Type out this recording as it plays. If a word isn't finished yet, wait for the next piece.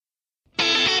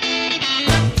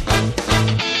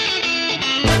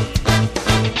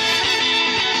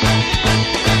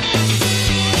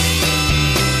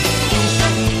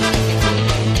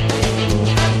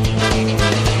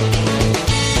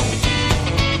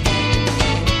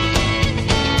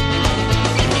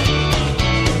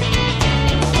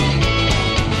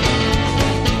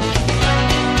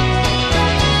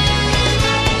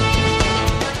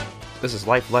This is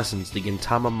Life Lessons, the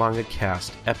Gintama Manga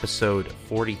Cast, episode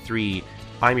 43.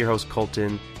 I'm your host,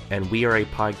 Colton, and we are a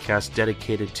podcast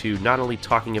dedicated to not only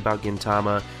talking about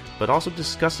Gintama, but also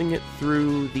discussing it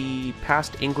through the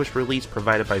past English release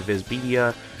provided by Viz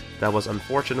Media that was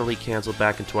unfortunately canceled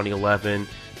back in 2011,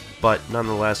 but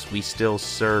nonetheless, we still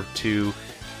serve to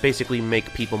basically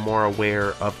make people more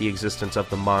aware of the existence of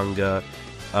the manga,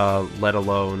 let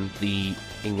alone the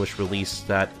English release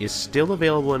that is still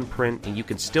available in print and you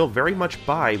can still very much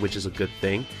buy, which is a good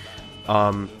thing.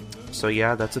 So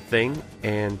yeah, that's a thing.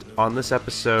 And on this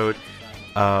episode,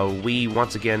 we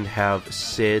once again have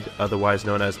Sid, otherwise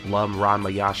known as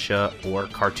LumRanmaYasha or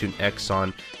Cartoon X,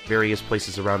 on various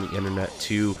places around the internet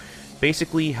to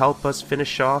basically help us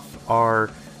finish off our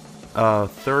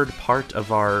third part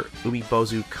of our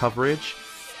Umibozu coverage,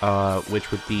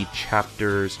 which would be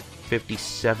chapters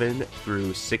 57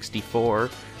 through 64.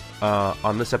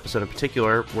 On this episode in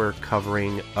particular, we're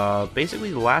covering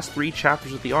basically the last three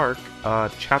chapters of the arc,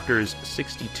 chapters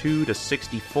 62 to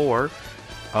 64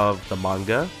 of the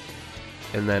manga,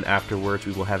 and then afterwards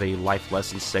we will have a life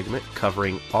lesson segment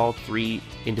covering all three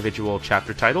individual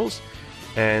chapter titles,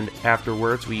 and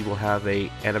afterwards we will have a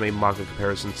anime manga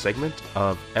comparison segment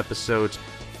of episodes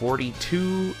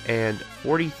 42 and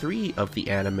 43 of the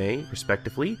anime,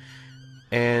 respectively.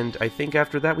 And I think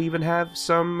after that we even have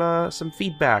some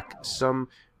feedback, some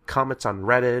comments on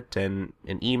Reddit and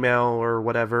an email or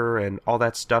whatever, and all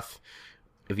that stuff.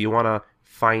 If you want to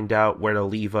find out where to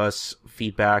leave us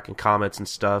feedback and comments and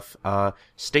stuff,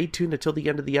 stay tuned until the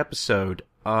end of the episode.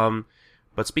 But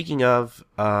speaking of,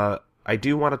 I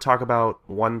do want to talk about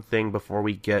one thing before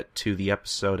we get to the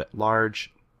episode at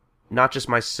large. Not just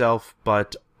myself,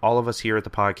 but all of us here at the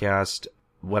podcast.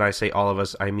 When I say all of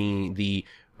us, I mean the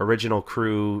original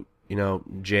crew,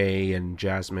 Jay and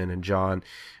Jasmine and John,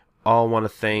 all want to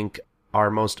thank our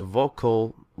most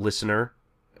vocal listener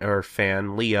or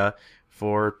fan, Leah,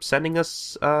 for sending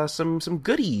us some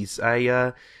goodies.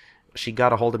 She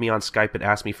got a hold of me on Skype and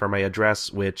asked me for my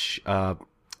address, which kind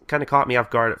of caught me off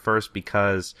guard at first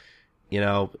because,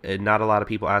 not a lot of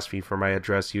people ask me for my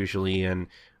address usually, and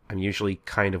I'm usually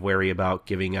kind of wary about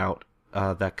giving out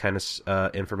that kind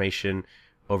of information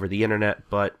over the internet,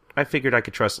 but I figured I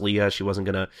could trust Leah. She wasn't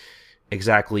going to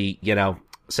exactly,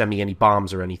 send me any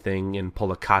bombs or anything and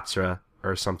pull a Kagura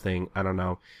or something. I don't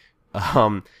know.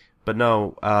 But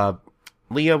no,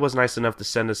 Leah was nice enough to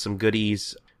send us some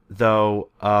goodies, though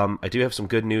I do have some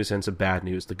good news and some bad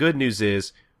news. The good news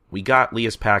is we got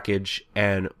Leah's package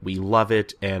and we love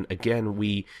it. And again,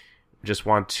 we just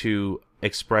want to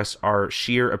express our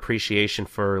sheer appreciation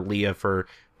for Leah for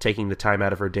taking the time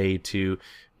out of her day to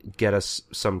get us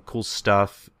some cool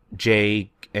stuff. Jay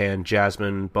and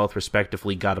Jasmine both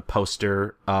respectively got a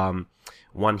poster, one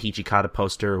Hichikata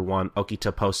poster, one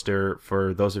Okita poster.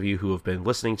 For those of you who have been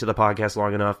listening to the podcast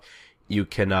long enough, you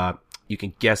can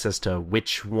guess as to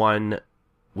which one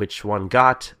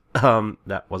got.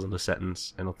 That wasn't a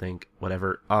sentence, I don't think.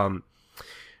 Whatever.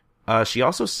 She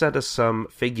also sent us some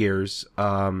figures.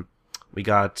 We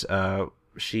got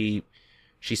she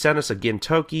sent us a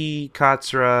Gintoki,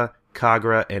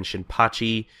 Kagura, and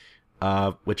Shinpachi,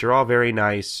 which are all very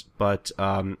nice, but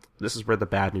this is where the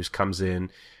bad news comes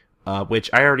in, which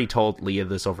I already told Leah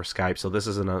this over Skype, so this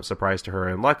isn't a surprise to her,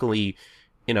 and luckily,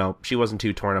 she wasn't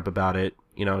too torn up about it.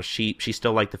 She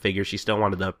still liked the figures, she still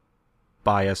wanted to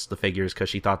buy us the figures because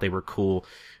she thought they were cool,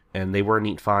 and they were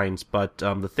neat finds, but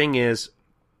the thing is,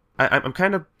 I'm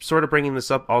kind of sort of bringing this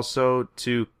up also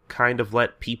to kind of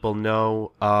let people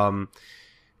know,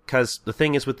 because the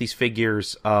thing is with these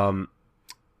figures,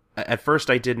 at first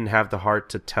I didn't have the heart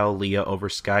to tell Leah over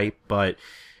Skype, but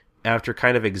after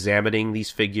kind of examining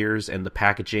these figures and the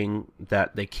packaging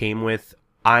that they came with,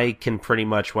 I can pretty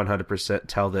much 100%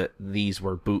 tell that these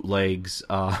were bootlegs.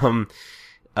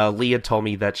 Leah told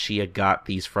me that she had got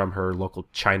these from her local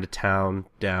Chinatown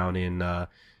down in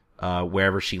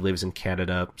wherever she lives in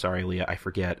Canada. Sorry, Leah, I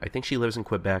forget. I think she lives in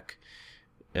Quebec.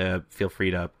 Feel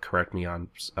free to correct me on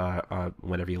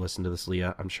whenever you listen to this,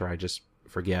 Leah. I'm sure I just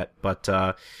forget. But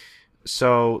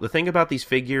so the thing about these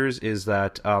figures is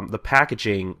that the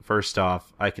packaging, first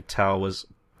off, I could tell was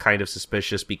kind of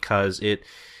suspicious because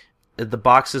the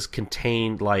boxes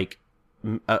contained like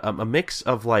a mix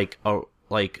of what do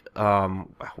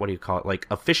you call it, like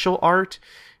official art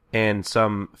and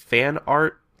some fan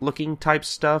art looking type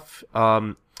stuff.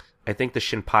 I think the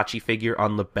Shinpachi figure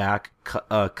on the back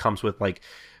comes with like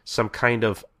some kind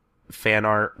of fan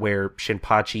art where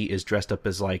Shinpachi is dressed up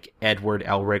as like Edward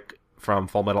Elric from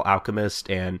Full Metal Alchemist,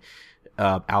 and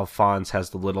Alphonse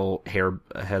has a little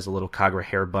Kagura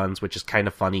hair buns, which is kind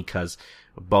of funny because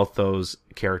both those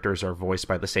characters are voiced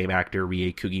by the same actor,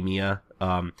 Rie Kugimiya.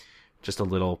 Just a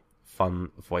little fun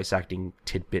voice acting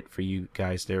tidbit for you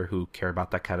guys there who care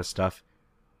about that kind of stuff.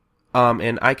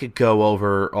 And I could go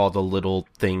over all the little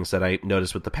things that I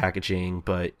noticed with the packaging,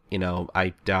 but,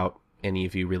 I doubt any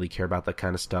of you really care about that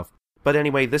kind of stuff. But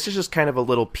anyway, this is just kind of a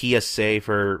little PSA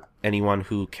for anyone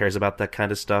who cares about that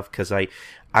kind of stuff, because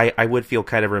I would feel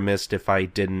kind of remiss if I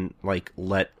didn't,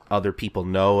 let other people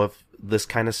know of this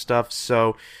kind of stuff.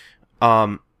 So,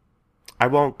 I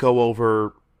won't go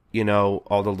over,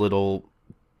 all the little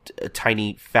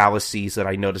tiny fallacies that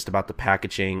I noticed about the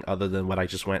packaging other than what I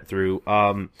just went through.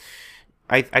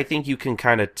 I think you can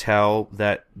kind of tell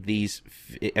that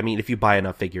if you buy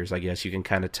enough figures, I guess, you can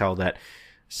kind of tell that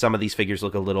some of these figures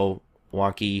look a little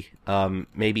wonky.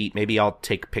 Maybe I'll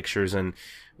take pictures and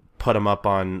put them up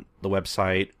on the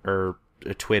website or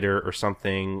Twitter or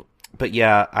something. But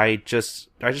yeah, I just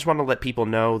want to let people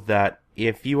know that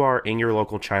if you are in your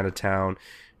local Chinatown,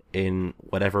 in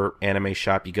whatever anime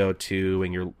shop you go to,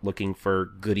 and you're looking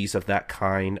for goodies of that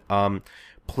kind,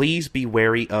 please be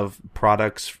wary of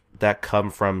products that come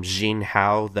from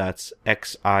Xinhao. That's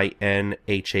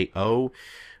Xinhao.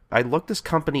 I looked this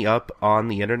company up on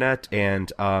the internet,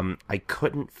 and I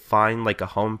couldn't find a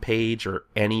homepage or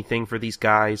anything for these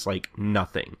guys.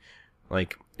 Nothing.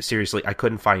 Seriously, I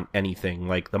couldn't find anything.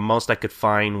 The most I could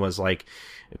find was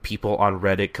people on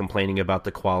Reddit complaining about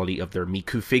the quality of their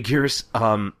Miku figures.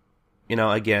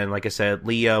 Again, like I said,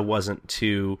 Leah wasn't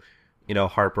too,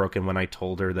 heartbroken when I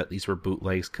told her that these were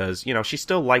bootlegs, because, she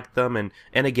still liked them,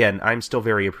 and again, I'm still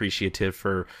very appreciative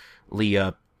for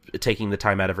Leah taking the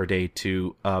time out of her day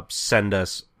to send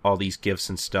us all these gifts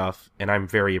and stuff, and I'm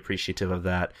very appreciative of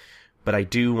that. But I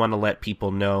do want to let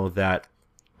people know that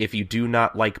if you do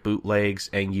not like bootlegs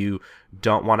and you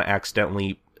don't want to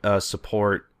accidentally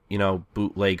support,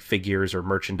 bootleg figures or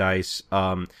merchandise,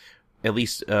 at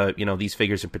least, these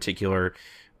figures in particular,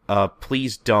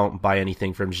 please don't buy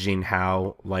anything from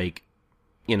Xinhao.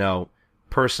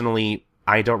 Personally,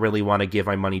 I don't really want to give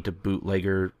my money to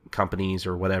bootlegger companies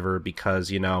or whatever,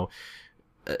 because,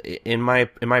 in my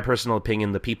personal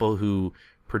opinion, the people who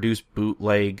produce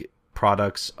bootleg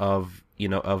products of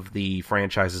the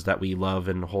franchises that we love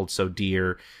and hold so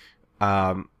dear,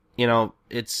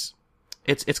 it's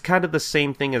kind of the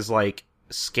same thing as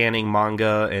scanning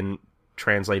manga and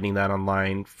translating that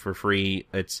online for free.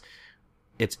 It's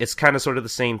kind of sort of the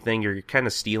same thing. You're kind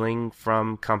of stealing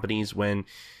from companies when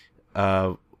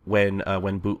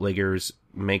bootleggers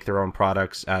make their own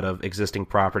products out of existing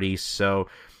properties. So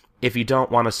if you don't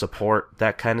want to support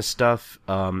that kind of stuff,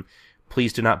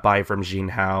 please do not buy from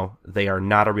Xinhao. They are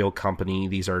not a real company.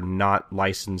 These are not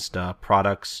licensed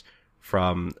products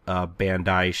from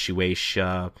Bandai,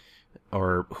 Shueisha,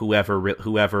 or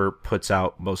whoever puts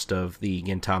out most of the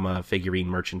Gintama figurine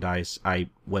merchandise. I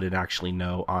wouldn't actually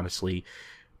know, honestly.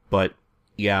 But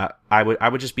yeah, I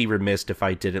would just be remiss if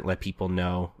I didn't let people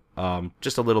know.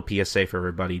 Just a little PSA for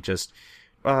everybody. Just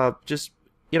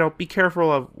be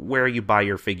careful of where you buy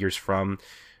your figures from.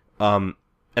 And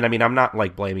I mean, I'm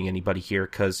not blaming anybody here,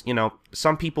 because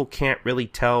some people can't really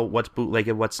tell what's bootleg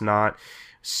and what's not.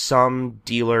 Some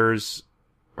dealers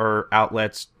or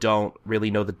outlets don't really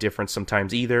know the difference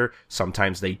sometimes either.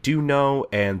 Sometimes they do know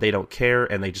and they don't care,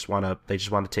 and they just want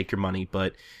to take your money.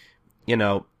 But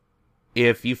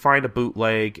if you find a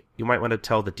bootleg, you might want to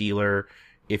tell the dealer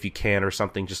if you can, or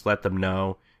something. Just let them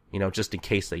know, just in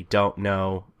case they don't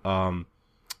know.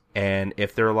 And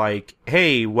if they're like,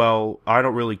 hey, well, I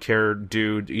don't really care,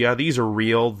 dude, yeah, these are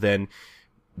real, then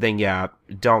yeah,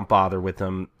 don't bother with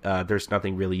them. There's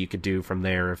nothing really you could do from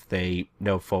there if they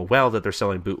know full well that they're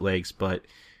selling bootlegs. But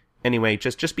anyway,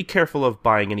 just be careful of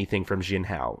buying anything from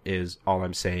Xinhao is all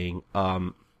I'm saying.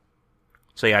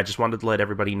 So yeah, I just wanted to let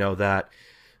everybody know that.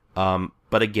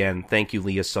 But again, thank you,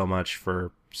 Leah, so much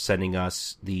for sending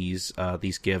us these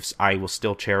gifts. I will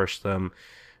still cherish them.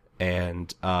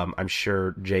 And I'm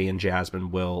sure Jay and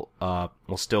Jasmine will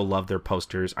still love their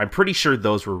posters. I'm pretty sure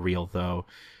those were real, though.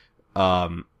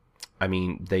 I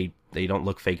mean, they don't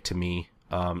look fake to me,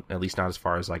 at least not as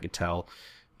far as I could tell.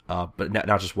 But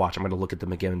now just watch. I'm going to look at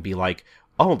them again and be like,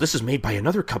 oh, this is made by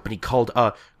another company called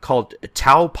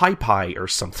Tao Pai Pai or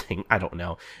something. I don't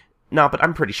know. No, but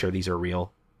I'm pretty sure these are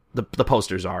real. The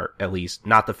posters are, at least,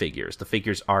 not the figures. The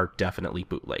figures are definitely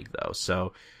bootleg, though.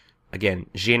 So, again,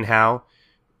 Xinhao,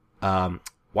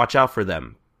 watch out for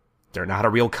them. They're not a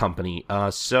real company.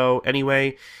 So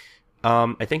anyway,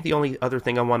 I think the only other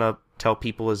thing I want to tell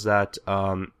people is that,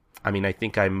 I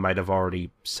think I might have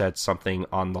already said something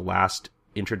on the last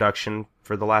introduction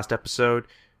for the last episode,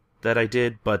 that I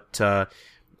did, but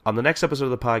on the next episode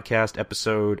of the podcast,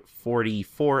 episode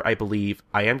 44, I believe,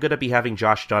 I am going to be having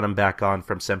Josh Dunham back on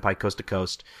from Senpai Coast to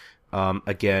Coast.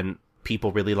 Again,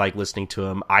 people really like listening to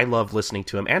him. I love listening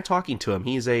to him and talking to him.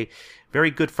 He's a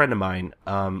very good friend of mine.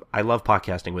 I love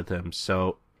podcasting with him,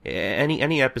 so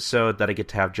any episode that I get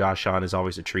to have Josh on is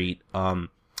always a treat.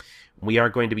 We are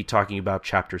going to be talking about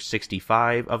chapter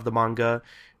 65 of the manga,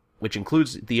 which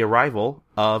includes the arrival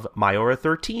of Mayora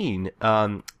 13.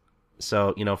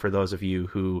 So, for those of you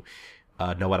who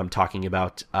know what I'm talking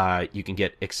about, you can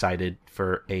get excited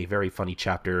for a very funny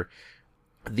chapter.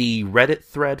 The Reddit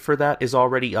thread for that is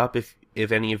already up if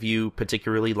any of you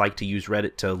particularly like to use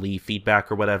Reddit to leave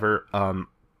feedback or whatever.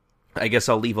 I guess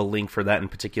I'll leave a link for that in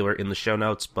particular in the show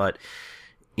notes, but,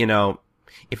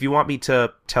 if you want me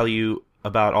to tell you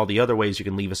about all the other ways you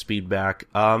can leave us feedback,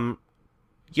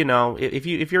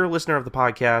 if you're a listener of the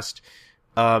podcast,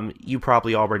 you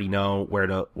probably already know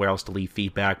where else to leave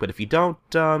feedback, but if you don't,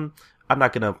 I'm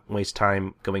not gonna waste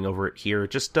time going over it here.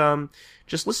 Just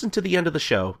listen to the end of the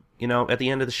show. At the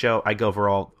end of the show, I go over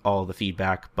all the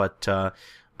feedback, but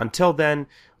until then,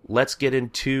 let's get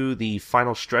into the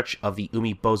final stretch of the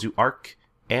Umibozu arc,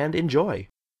 and enjoy!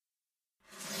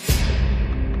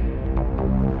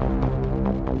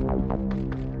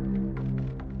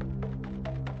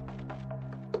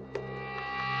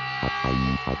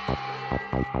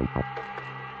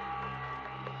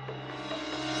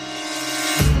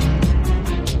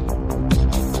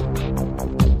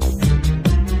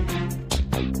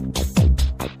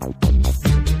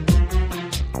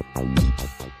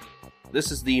 This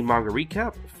is the manga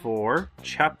recap for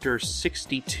chapter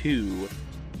 62.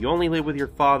 You only live with your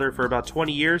father for about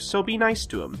 20 years, so be nice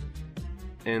to him.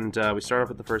 And we start off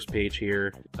with the first page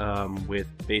here, with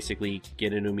basically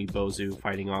Gin and Umibozu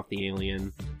fighting off the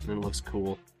alien, and it looks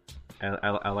cool.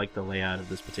 I like the layout of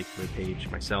this particular page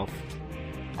myself.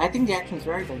 I think the action's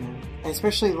very dynamic. I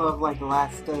especially love the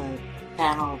last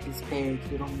panel of this page.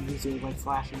 We don't usually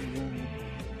slashing the room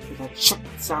with that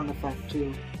sound effect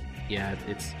too. Yeah,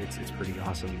 it's pretty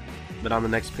awesome. But on the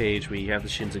next page, we have the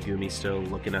Shinzagumi still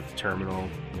looking at the terminal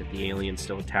with the alien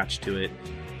still attached to it,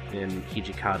 and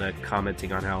Hijikata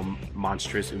commenting on how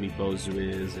monstrous Umibozu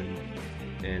is,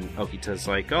 and Okita's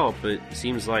like, oh, but it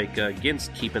seems like Gin's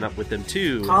keeping up with them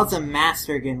too. Calls him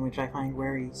Master Gin, which I find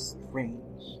very strange.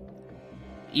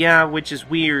 Yeah, which is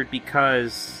weird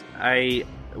because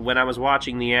when I was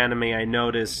watching the anime, I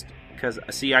noticed,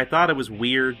 I thought it was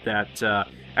weird that,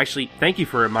 actually, thank you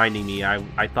for reminding me,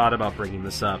 I thought about bringing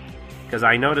this up, because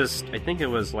I noticed, I think it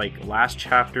was last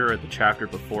chapter or the chapter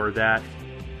before that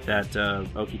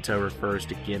Okita refers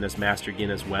to Gin as Master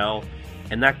Gin as well,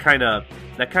 and that kind of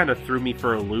threw me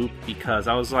for a loop, because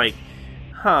I was like,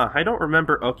 I don't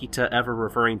remember Okita ever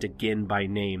referring to Gin by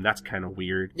name. That's kind of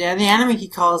weird. Yeah, in the anime he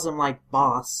calls him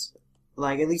boss,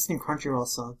 at least in Crunchyroll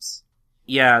subs.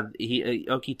 Yeah,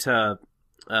 Okita.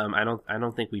 I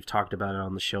don't think we've talked about it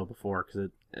on the show before because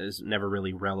it is never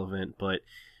really relevant. But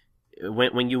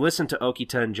when you listen to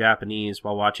Okita in Japanese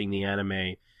while watching the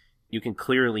anime, you can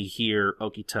clearly hear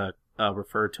Okita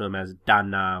refer to him as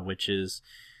Dana, which is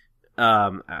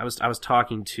I was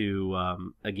talking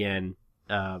to again.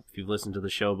 If you've listened to the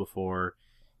show before,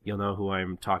 you'll know who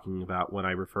I'm talking about when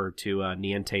I refer to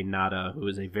Niente Nada, who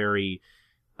is a very,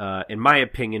 in my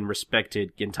opinion,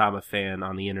 respected Gintama fan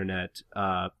on the internet.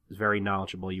 Is very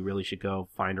knowledgeable. You really should go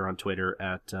find her on Twitter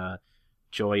at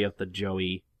Joy of the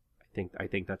Joey. I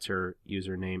think that's her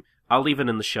username. I'll leave it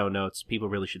in the show notes. People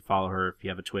really should follow her if you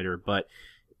have a Twitter. But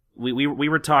we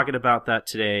were talking about that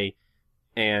today,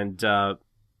 and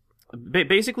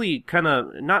basically kind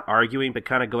of not arguing, but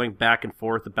kind of going back and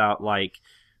forth about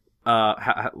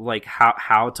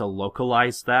how to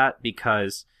localize that,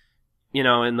 because in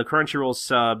the Crunchyroll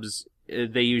subs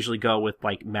they usually go with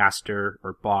master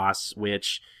or boss,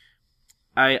 which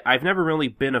I've never really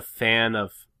been a fan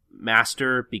of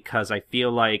master, because I feel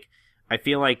like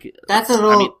that's a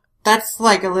little that's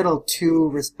a little too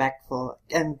respectful,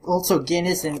 and also Gin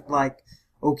isn't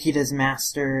Okita's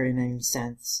master in any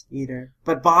sense either.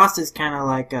 But boss is kind of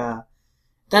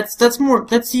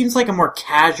that seems like a more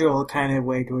casual kind of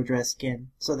way to address Gin.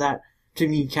 So that to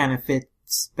me kind of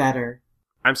fits better.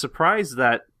 I'm surprised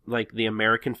that the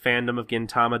American fandom of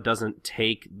Gintama doesn't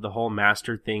take the whole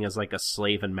master thing as a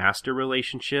slave and master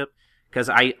relationship, because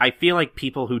I feel like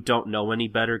people who don't know any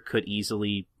better could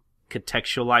easily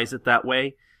contextualize it that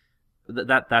way.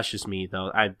 That's just me,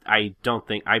 though. I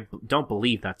don't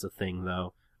believe that's a thing,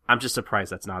 though. I'm just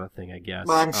surprised that's not a thing, I guess.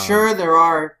 But I'm sure there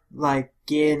are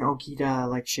Gin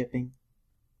Okita shipping.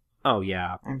 Oh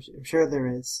yeah, I'm sure there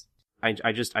is.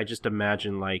 I just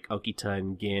imagine Okita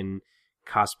and Gin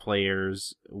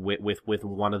cosplayers with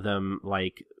one of them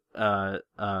like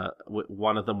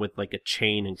one of them with like a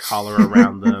chain and collar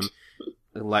around them,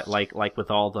 like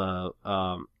with all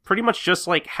the pretty much just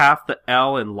like half the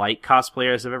L and Light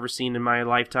cosplayers I've ever seen in my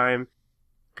lifetime.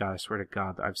 God, I swear to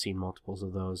God, I've seen multiples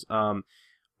of those.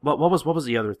 What was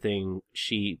the other thing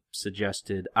she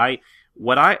suggested?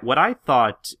 What I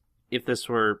thought, if this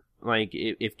were like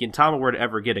if Gintama were to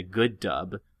ever get a good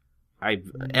dub,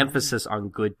 emphasis on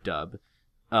good dub.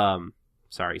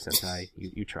 Sorry, Senpai,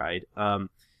 you tried.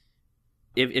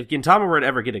 If Gintama were to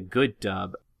ever get a good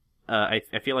dub, I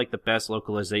feel like the best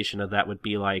localization of that would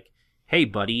be like, "Hey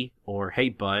buddy," or "Hey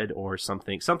bud," or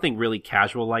something really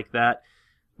casual like that.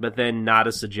 But then not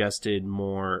as suggested,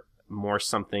 more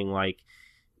something like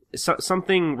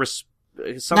something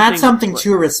not something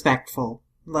too respectful,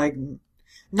 like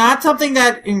not something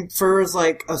that infers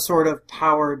like a sort of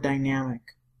power dynamic.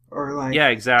 Or like, yeah,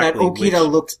 exactly. That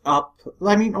Okita looks up.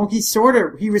 I mean,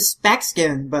 he respects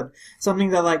Gin, but something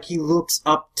that like he looks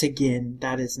up to Gin.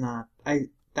 That isn't. I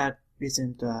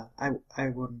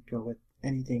wouldn't go with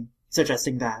anything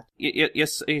suggesting that.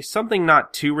 Yes, something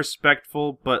not too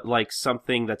respectful, but like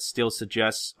something that still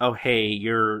suggests, oh hey,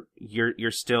 you're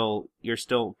still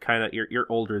kind of you're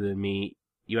older than me.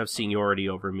 You have seniority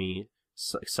over me,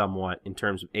 somewhat in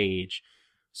terms of age.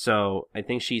 So I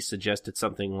think she suggested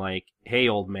something like, "Hey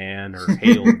old man," or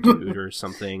 "Hey old dude," or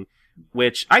something,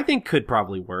 which I think could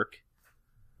probably work.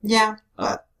 Yeah,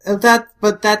 but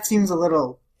that seems a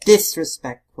little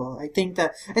disrespectful. I think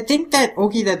that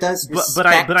Okita does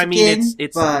respect but I mean Gin,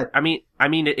 it's but I mean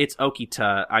it's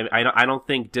Okita. I don't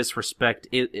think disrespect.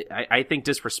 I think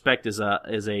disrespect is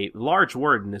a large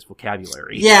word in this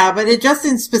vocabulary. Yeah, but it just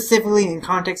specifically in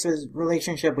context of his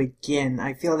relationship with Gin,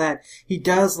 I feel that he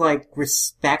does like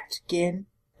respect Gin.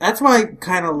 That's why I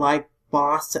kind of like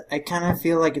Boss. I kind of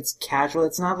feel like it's casual.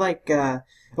 It's not like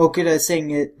Okita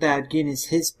saying that Gin is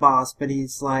his boss, but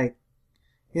he's like,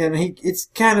 you know, it's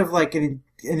kind of like an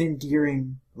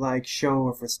endearing like show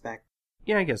of respect.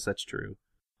 Yeah, I guess that's true.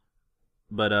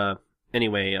 But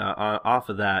anyway, off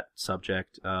of that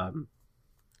subject, so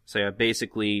yeah,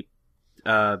 basically,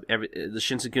 the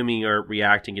Shinsengumi are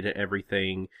reacting to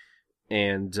everything,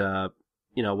 and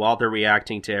while they're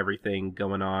reacting to everything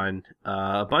going on,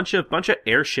 a bunch of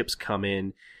airships come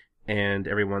in, and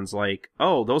everyone's like,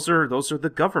 "Oh, those are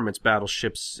the government's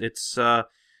battleships. It's oh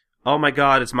my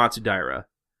God, it's Matsudaira.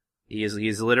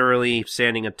 He's literally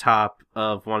standing atop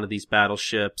of one of these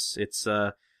battleships. It's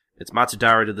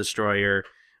Matsudaira the Destroyer.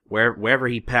 Wherever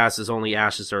he passes, only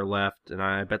ashes are left, and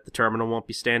I bet the terminal won't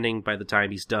be standing by the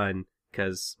time he's done,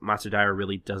 because Matsudaira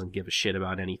really doesn't give a shit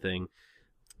about anything,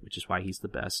 which is why he's the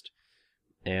best."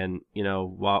 And,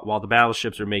 while the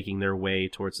battleships are making their way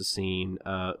towards the scene,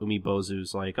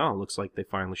 Umibozu's like, "Oh, looks like they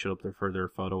finally showed up for their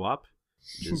photo op,"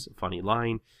 which is a funny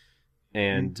line.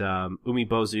 And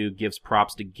Umibozu gives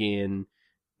props to Gin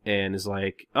and is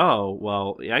like, "Oh,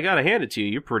 well, I gotta hand it to you.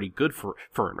 You're pretty good for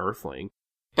an Earthling."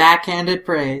 Backhanded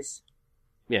praise.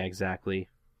 Yeah, exactly.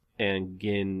 And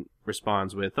Gin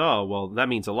responds with, "Oh, well, that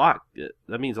means a lot.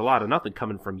 That means a lot of nothing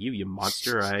coming from you, you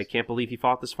monster. I can't believe he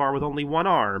fought this far with only one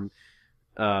arm."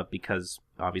 Because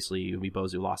obviously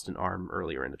Umibozu lost an arm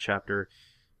earlier in the chapter.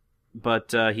 But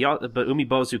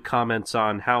Umibozu comments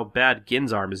on how bad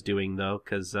Gin's arm is doing, though,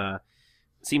 because it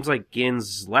seems like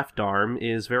Gin's left arm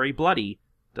is very bloody.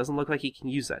 Doesn't look like he can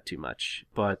use that too much.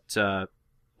 But,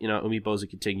 Umibozu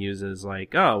continues and is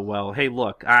like, "Oh, well, hey,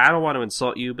 look, I don't want to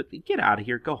insult you, but get out of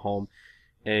here, go home."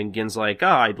 And Gin's like, "Oh,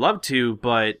 I'd love to,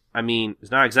 but, I mean, there's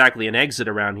not exactly an exit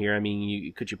around here. I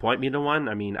mean, could you point me to one?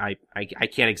 I mean, I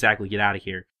can't exactly get out of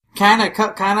here." Kinda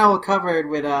covered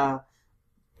with,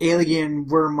 alien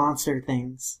worm monster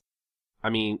things.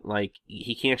 I mean, like,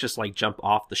 he can't just, like, jump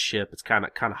off the ship. It's kinda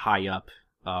high up.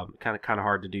 Kinda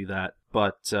hard to do that.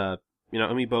 But,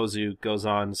 Umibozu goes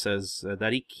on and says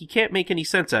that he can't make any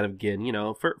sense out of Gin.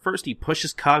 First he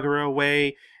pushes Kagura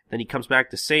away, then he comes back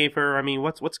to save her. I mean,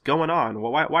 what's going on?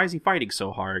 Why is he fighting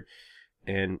so hard?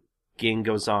 And Gin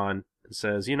goes on and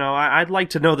says, I'd like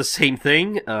to know the same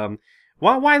thing.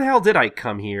 Why the hell did I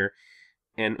come here?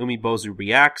 And Umibozu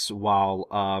reacts while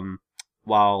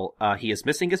he is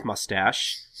missing his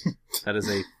mustache. That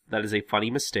is a funny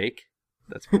mistake.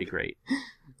 That's pretty great.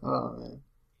 Oh, man.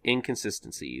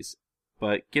 Inconsistencies.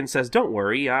 But Gin says, "Don't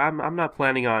worry, I'm not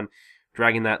planning on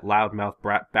dragging that loudmouth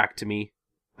brat back to me.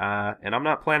 And I'm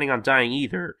not planning on dying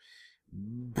either.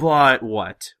 But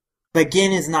what?" But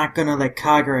Gin is not gonna let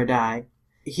Kagura die.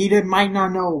 He might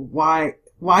not know why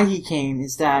he came,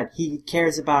 is that he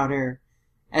cares about her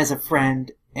as a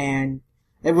friend, and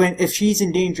if she's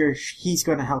in danger, he's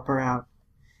gonna help her out.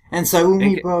 And so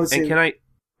Umibozu...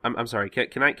 And I'm sorry.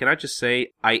 Can I just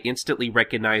say I instantly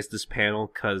recognized this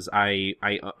panel because I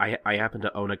happen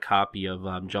to own a copy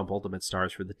of Jump Ultimate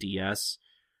Stars for the DS,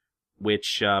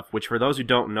 which for those who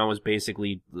don't know is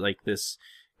basically like this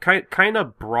kind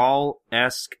of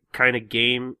brawl-esque kind of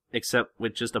game, except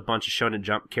with just a bunch of Shonen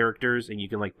Jump characters, and you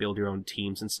can like build your own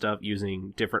teams and stuff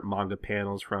using different manga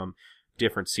panels from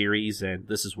different series, and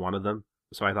this is one of them.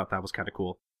 So I thought that was kind of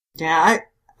cool. Yeah,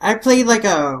 I played like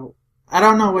I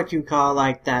don't know what you call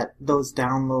like those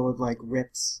download like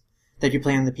rips that you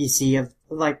play on the PC of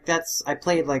like I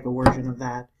played like a version of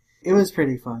that. It was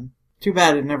pretty fun. Too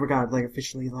bad it never got like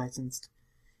officially licensed.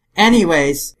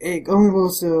 Anyways,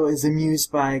 Umibozu is amused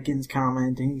by Gin's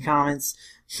comment, and he comments,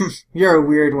 "You're a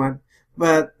weird one,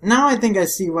 but now I think I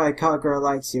see why Kagura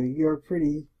likes you. You're a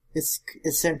pretty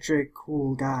eccentric,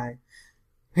 cool guy."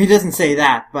 He doesn't say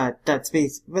that, but that's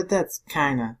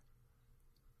kinda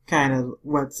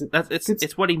what's...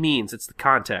 It's what he means. It's the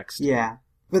context. Yeah.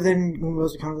 But then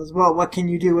Umibozu comments, "Well, what can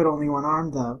you do with only one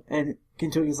arm, though?" And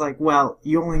Gintoki's like, "Well,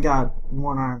 you only got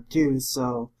one arm, too,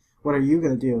 so what are you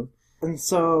gonna do?" And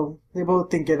so they both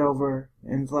think it over,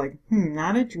 and it's like,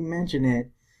 now that you mention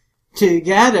it,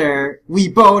 together we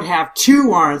both have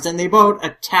two arms, and they both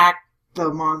attack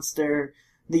the monster,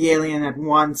 the alien, at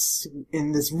once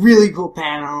in this really cool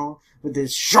panel with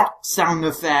this shock sound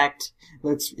effect.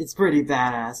 It's pretty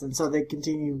badass. And so they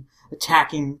continue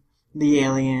attacking the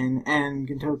alien, and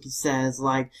Gintoki says,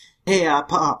 like, "Hey,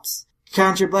 Pops,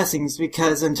 count your blessings,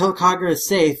 because until Kagura is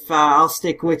safe, I'll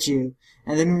stick with you."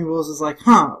 And then Umibozu's like,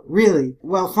 "Huh, really?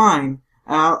 Well, fine.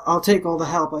 I'll take all the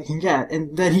help I can get."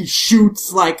 And then he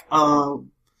shoots like a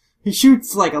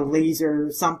laser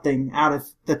or something out of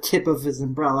the tip of his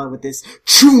umbrella with this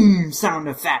choom sound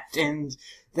effect. And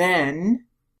then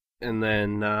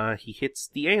he hits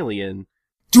the alien.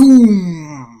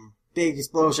 Doom! Big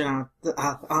explosion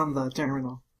on the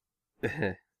terminal.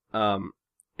 And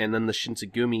then the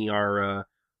Shinsengumi are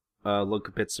look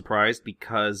a bit surprised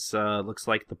because looks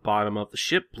like the bottom of the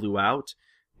ship blew out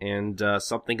and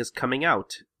something is coming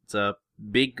out. It's a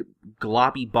big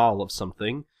globby ball of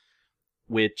something,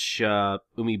 which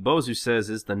Umibozu says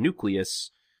is the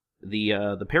nucleus,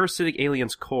 the parasitic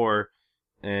alien's core,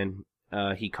 and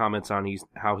he comments on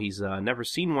how he's never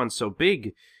seen one so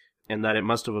big, and that it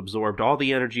must have absorbed all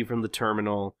the energy from the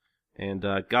terminal and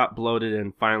got bloated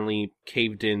and finally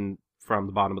caved in from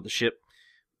the bottom of the ship.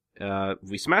 If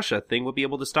we smash that thing, we'll be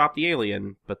able to stop the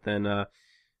alien. But then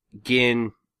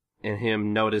Gin and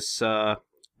him notice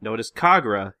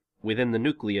Kagura within the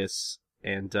nucleus,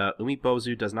 and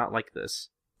Umibozu does not like this.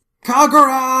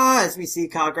 Kagura! As we see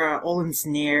Kagura all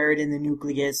ensnared in the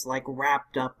nucleus, like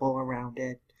wrapped up all around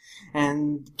it.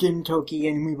 And Gintoki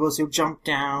and Umibozu jump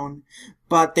down,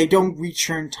 but they don't reach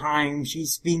her in time.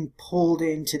 She's being pulled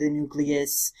into the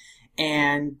nucleus,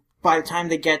 and by the time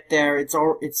they get there, it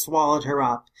swallowed her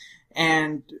up.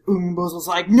 And Umibozu's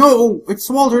like, "No, it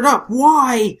swallowed her up.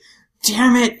 Why?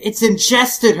 Damn it, it's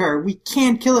ingested her. We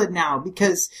can't kill it now,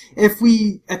 because if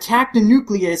we attack the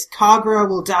nucleus, Kagura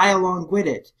will die along with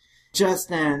it." Just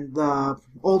then,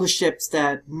 all the ships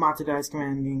that Matsuda is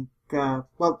commanding, an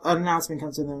announcement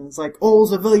comes to them. It's like, "All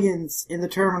civilians in the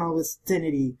terminal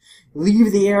vicinity,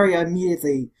 leave the area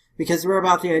immediately, because we're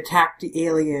about to attack the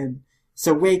alien.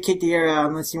 So kick the area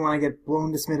unless you want to get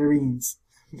blown to smithereens,"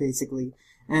 basically.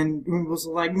 And was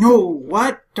like, "No,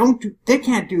 what? They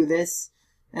can't do this."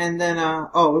 And then,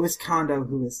 it was Kondo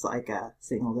who was,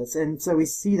 saying all this. And so we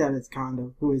see that it's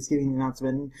Kondo who is giving the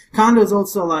announcement. And Kondo's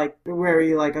also,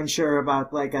 very, unsure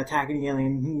about, attacking the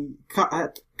alien. He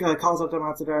calls up to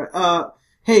Matsuda,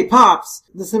 "Hey, Pops,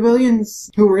 the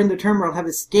civilians who were in the terminal have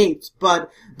escaped,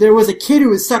 but there was a kid who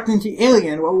was sucked into the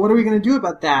alien. Well, what are we gonna do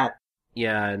about that?"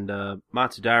 Yeah, and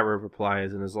Matsudaira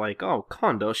replies and is like, "Oh,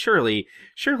 Kondo, surely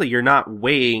you're not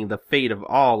weighing the fate of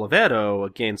all of Edo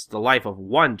against the life of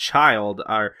one child.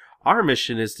 Our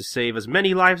mission is to save as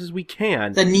many lives as we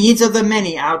can. The needs of the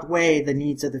many outweigh the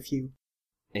needs of the few."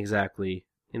 Exactly.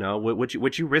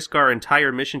 Would you risk our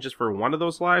entire mission just for one of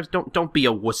those lives? Don't be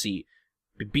a wussy.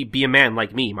 Be a man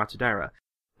like me, Matsudaira.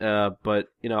 But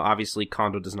obviously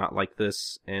Kondo does not like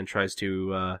this and tries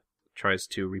to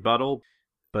rebuttal.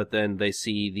 But then they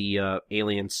see the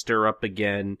alien stir up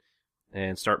again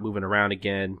and start moving around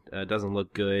again. Doesn't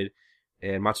look good.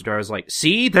 And Matsudaira's like,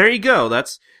 "See, there you go.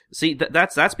 That's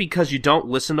because you don't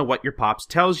listen to what your Pops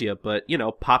tells you. But,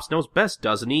 Pops knows best,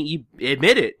 doesn't he? You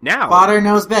admit it now." Father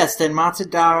knows best, and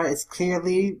Matsudaira is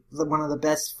clearly one of the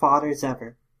best fathers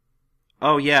ever.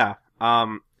 Oh, yeah.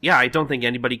 Yeah, I don't think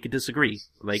anybody could disagree.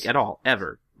 At all.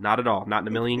 Ever. Not at all. Not in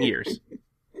a million years.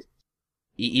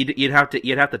 You'd have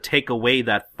to take away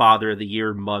that Father of the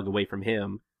Year mug away from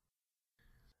him.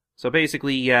 So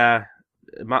basically,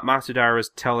 Matsudara is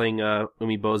telling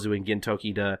Umibozu and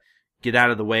Gintoki to get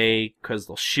out of the way because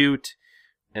they'll shoot.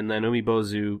 And then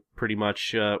Umibozu pretty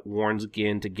much warns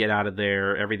Gin to get out of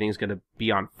there. Everything's going to be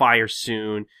on fire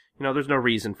soon. There's no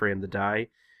reason for him to die.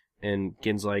 And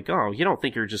Gin's like, oh, you don't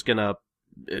think you're just going to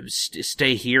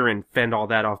stay here and fend all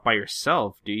that off by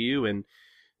yourself, do you? And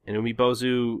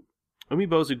Umibozu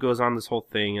goes on this whole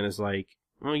thing and is like,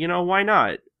 well, why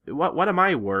not? What am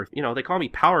I worth? They call me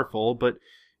powerful, but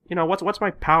what's my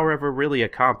power ever really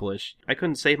accomplished? I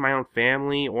couldn't save my own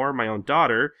family or my own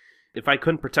daughter. If I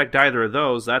couldn't protect either of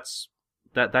those, that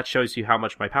shows you how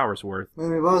much my power's worth.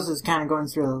 Umibozu's kind of going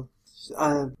through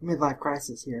a midlife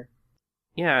crisis here.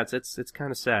 Yeah, it's kind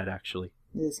of sad, actually.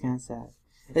 It is kind of sad.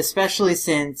 Especially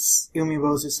since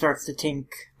Umibozu starts to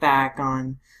think back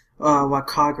on what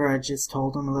Kagura just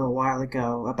told him a little while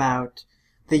ago about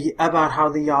how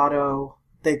the Yado,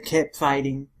 they kept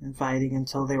fighting and fighting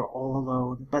until they were all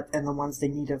alone. And the ones they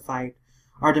need to fight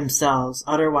are themselves.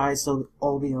 Otherwise, they'll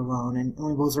all be alone. And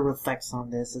Umibozu reflects on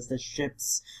this as the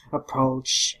ships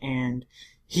approach, and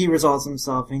he resolves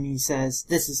himself and he says,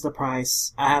 this is the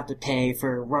price I have to pay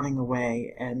for running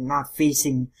away and not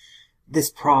facing this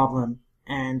problem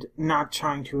and not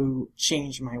trying to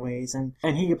change my ways. And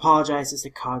he apologizes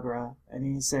to Kagura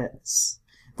and he says,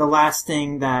 the last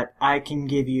thing that I can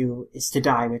give you is to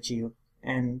die with you.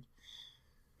 And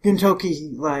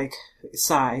Gintoki,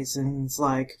 sighs and is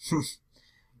like,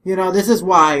 this is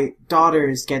why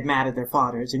daughters get mad at their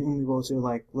fathers. And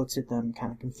Umibozu, looks at them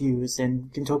kind of confused.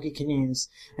 And Gintoki continues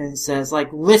and says,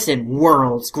 listen,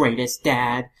 world's greatest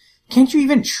dad. Can't you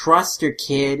even trust your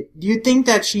kid? Do you think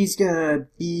that she's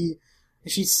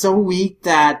so weak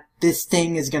that this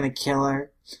thing is gonna kill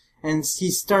her? And he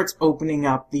starts opening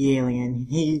up the alien.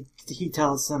 He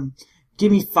tells them,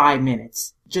 give me 5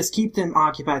 minutes. Just keep them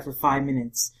occupied for 5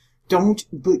 minutes. You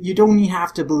don't even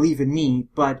have to believe in me,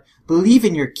 but believe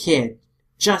in your kid.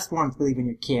 Just want to believe in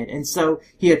your kid. And so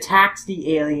he attacks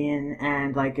the alien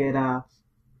and it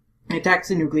attacks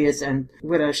the nucleus and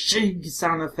with a shake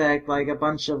sound effect, a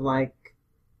bunch of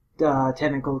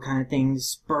tentacle kind of things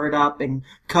spurred up and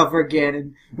cover Gin.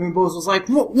 And Umibozu's like,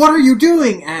 what are you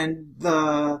doing? And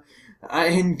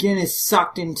and Gin is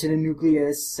sucked into the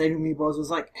nucleus and Umibozu's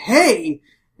like, hey!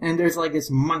 And there's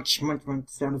this munch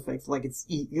sound effect,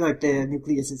 the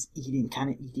nucleus is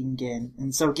kind of eating Gin.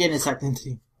 And so Gin is sucked into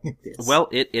the nucleus. Well,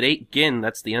 it ate Gin.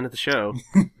 That's the end of the show.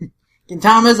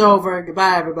 Gintama's over.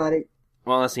 Goodbye, everybody.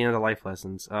 Well, that's the end of the life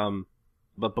lessons.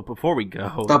 But before we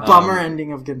go... The bummer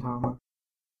ending of Gintama.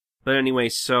 But anyway,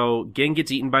 so Gin gets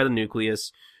eaten by the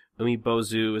nucleus.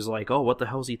 Umibozu is like, oh, what the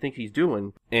hell does he think he's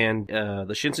doing? And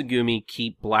the Shinsengumi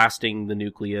keep blasting the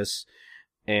nucleus.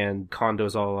 And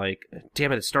Kondo's all like,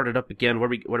 damn it started up again, what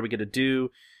are we gonna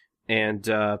do? And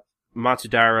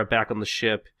Matsudara, back on the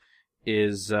ship,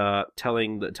 is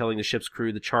telling the ship's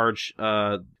crew to charge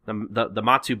the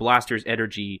Matsu blaster's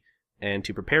energy and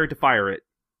to prepare to fire it.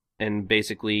 And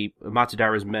basically,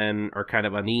 Matsudara's men are kind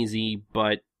of uneasy,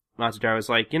 but Matsudara's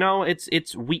like,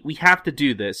 we have to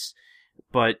do this.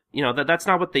 But, that's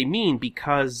not what they mean,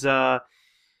 because the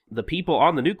people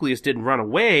on the nucleus didn't run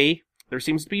away. There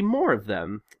seems to be more of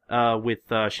them, with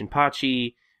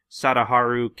Shinpachi,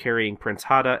 Sadaharu carrying Prince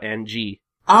Hada, and G.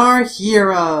 Our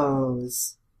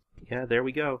heroes! Yeah, there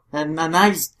we go. And a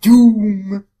nice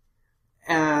doom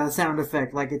sound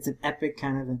effect, it's an epic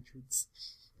kind of entrance.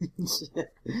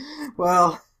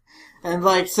 Well, and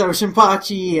so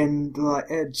Shinpachi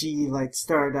and G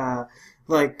start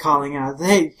calling out,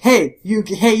 hey,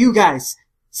 you guys!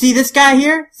 See this guy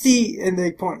here? See, and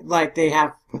they point,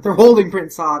 they're holding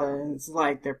Prince Sada, and it's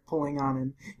they're pulling on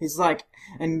him. He's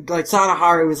and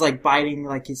Sadaharu is biting,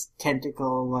 his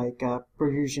tentacle,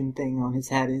 protrusion thing on his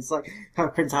head. And it's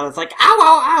Prince Sada's ow,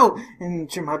 ow, ow! And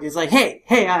Shinpachi is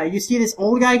hey, you see this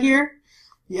old guy here?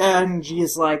 Yeah, and G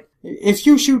is if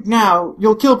you shoot now,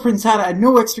 you'll kill Prince Hada at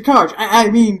no extra charge.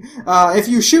 If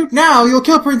you shoot now, you'll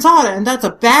kill Prince Hada, and that's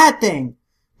a bad thing.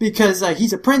 Because,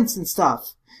 he's a prince and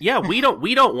stuff. Yeah, we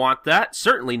don't want that.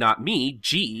 Certainly not me,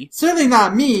 G. Certainly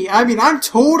not me. I'm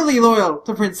totally loyal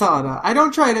to Prince Hada. I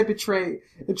don't try to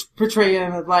portray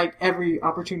him at every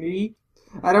opportunity.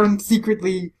 I don't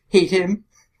secretly hate him,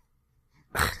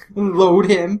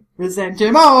 loathe him, resent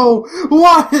him. Oh,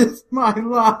 what is my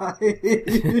life?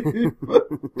 And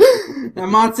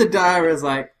Matsudara is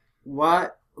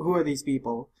what? Who are these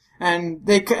people? And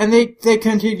they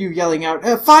continue yelling out,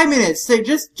 5 minutes. They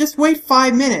just wait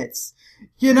 5 minutes.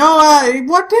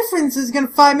 What difference is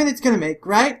 5 minutes gonna make,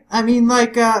 right? That's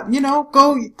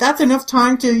enough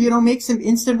time to, make some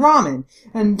instant ramen.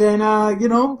 And then,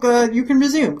 you can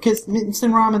resume. Because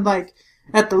instant ramen,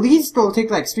 at the least it'll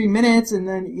take like 3 minutes, and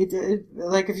then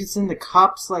like if it's in the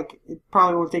cups, like it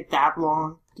probably won't take that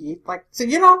long to eat. Like, so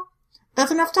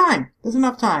that's enough time. That's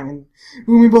enough time. And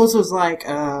Umibozu's like,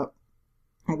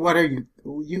 what are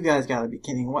you guys gotta be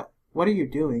kidding. What are you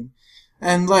doing?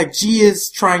 And like G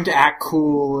is trying to act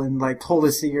cool and like hold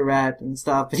a cigarette and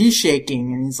stuff, but he's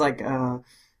shaking and he's like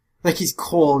he's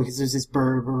cold because there's this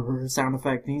brr brr brr sound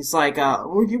effect, and he's like,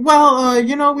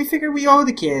 we figure we owe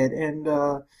the kid, and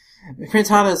Prince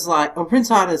Hada's like,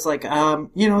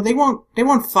 they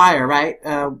won't fire, right?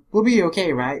 We'll be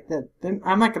okay, right? Then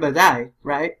I'm not gonna die,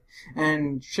 right?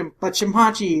 And but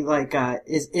Shinpachi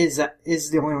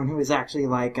is the only one who is actually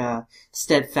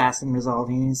steadfast in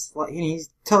resolving. He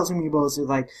tells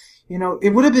Umibozu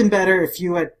it would have been better if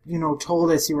you had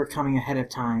told us you were coming ahead of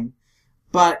time,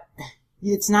 but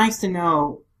it's nice to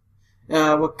know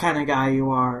what kind of guy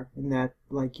you are, and that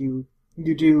you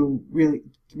do really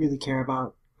really care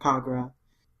about Kagura.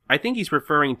 I think he's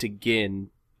referring to Gin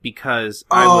because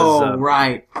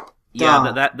right.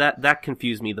 Yeah, that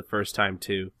confused me the first time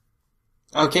too.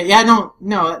 Okay, yeah,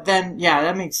 no, then, yeah,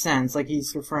 that makes sense.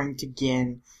 He's referring to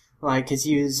Gin, cause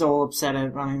he was all upset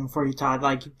at running before he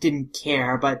taught, he didn't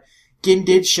care, but Gin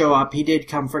did show up, he did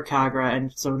come for Kagura,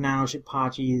 and so now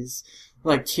Shinpachi is,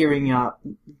 tearing up.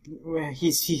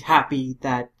 He's happy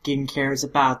that Gin cares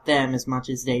about them as much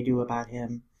as they do about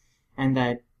him, and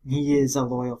that he is a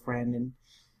loyal friend,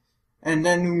 and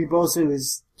then Umibozu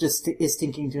is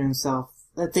thinking to himself,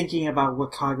 thinking about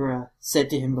what Kagura said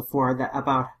to him before,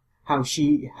 about how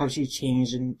she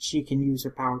changed and she can use her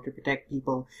power to protect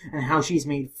people, and how she's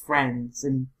made friends,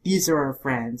 and these are her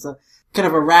friends, kind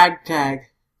of a ragtag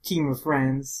team of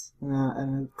friends,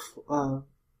 and a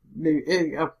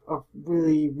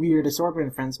really weird assortment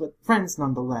of friends, but friends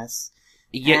nonetheless.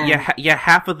 Yeah,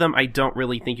 half of them I don't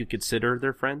really think you consider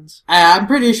their friends. I'm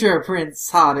pretty sure Prince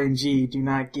Hada and G do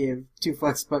not give two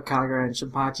fucks about Kagura, and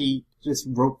Shinpachi just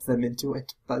rope them into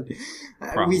it. But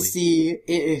we see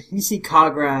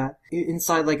Kagura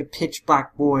inside a pitch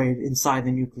black void inside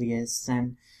the nucleus,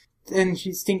 and then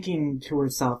she's thinking to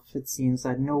herself, it seems,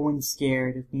 that no one's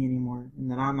scared of me anymore, and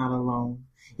that I'm not alone,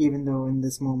 even though in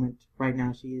this moment, right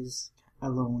now, she is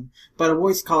alone. But a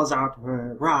voice calls out to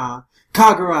her,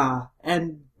 Kagura,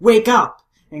 and wake up!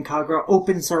 And Kagura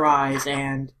opens her eyes,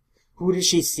 and who does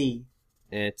she see?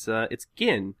 It's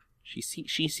Gin.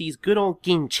 She sees good old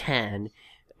Gin-chan,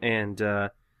 and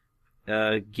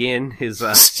Gin is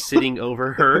sitting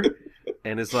over her,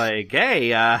 and is like,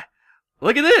 "Hey,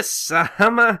 look at this!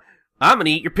 I'm gonna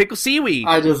eat your pickled seaweed."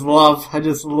 I just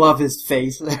love his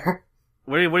face there.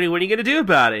 What are you gonna do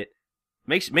about it?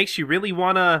 Makes you really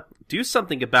wanna do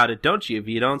something about it, don't you? If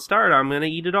you don't start, I'm gonna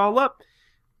eat it all up.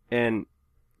 And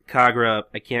Kagura,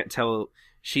 I can't tell.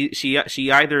 She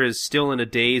either is still in a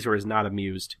daze or is not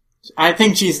amused. I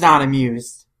think she's not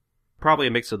amused. Probably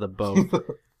a mix of the both.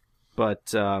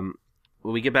 But when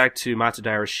we get back to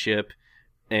Matsudaira's ship,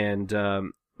 and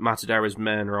Matsudaira's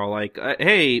men are all like,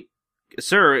 "Hey,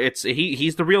 sir,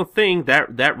 he's the real thing.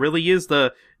 That really is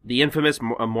the infamous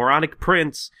moronic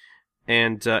prince."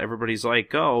 And everybody's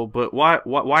like, "Oh, but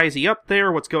why is he up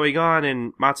there? What's going on?"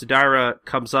 And Matsudaira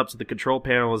comes up to the control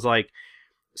panel and is like,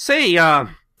 "Say,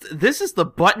 this is the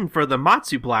button for the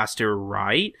Matsu Blaster,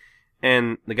 right?"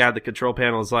 And the guy at the control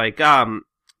panel is like,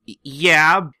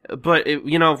 yeah, but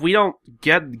if we don't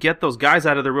get those guys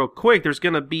out of there real quick, there's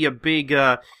gonna be a big,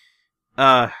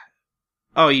 oh,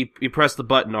 you pressed the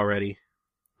button already.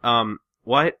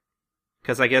 What?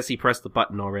 Cause I guess he pressed the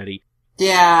button already.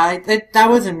 Yeah, that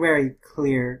wasn't very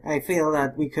clear. I feel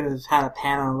that we could have had a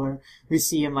panel where we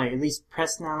see him, at least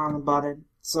press down on the button.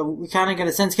 So we kind of get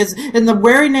a sense, because in the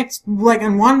very next, in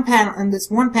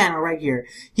this one panel right here,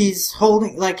 he's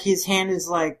holding, his hand is,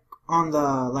 on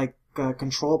the,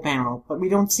 control panel, but we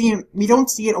don't see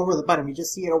it over the button, we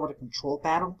just see it over the control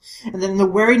panel. And then in the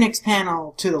very next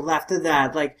panel to the left of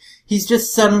that, he's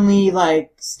just suddenly,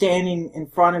 standing in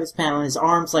front of his panel, and his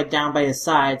arms, down by his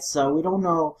sides, so we don't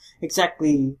know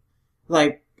exactly,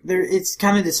 it's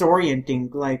kind of disorienting.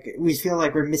 We feel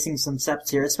like we're missing some steps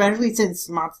here, especially since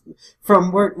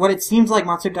from what it seems like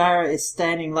Matsudaira is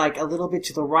standing a little bit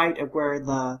to the right of where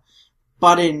the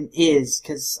button is,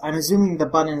 because I'm assuming the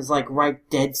button is right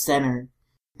dead center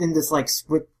in this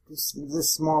switch,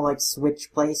 this small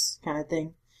switch place kind of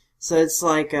thing. So it's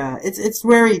it's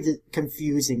very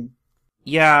confusing.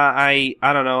 Yeah, I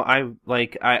don't know.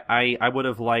 I would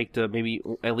have liked maybe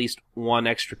at least one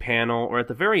extra panel, or at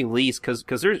the very least, because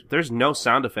there's no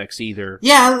sound effects either.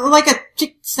 Yeah, a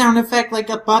tick sound effect,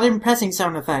 a button pressing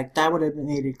sound effect. That would have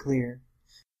made it clear.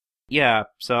 Yeah,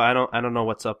 so I don't know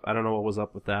what's up. I don't know what was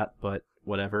up with that, but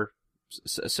whatever.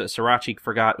 Srirachi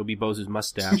forgot Umibozu's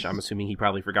mustache. I'm assuming he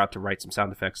probably forgot to write some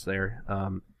sound effects there.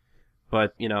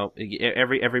 But, you know,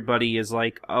 everybody is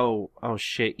like, oh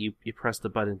shit, you pressed the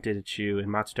button, didn't you? And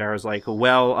Matsudara's like,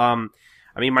 well,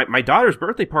 I mean, my daughter's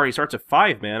birthday party starts at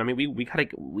 5, man. I mean,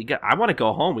 I want to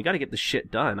go home. We gotta get this shit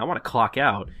done. I want to clock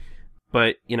out.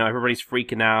 But, you know, everybody's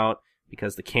freaking out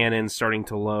because the cannon's starting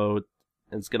to load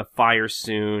and it's gonna fire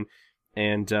soon.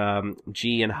 And,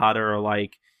 G and Hada are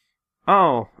like,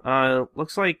 oh,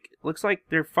 looks like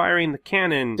they're firing the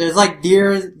cannon. There's like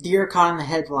deer caught in the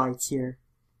headlights here.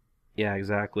 Yeah,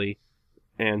 exactly.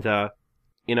 And,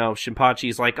 you know,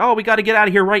 Shinpachi's like, oh, we gotta get out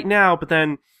of here right now. But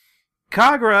then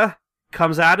Kagura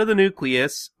comes out of the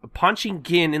nucleus, punching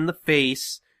Gin in the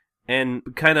face, and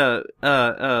kind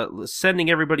of sending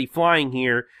everybody flying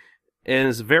here, and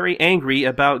is very angry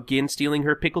about Gin stealing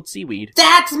her pickled seaweed.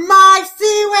 That's my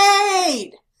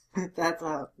seaweed! That's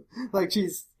like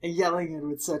she's yelling it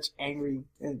with such angry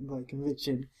and like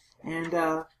conviction. And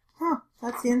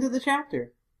that's the end of the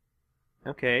chapter.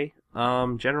 Okay.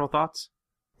 General thoughts?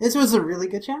 This was a really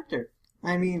good chapter.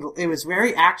 I mean, it was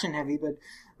very action heavy, but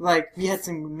like we had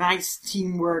some nice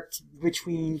teamwork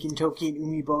between Gintoki and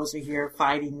Umibozu here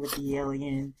fighting with the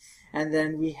alien, and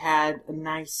then we had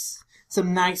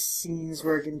some nice scenes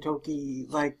where Gintoki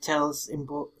like tells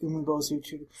Umibozu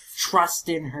to trust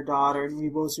in her daughter, and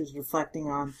Umibozu is reflecting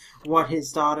on what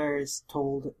his daughter has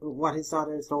told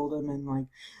him, and like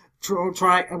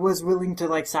was willing to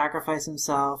like sacrifice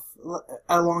himself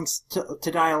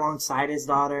to die alongside his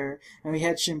daughter. And we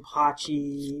had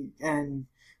Shinpachi and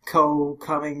Ko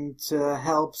coming to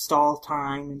help stall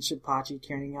time, and Shinpachi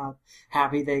turning up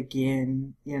happy that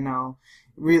Gin, you know,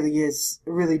 really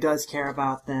does care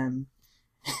about them.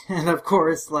 And of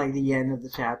course, like the end of the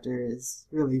chapter is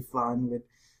really fun with,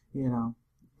 you know,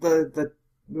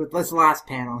 with this last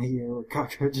panel here where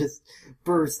Kagura just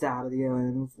burst out of the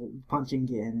alien punching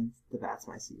Gin, and that's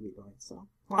my seaweed line. So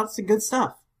lots of good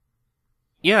stuff.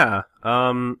 Yeah,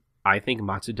 I think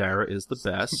Matsudara is the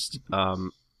best.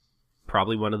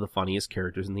 Probably one of the funniest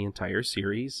characters in the entire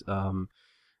series.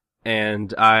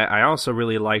 And I also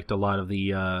really liked a lot of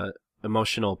the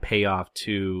emotional payoff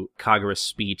to Kagura's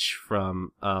speech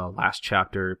from last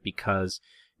chapter, because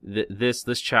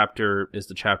this chapter is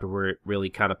the chapter where it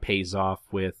really kind of pays off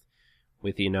with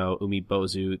you know,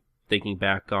 Umibozu thinking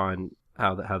back on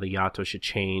how the Yato should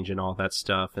change and all that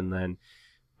stuff. And then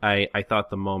I thought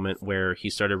the moment where he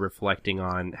started reflecting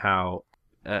on how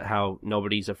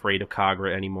nobody's afraid of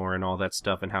Kagura anymore and all that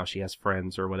stuff, and how she has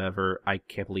friends or whatever. I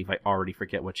can't believe I already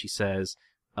forget what she says.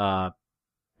 But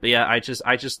yeah, I just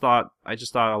thought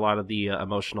a lot of the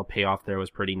emotional payoff there was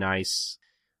pretty nice.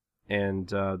 And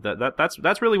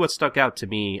that's really what stuck out to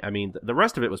me. I mean, the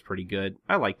rest of it was pretty good.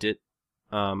 I liked it.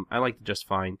 I liked it just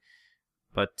fine.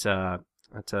 But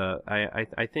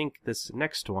I think this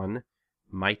next one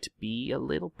might be a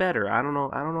little better. I don't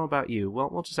know about you. Well,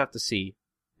 we'll just have to see.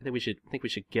 I think we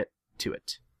should get to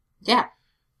it. Yeah.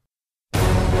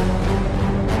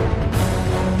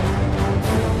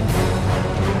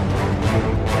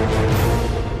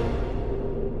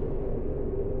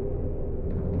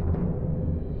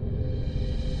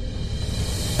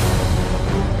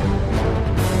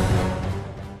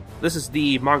 This is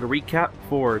the manga recap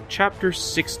for chapter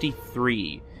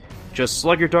 63. Just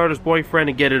slug your daughter's boyfriend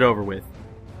and get it over with.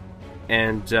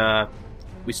 And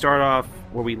we start off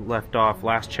where we left off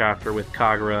last chapter with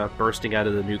Kagura bursting out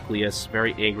of the nucleus,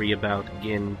 very angry about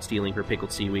Gin stealing her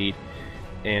pickled seaweed.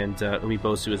 And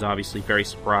Umibozu is obviously very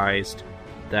surprised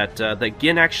that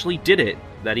Gin actually did it,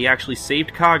 that he actually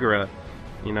saved Kagura,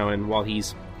 you know, and while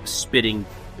he's spitting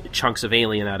chunks of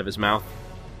alien out of his mouth,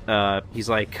 he's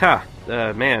like,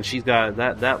 man, she's got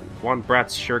that one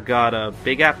brat's sure got a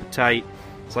big appetite.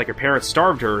 It's like her parents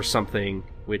starved her or something,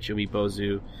 which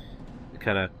Umibozu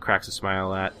kind of cracks a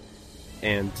smile at,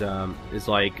 and is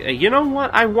like, hey, you know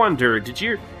what? I wonder, did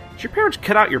your parents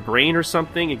cut out your brain or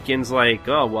something? And Gin's like,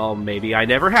 oh, well, maybe I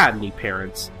never had any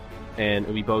parents. And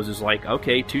Umibozu's like,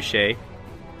 okay, touche.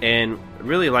 And I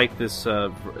really like this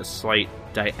slight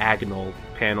diagonal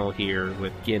panel here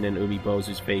with Gin and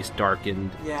Umibozu's face darkened.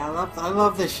 Yeah, I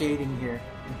love the shading here.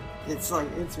 It's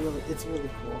really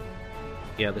cool.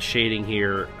 Yeah, the shading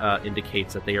here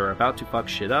indicates that they are about to fuck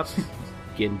shit up.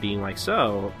 Gin being like,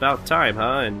 so, about time,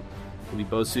 huh? And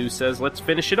Umibozu says, let's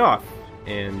finish it off.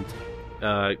 And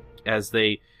as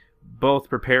they both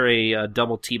prepare a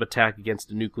double team attack against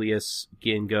the nucleus,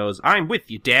 Gin goes, I'm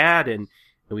with you, Dad! And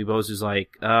Umibozu's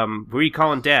like, who are you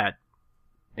calling Dad?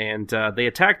 And they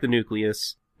attack the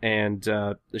nucleus, and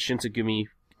the Shinsengumi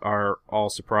are all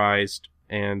surprised,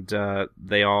 and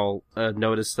they all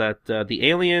notice that the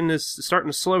alien is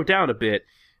starting to slow down a bit.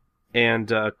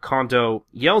 And Kondo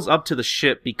yells up to the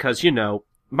ship because,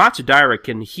 Matsudaira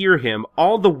can hear him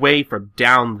all the way from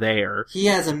down there. He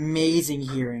has amazing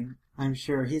hearing, I'm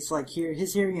sure. He's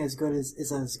his hearing is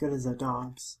as good as a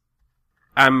dog's.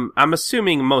 I'm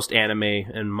assuming most anime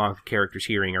and manga characters'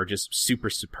 hearing are just super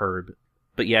superb.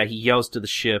 But yeah, he yells to the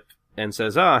ship and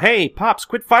says, hey, Pops,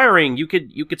 quit firing! You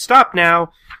could stop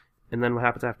now! And then what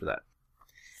happens after that?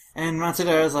 And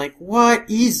Matsudaira's like, what?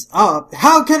 Ease up?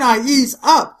 How can I ease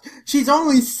up? She's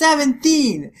only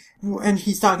 17! And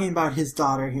he's talking about his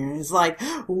daughter here. And he's like,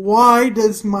 why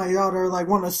does my daughter,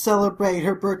 want to celebrate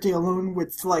her birthday alone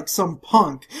with, some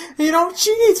punk?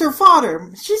 She needs her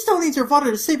father. She still needs her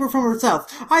father to save her from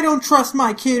herself. I don't trust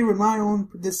my kid with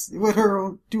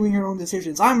doing her own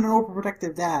decisions. I'm an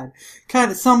overprotective dad.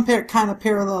 Some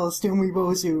parallels to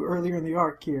Umibozu earlier in the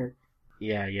arc here.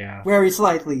 Yeah. Very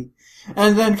slightly.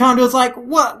 And then Kondo's like,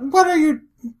 what are you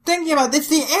thinking about? It's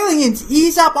the aliens!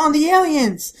 Ease up on the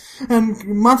aliens! And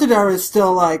Matsudaira is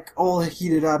still, all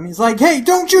heated up. He's like, hey,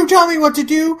 don't you tell me what to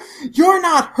do! You're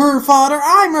not her father,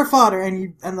 I'm her father!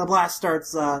 And the blast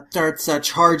starts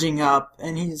charging up,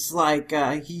 and he's like,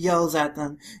 he yells at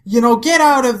them, get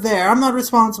out of there! I'm not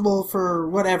responsible for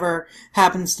whatever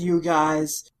happens to you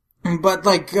guys. But,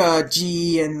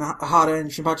 G and Hada and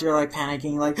Shinpachi are,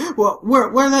 panicking, well, where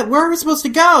are we supposed to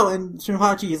go? And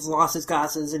Shinpachi has lost his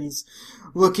glasses, and he's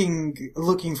looking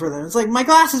for them. It's like, my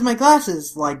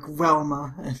glasses, like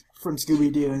Velma from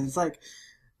Scooby-Doo. And it's like,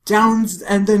 down's,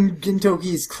 and then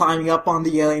Gintoki's climbing up on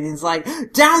the alien, and he's like,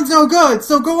 down's no good,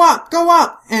 so go up!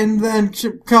 And then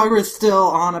Kagura's still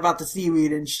on about the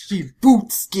seaweed, and she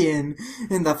boots Skin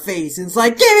in the face, and it's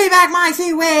like, give me back my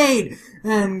seaweed!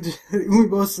 And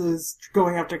Umibozu is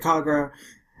going after Kagura,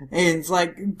 and it's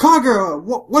like, Kagura,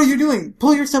 what are you doing?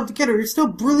 Pull yourself together, you're still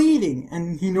bleeding!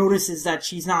 And he notices that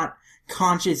she's not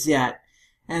conscious yet.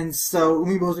 And so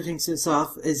Umibozu thinks to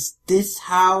himself, is this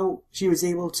how she was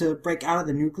able to break out of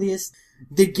the nucleus?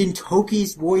 Did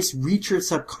Gintoki's voice reach her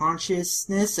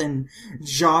subconsciousness and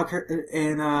jog her,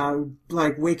 and,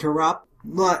 wake her up?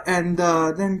 And,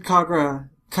 then Kagura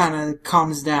kinda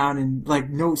calms down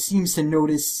and, seems to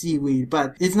notice seaweed,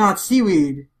 but it's not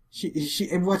seaweed.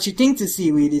 What she thinks is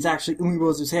seaweed is actually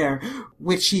Umibozu's hair,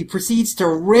 which she proceeds to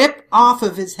rip off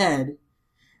of his head,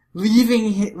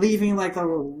 leaving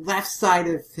the left side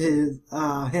of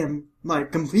him,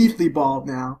 completely bald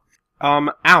now.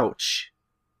 Ouch.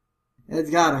 It's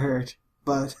gotta hurt,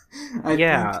 but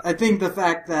I think the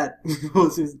fact that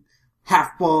Umibozu's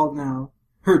half bald now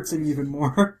hurts him even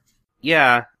more.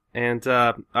 Yeah, and,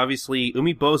 obviously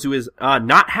Umibozu is,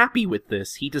 not happy with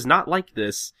this. He does not like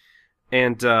this.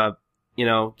 And,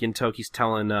 Gintoki's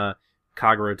telling,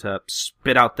 Kagura to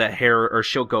spit out that hair or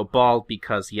she'll go bald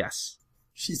because, yes.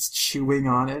 She's chewing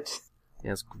on it.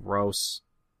 Yeah, it's gross.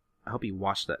 I hope he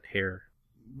washed that hair.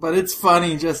 But it's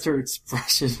funny, just her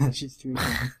expression that she's doing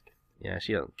it. Yeah,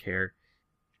 she doesn't care.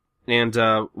 And,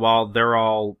 while they're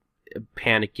all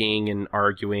panicking and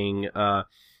arguing,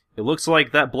 it looks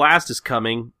like that blast is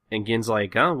coming, and Gin's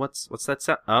like, oh, what's that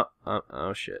sound?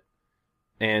 Oh, shit.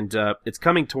 And, it's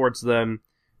coming towards them,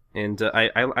 and,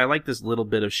 I like this little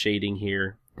bit of shading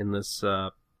here in this,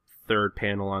 third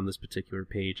panel on this particular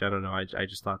page. I don't know, I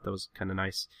just thought that was kinda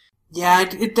nice. Yeah,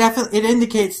 it definitely, it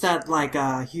indicates that,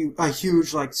 a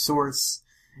huge, source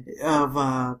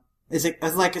of, is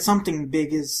it, something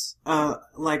big is,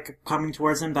 coming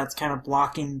towards him that's kind of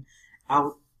blocking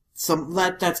out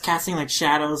that's casting,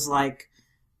 shadows,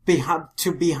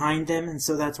 behind them, and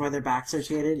so that's why their backs are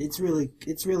shaded. It's really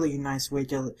a nice way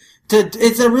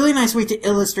it's a really nice way to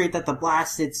illustrate that the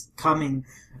blast is coming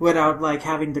without,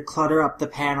 having to clutter up the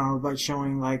panel by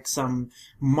showing, some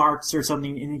marks or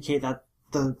something to indicate that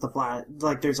the blast,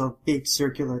 there's a big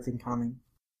circular thing coming.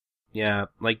 Yeah,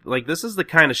 this is the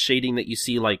kind of shading that you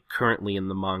see, currently in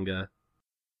the manga.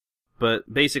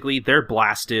 But basically, they're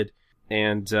blasted,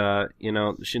 and,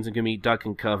 Shinzagumi duck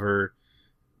and cover,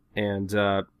 and,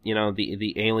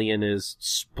 the alien is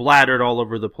splattered all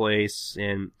over the place,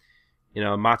 and,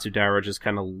 Matsudaira just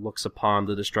kind of looks upon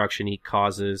the destruction he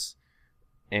causes,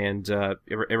 and,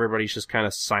 everybody's just kind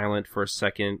of silent for a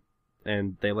second,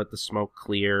 and they let the smoke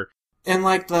clear. And,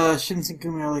 the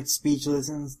Shinzagumi are, speechless,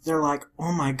 and they're like,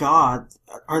 oh my god,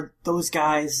 are those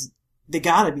guys, they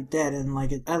gotta be dead, and,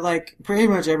 pretty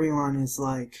much everyone is,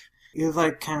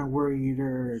 you're, kind of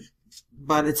worried,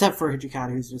 but except for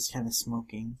Hijikata, who's just kind of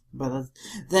smoking. But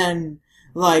then,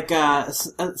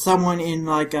 someone in,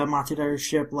 Matsudaira's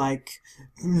ship,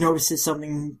 notices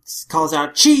something, calls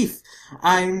out, Chief!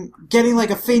 I'm getting,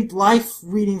 a faint life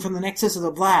reading from the nexus of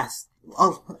the blast.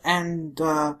 as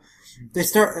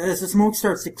the smoke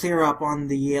starts to clear up on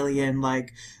the alien,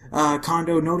 like,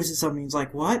 Kondo notices something, he's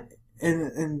like, what?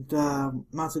 And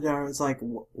Matsudaira is like,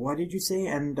 what did you say?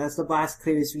 And as the blast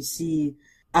clears, we see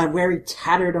a very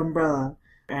tattered umbrella.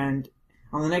 And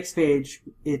on the next page,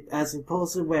 as it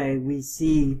pulls away, we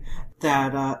see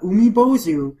that,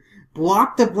 Umibozu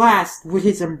blocked the blast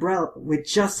with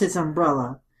just his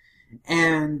umbrella.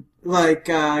 And, like,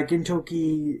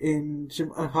 Gintoki and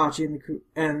Hachi and the crew,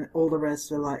 and all the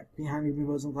rest are, like, behind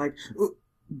Umibozu, like,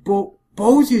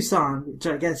 Bozu-san, which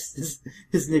I guess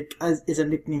is a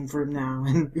nickname for him now.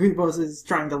 And Umibozu is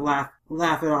trying to laugh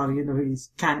it off, even though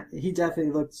he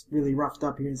definitely looks really roughed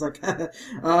up here. He's like,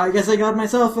 I guess I got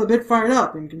myself a bit fired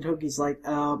up. And Gintoki's like,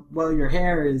 well, your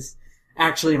hair is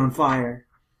actually on fire.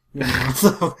 You know,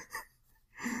 so.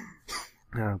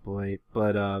 Oh boy.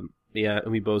 But, yeah,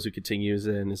 Umibozu continues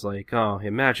and is like, oh,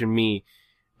 imagine me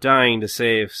dying to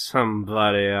save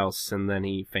somebody else, and then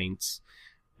he faints.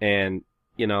 And,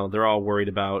 you know, they're all worried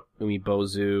about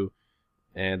Umibozu,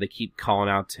 and they keep calling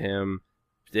out to him.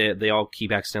 They all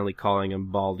keep accidentally calling him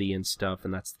Baldy and stuff,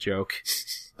 and that's the joke.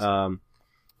 And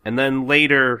then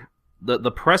later,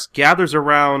 the press gathers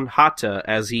around Hata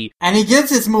as he... And he gives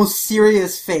his most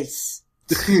serious face,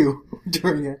 too,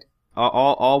 during it.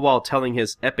 All while telling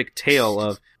his epic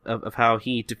tale of how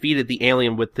he defeated the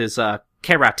alien with his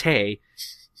karate.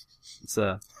 It's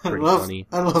pretty funny.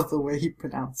 I love the way he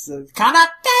pronounces it.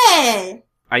 Karate!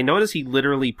 I notice he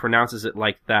literally pronounces it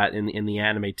like that in the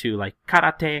anime too, like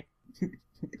karate.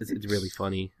 It's really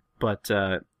funny. But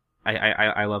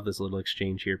I love this little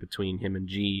exchange here between him and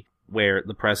G, where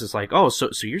the press is like, oh, so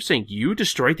you're saying you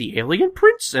destroyed the alien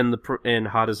prince? And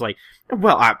Hada's like,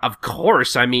 well, of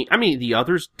course. I mean, the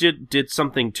others did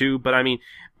something too, but I mean,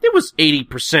 it was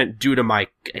 80% due to my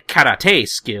karate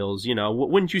skills, you know.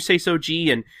 Wouldn't you say so,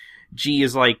 G? And G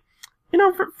is like, you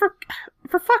know,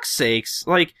 for fuck's sakes,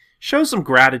 like, show some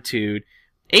gratitude.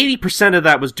 80% of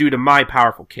that was due to my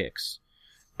powerful kicks.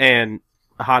 And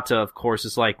Hata, of course,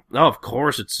 is like, oh, of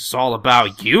course, it's all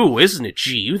about you, isn't it,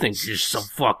 G? You think you're so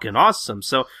fucking awesome.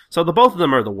 So the both of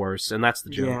them are the worst, and that's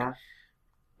the joke. Yeah.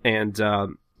 And,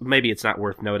 maybe it's not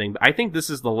worth noting, but I think this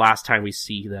is the last time we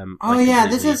see them. Oh yeah,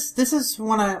 this is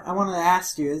one I wanted to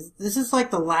ask you. This is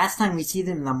like the last time we see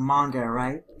them in the manga,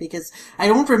 right? Because I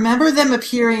don't remember them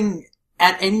appearing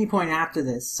at any point after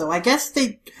this. So I guess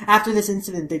after this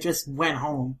incident, they just went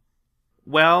home.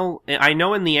 Well, I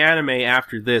know in the anime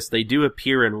after this, they do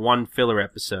appear in one filler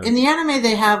episode. In the anime,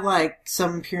 they have, like,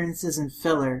 some appearances in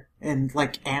filler, and,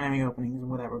 like, anime openings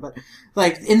and whatever. But,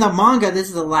 like, in the manga, this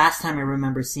is the last time I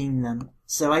remember seeing them.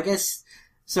 So I guess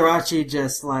Sorachi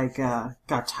just, like,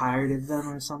 got tired of them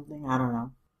or something. I don't know.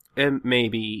 And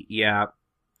maybe, yeah.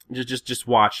 Just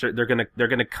watch. They're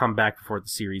gonna come back before the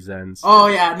series ends. Oh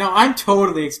yeah, no, I'm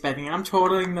totally expecting it. I'm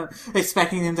totally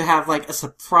expecting them to have like a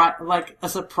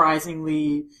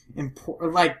surprisingly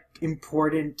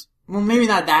important. Well, maybe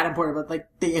not that important, but like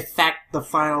they affect the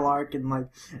final arc in like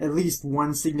at least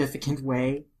one significant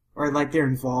way, or like they're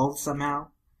involved somehow.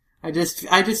 I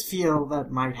just feel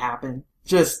that might happen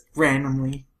just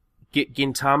randomly.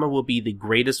 Gintama will be the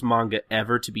greatest manga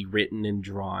ever to be written and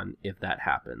drawn if that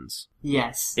happens.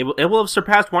 Yes. It will have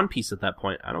surpassed One Piece at that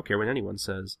point. I don't care what anyone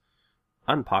says.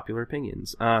 Unpopular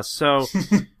opinions. So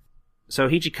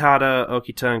Hijikata,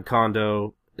 Okita, and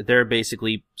Kondo, they're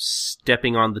basically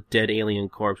stepping on the dead alien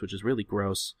corpse, which is really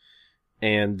gross.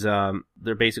 And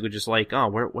they're basically just like, oh,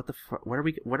 what are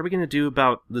we gonna do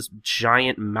about this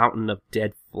giant mountain of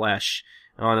dead flesh?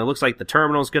 And it looks like the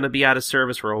terminal's gonna be out of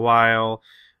service for a while.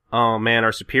 Oh man,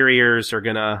 our superiors are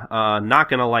not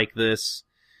gonna like this.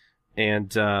 And,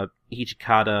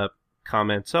 Hijikata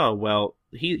comments, oh, well,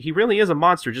 he really is a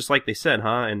monster, just like they said,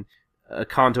 huh? And,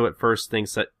 Kondo at first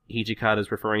thinks that Hijikata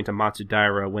is referring to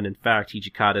Matsudaira, when in fact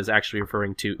Hijikata is actually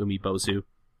referring to Umibozu,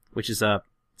 which is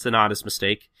it's an honest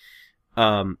mistake.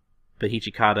 But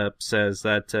Hijikata says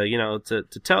that,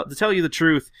 to tell you the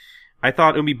truth, I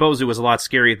thought Umibozu was a lot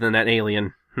scarier than that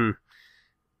alien.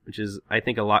 Which is, I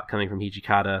think, a lot coming from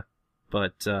Hijikata.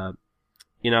 But,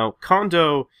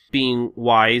 Kondo, being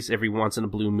wise every once in a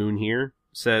blue moon here,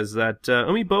 says that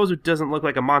Umibozu doesn't look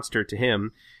like a monster to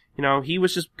him. You know, he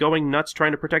was just going nuts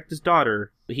trying to protect his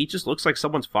daughter. He just looks like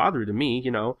someone's father to me, you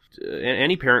know.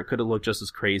 Any parent could have looked just as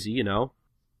crazy, you know.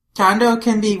 Kondo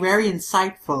can be very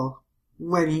insightful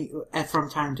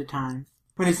from time to time,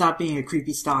 when he's not being a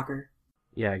creepy stalker.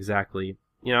 Yeah, exactly.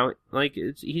 You know, like,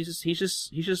 he's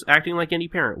just acting like any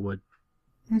parent would.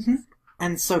 Mm-hmm.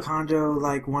 And so Kondo,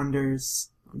 like, wonders,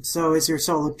 so is your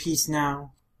soul at peace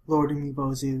now, Lord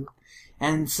Umibozu?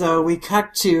 And so we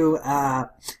cut to,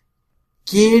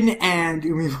 Gin and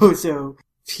Umibozu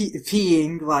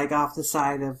peeing, like, off the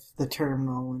side of the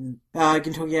terminal, and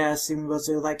Gintoki asks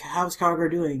Umibozu, like, how's Kagura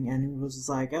doing? And Umibozu's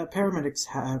like, paramedics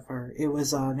have her. It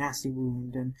was a nasty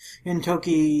wound. And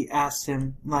Gintoki asks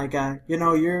him, like,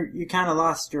 you kind of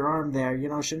lost your arm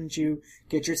there, shouldn't you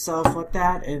get yourself looked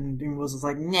at? And Umibozu's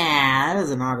like, nah, that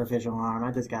was an artificial arm,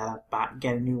 I just gotta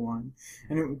get a new one.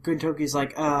 And Gintoki's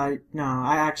like, no,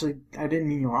 I didn't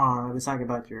mean your arm, I was talking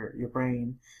about your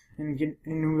brain. And it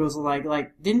was like,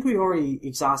 didn't we already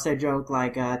exhaust that joke,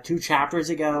 2 chapters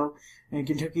ago? And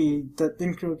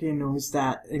Gintoki ignores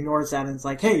that, and it's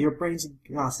like, hey, your brain's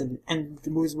exhausted. And the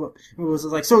movie was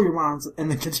like, so your mom's,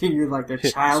 and they continue, their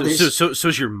childish...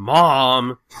 So's your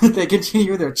mom! They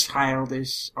continue their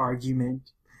childish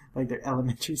argument, their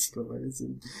elementary schoolers.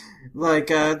 And,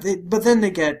 but then they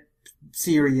get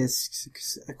serious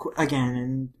again,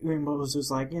 and Umibozu was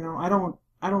like,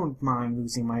 I don't mind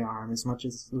losing my arm as much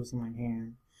as losing my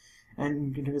hand.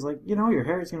 And he was like, your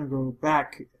hair is gonna grow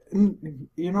back.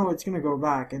 It's gonna go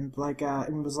back. And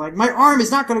and it was like, my arm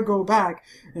is not gonna go back.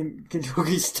 And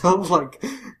Gintoki's still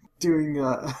doing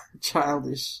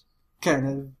childish kind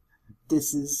of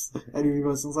disses. And he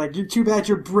was like, you're too bad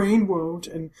your brain won't.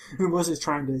 And Umibozu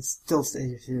trying to still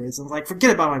stay serious. And like, forget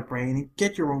about my brain and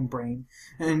get your own brain.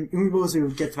 And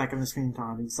Umibozu gets back on the screen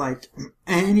time. He's like,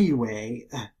 anyway,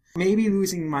 maybe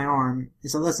losing my arm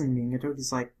is a lesson to me. And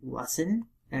Gintoki's like, lesson?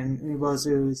 And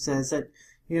Umibozu says that,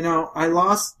 I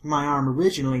lost my arm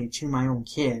originally to my own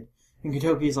kid. And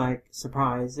Gintoki's like,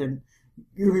 surprised. And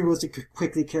Umibozu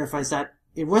quickly clarifies that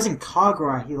it wasn't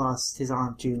Kagura he lost his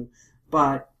arm to,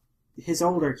 but his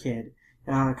older kid,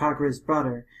 Kagura's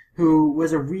brother, who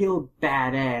was a real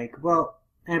bad egg. Well,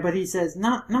 but he says,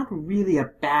 not really a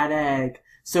bad egg,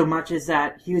 so much as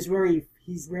that he's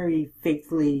very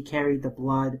faithfully carried the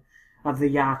blood of the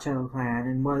Yato clan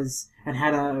and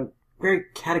had a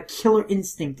killer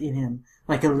instinct in him,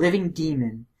 like a living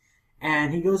demon.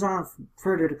 And he goes on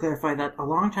further to clarify that a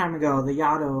long time ago, the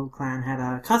Yato clan had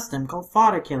a custom called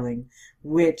fodder killing,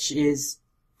 which is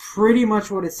pretty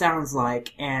much what it sounds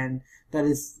like, and that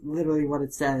is literally what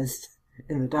it says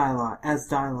in the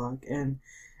dialogue. And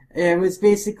it was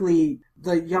basically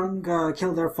the young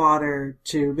kill their fodder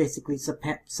to basically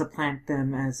supplant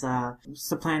them in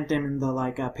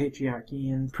the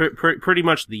patriarchy, and pretty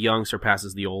much the young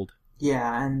surpasses the old.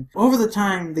 Yeah, and over the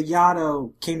time, the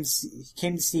Yato came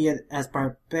to see it as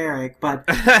barbaric, but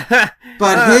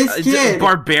his kid...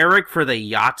 Barbaric for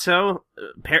the Yato?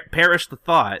 Perish the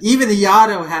thought. Even the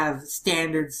Yato have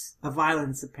standards of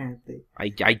violence, apparently. I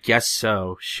guess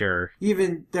so, sure.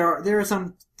 Even, there are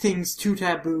some things too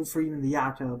taboo for even the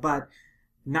Yato, but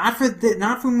not for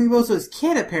Umibozu's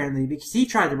kid, apparently, because he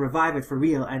tried to revive it for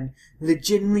real, and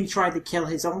legitimately tried to kill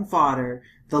his own father,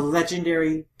 the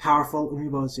legendary, powerful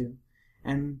Umibozu.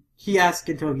 And he asked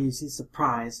Gintoki, is he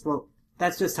surprised? Well,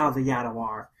 that's just how the Yato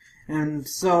are. And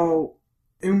so,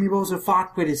 Umibozu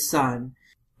fought with his son.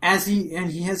 As he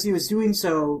was doing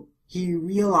so, he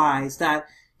realized that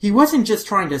he wasn't just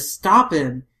trying to stop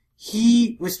him,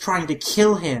 he was trying to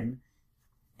kill him.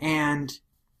 And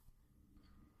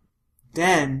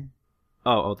then...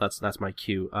 Oh, that's my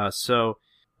cue. So,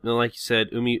 like you said,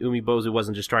 Umibozu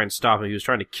wasn't just trying to stop him, he was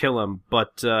trying to kill him,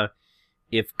 but,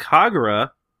 if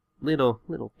Kagura,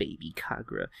 little baby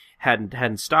Kagura,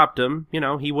 hadn't stopped him,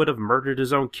 he would have murdered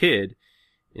his own kid.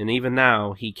 And even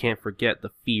now, he can't forget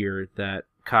the fear that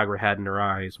Kagura had in her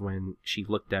eyes when she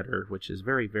looked at her, which is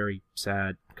very, very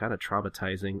sad, kind of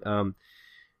traumatizing.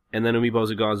 And then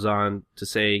Umibozu goes on to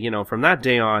say, from that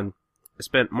day on, I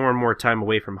spent more and more time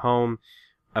away from home.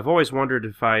 I've always wondered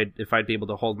if I'd be able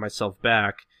to hold myself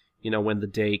back, when the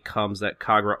day comes that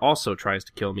Kagura also tries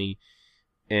to kill me.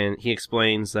 And he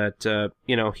explains that,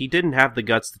 he didn't have the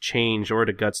guts to change or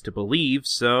the guts to believe,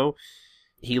 so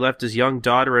he left his young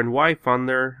daughter and wife on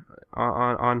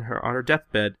her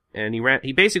deathbed, and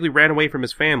he basically ran away from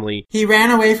his family. He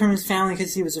ran away from his family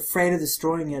because he was afraid of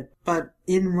destroying it, but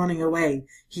in running away,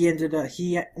 he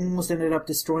almost ended up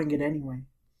destroying it anyway.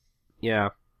 Yeah.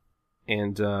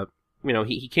 And,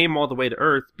 he came all the way to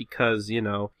Earth because, he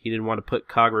didn't want to put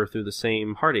Kagura through the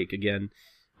same heartache again.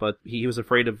 But he was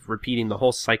afraid of repeating the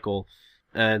whole cycle.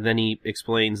 Then he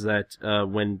explains that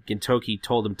when Gintoki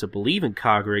told him to believe in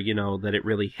Kagura, that it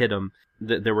really hit him.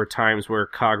 There were times where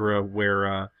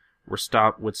Kagura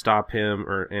would stop him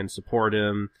and support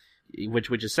him,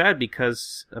 which is sad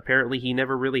because apparently he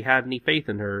never really had any faith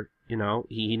in her.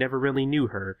 He never really knew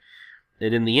her.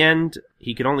 And in the end,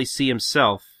 he could only see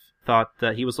himself. Thought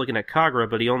that he was looking at Kagura,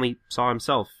 but he only saw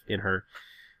himself in her.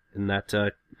 And that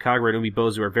Kagura and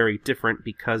Umibozu are very different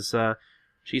because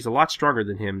she's a lot stronger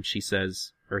than him, she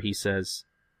says, or he says.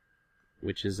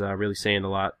 which is really saying a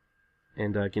lot.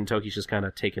 And Gintoki's just kind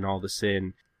of taking all this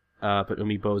in. But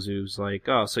Umibozu's like,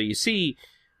 oh, so you see,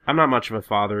 I'm not much of a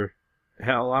father.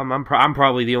 Hell, I'm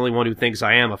probably the only one who thinks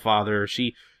I am a father.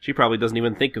 She probably doesn't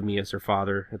even think of me as her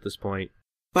father at this point.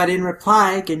 But in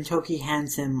reply, Gintoki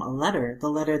hands him a letter. The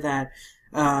letter that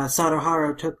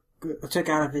Sadaharu took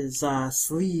out of his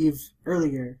sleeve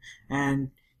earlier.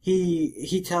 And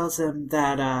he tells him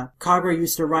that Kagura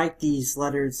used to write these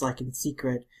letters like in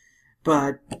secret.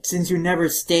 But since you never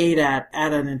stayed at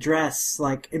an address,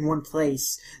 like in one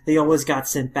place, they always got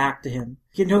sent back to him.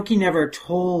 Gintoki never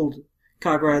told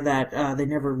Kagura that they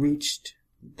never reached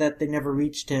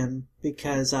him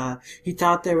because he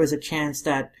thought there was a chance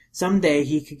that someday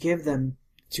he could give them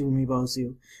to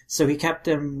Umibozu. So he kept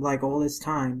them like all this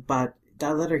time, but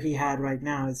that letter he had right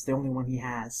now is the only one he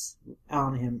has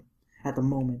on him at the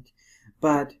moment.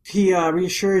 But he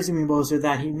reassures Umibozu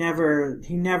that he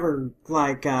never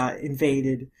like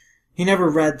invaded. He never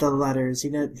read the letters. He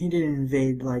didn't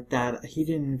invade like that. He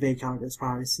didn't invade Kagura's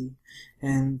privacy.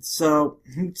 And so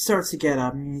he starts to get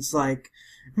up and he's like,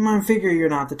 I figure you're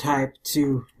not the type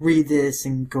to read this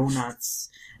and go nuts.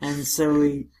 And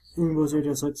so Umibozu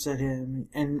just looks at him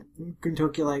and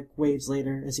Gintoki like waves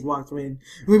later as he walks away and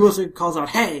Umibozu calls out,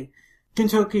 hey!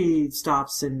 Gintoki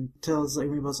stops and tells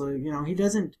Umibozu,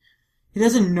 he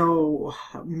doesn't know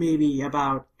maybe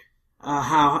about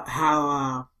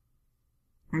how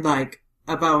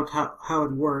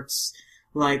it works,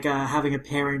 like having a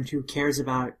parent who cares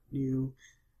about you,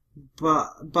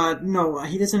 but no,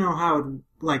 he doesn't know how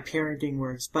like parenting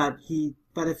works. But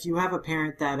if you have a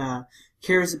parent that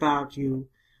cares about you,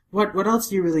 what else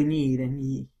do you really need?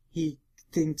 And he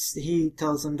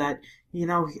tells him that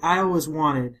I always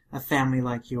wanted a family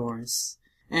like yours.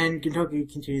 And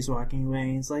Gintoki continues walking away,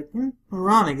 and it's like,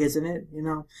 ironic, isn't it?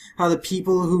 How the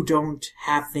people who don't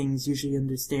have things usually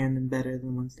understand them better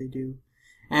than once they do.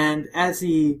 And as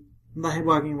he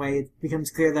walking away, it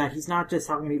becomes clear that he's not just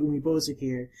talking to Umibozu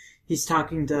here. He's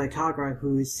talking to Kagura,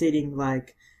 who is sitting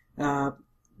like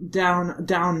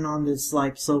down on this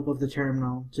like slope of the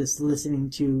terminal, just listening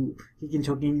to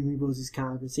Gintoki and Umibozu's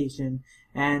conversation.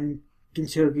 And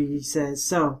Gintoki says,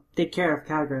 so, take care of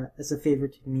Kagura as a favor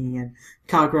to me, and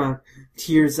Kagura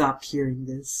tears up hearing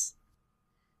this.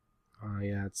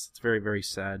 Yeah, it's very, very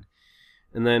sad.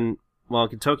 And then, while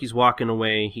Gintoki's walking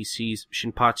away, he sees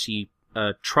Shinpachi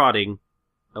trotting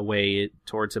away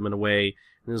towards him in a way,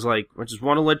 and is like, I just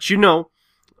want to let you know,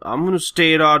 I'm gonna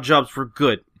stay at odd jobs for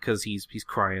good, because he's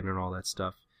crying and all that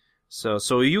stuff.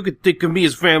 So you could think of me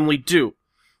as family too.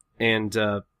 And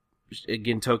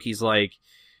Gintoki's like,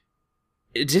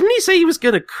 didn't he say he was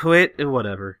gonna quit?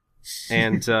 Whatever.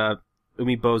 And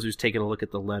Umibozu's taking a look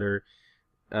at the letter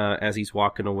as he's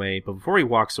walking away. But before he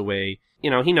walks away, he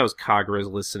knows Kagura's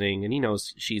listening, and he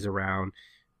knows she's around.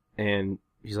 And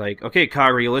he's like, okay,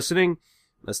 Kagura, you listening?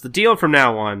 That's the deal from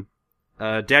now on.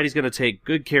 Daddy's gonna take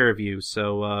good care of you,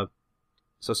 so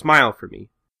smile for me.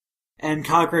 And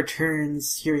Kagura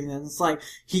turns, hearing that. It's like,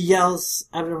 he yells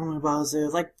at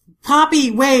Umibozu, like, Poppy,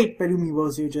 wait! But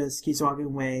Umibozu just keeps walking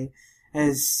away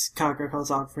as Kagura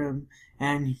calls out for him,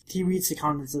 and he reads the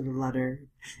contents of the letter,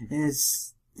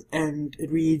 and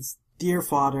it reads, Dear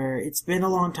Father, it's been a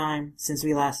long time since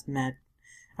we last met.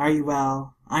 Are you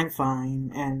well? I'm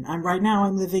fine, and I'm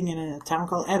living in a town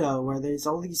called Edo, where there's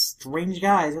all these strange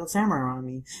guys with samurai around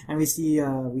me, and we see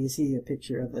a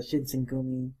picture of the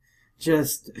Shinsengumi.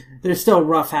 They're still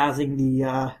roughhousing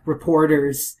the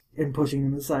reporters and pushing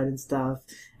them aside and stuff,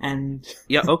 and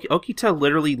yeah, Okita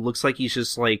literally looks like he's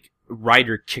just like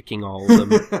rider kicking all of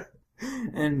them.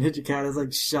 And Hijikata's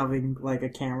like shoving like a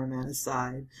cameraman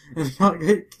aside, and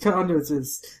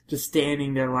Kondo's just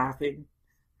standing there laughing.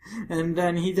 And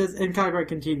then and Kagura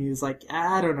continues, like,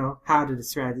 I don't know how to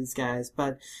describe these guys,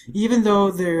 but even though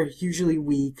they're usually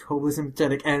weak, hopeless, and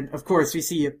pathetic, and of course we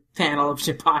see a panel of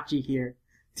Shinpachi here,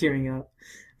 tearing up,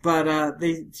 but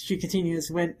she continues,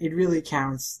 when it really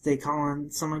counts, they call on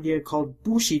some idea called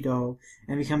Bushido,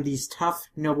 and become these tough,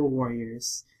 noble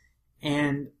warriors.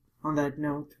 And on that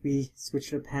note, we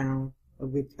switch to a panel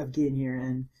of Gin here,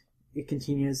 and it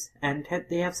continues, and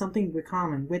they have something in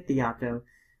common with the Yato.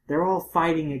 They're all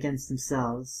fighting against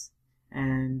themselves,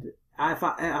 and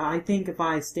I think if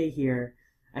I stay here,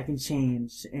 I can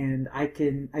change, and I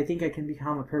think I can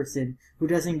become a person who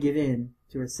doesn't give in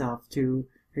to herself, to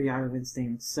her Yato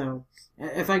instincts. So,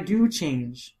 if I do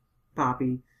change,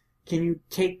 Poppy, can you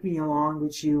take me along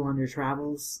with you on your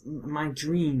travels? My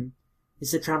dream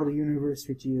is to travel the universe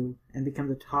with you and become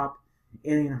the top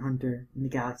alien hunter in the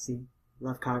galaxy.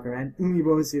 Love, Kagura. And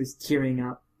Umibozu is tearing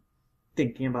up,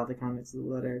 thinking about the contents of the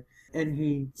letter. And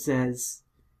he says,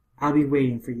 I'll be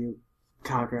waiting for you,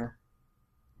 Kagura.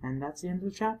 And that's the end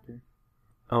of the chapter.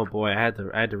 Oh boy, I had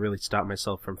to really stop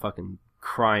myself from fucking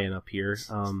crying up here.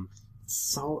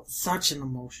 Such an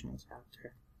emotional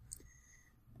chapter.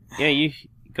 Yeah, you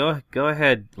go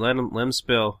ahead. Let him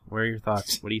spill. What are your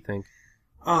thoughts? What do you think?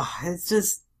 Oh, it's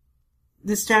just,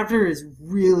 this chapter is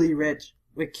really rich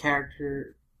with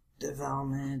character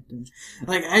development, and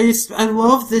like I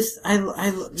love this.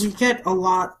 We get a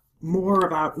lot more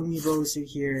about Umibozu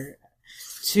here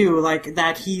too. Like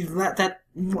the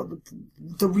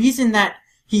reason that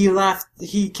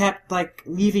he kept like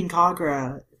leaving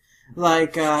Kagura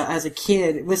as a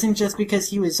kid, it wasn't just because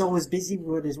he was always busy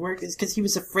with his work, it's because he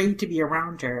was afraid to be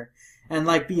around her and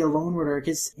like be alone with her,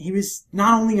 because he was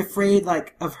not only afraid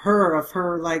like of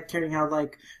her like carrying out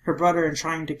like her brother and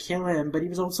trying to kill him, but he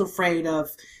was also afraid of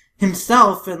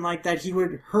himself, and like that he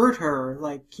would hurt her,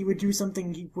 like he would do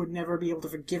something he would never be able to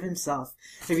forgive himself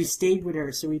if he stayed with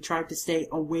her, so he tried to stay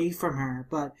away from her,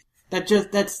 but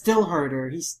that still hurt her.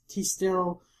 He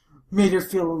still made her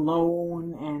feel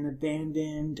alone and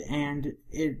abandoned, and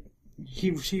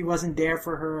he wasn't there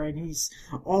for her, and he's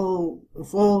all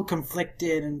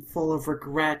conflicted and full of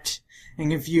regret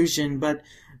and confusion. But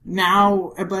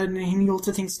he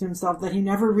also thinks to himself that he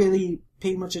never really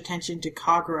paid much attention to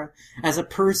Kagura as a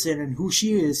person and who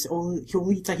she is.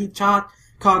 He thought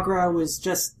Kagura was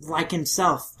just like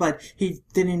himself, but he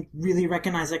didn't really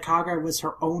recognize that Kagura was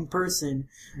her own person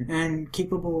and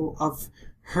capable of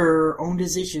her own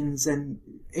decisions and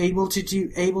able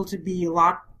to be a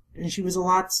lot, and she was a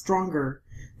lot stronger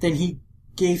than he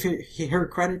gave her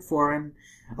credit for, and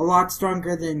a lot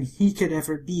stronger than he could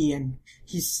ever be, and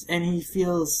he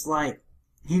feels like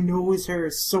he knows her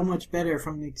so much better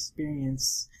from the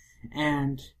experience,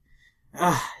 and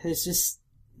there's just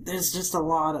a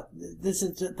lot of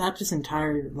that just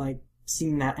entire like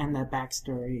seeing that and that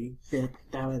backstory bit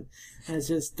that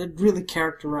really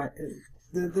characterized.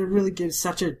 That really gives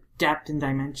such a depth and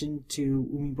dimension to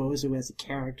Umibozu as a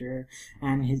character,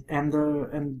 and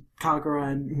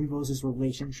Kagura and Umibozu's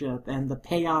relationship, and the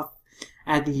payoff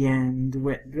at the end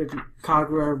with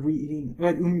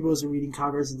Umibozu reading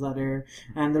Kagura's letter,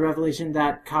 and the revelation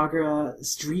that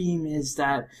Kagura's dream is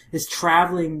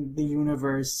traveling the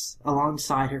universe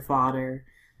alongside her father,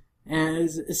 and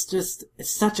it's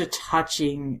such a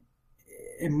touching,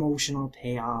 emotional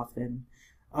payoff, and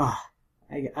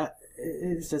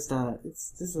it's just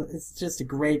a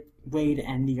great way to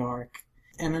end the arc,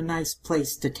 and a nice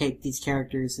place to take these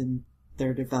characters and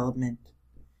their development.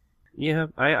 Yeah,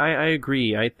 I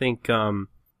agree. I think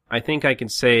I can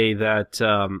say that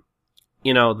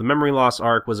the memory loss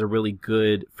arc was a really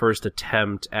good first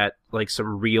attempt at like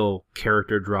some real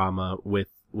character drama with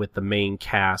the main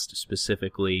cast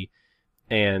specifically,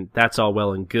 and that's all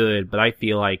well and good, but I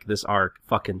feel like this arc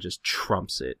fucking just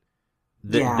trumps it.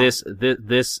 This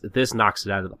knocks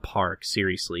it out of the park.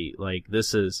 Seriously, like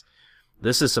this is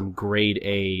some grade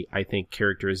A, I think,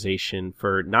 characterization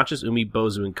for not just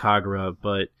Umibozu and Kagura,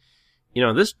 but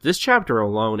this chapter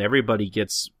alone, everybody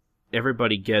gets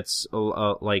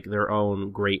like their own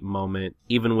great moment.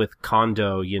 Even with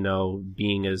Kondo,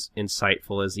 being as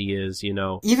insightful as he is,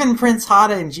 Even Prince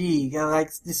Hada and G,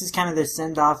 like this is kind of their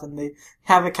send off, and they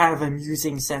have a kind of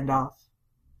amusing send off.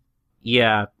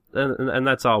 Yeah. And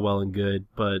that's all well and good,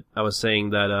 but I was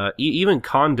saying that even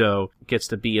Kondo gets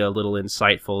to be a little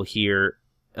insightful here,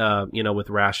 with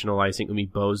rationalizing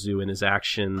Umibozu and his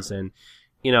actions, and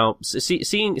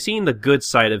seeing the good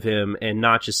side of him, and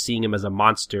not just seeing him as a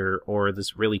monster or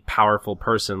this really powerful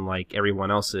person like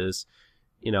everyone else is.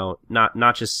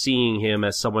 Not just seeing him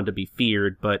as someone to be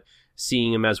feared, but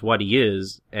seeing him as what he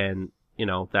is, and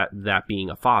that being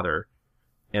a father.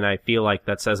 And I feel like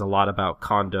that says a lot about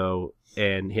Kondo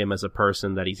and him as a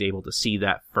person, that he's able to see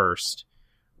that first,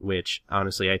 which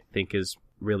honestly I think is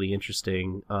really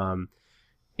interesting.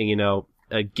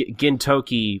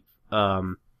 Gintoki,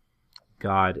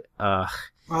 God. Oh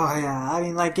yeah, I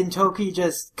mean, like Gintoki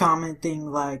just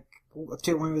commenting like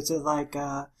to when it said like,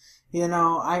 I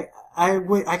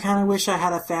kind of wish I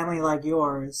had a family like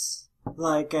yours,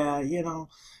 like and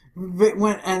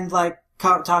like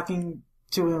talking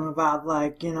to him about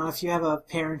like, if you have a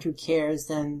parent who cares,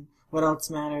 then what else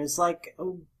matters? Like,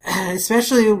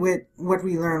 especially with what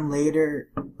we learn later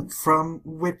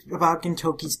about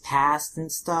Gintoki's past and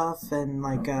stuff, and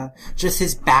like, just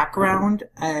his background.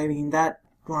 I mean, that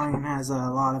line has a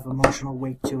lot of emotional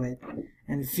weight to it.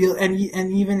 And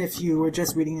even if you were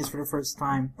just reading this for the first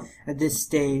time at this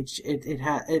stage,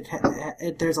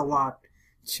 there's a lot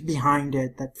behind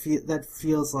it that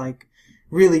feels like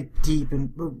really deep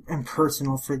and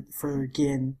personal for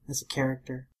Gin as a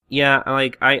character. Yeah,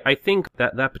 like, I think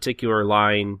that particular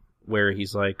line where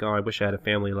he's like, "Oh, I wish I had a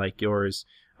family like yours."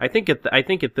 I think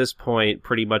at this point,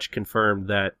 pretty much confirmed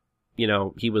that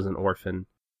he was an orphan.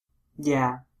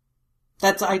 Yeah,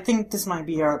 I think this might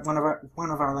be one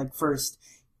of our like first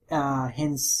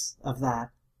hints of that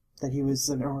he was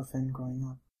an orphan growing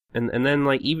up. And then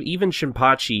like even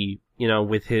Shinpachi,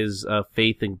 with his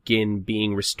faith in Gin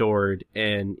being restored,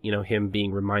 and him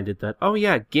being reminded that, oh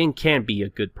yeah, Gin can be a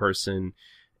good person,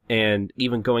 and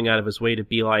even going out of his way to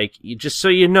be like, just so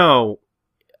you know,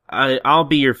 I'll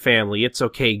be your family. It's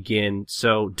okay, Gin.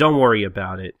 So don't worry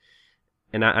about it.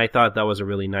 And I thought that was a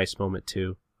really nice moment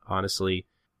too. Honestly,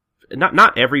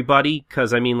 not everybody,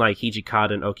 because I mean, like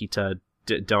Hijikata and Okita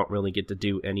don't really get to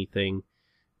do anything.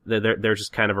 They're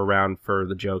just kind of around for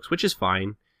the jokes, which is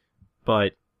fine.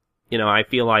 But I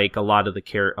feel like a lot of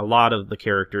the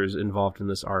characters involved in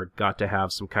this arc got to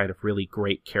have some kind of really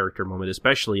great character moment,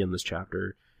 especially in this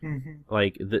chapter. Mm-hmm.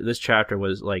 Like this chapter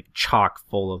was like chock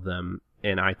full of them,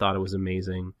 and I thought it was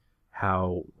amazing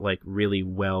how like really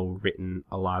well written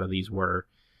a lot of these were,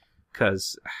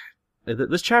 because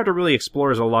this chapter really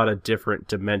explores a lot of different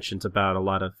dimensions about a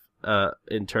lot of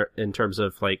in terms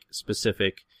of like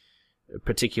specific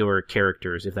particular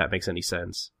characters, if that makes any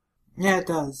sense. Yeah, it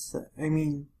does. I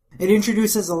mean, it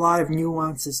introduces a lot of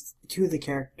nuances to the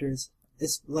characters.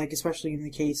 It's like, especially in the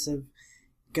case of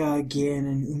Gin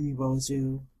and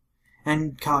Umibozu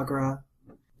and Kagura.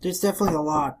 There's definitely a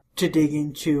lot to dig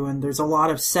into, and there's a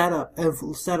lot of setup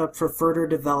for further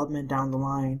development down the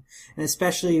line, and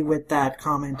especially with that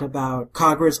comment about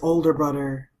Kagura's older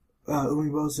brother,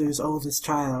 Umibozu's oldest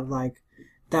child. Like,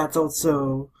 that's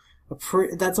also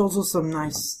some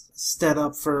nice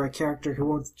setup for a character who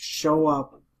won't show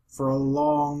up for a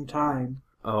long time.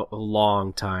 Oh, a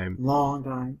long time. Long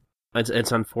time.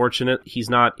 It's unfortunate he's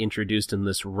not introduced in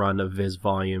this run of Viz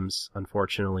volumes,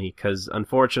 unfortunately, because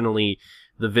unfortunately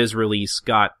the Viz release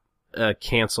got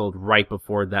canceled right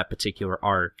before that particular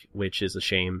arc, which is a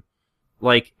shame.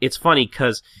 Like, it's funny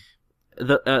because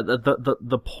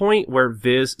the point where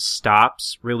Viz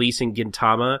stops releasing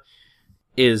Gintama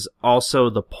is also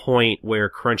the point where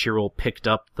Crunchyroll picked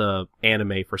up the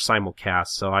anime for simulcast,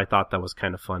 so I thought that was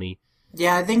kind of funny.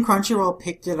 Yeah, I think Crunchyroll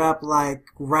picked it up like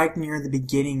right near the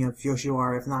beginning of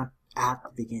Yoshiwara, if not at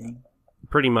the beginning.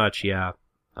 Pretty much, yeah.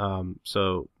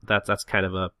 So that's kind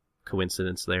of a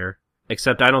coincidence there.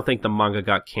 Except I don't think the manga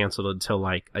got canceled until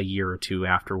like a year or two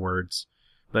afterwards.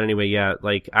 But anyway, yeah,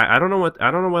 like I don't know what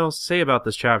else to say about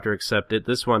this chapter, except that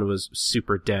this one was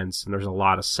super dense, and there's a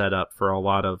lot of setup for a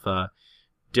lot of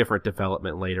different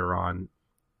development later on.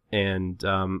 And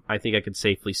I think I could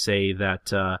safely say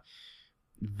that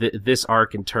this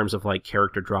arc, in terms of like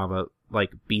character drama,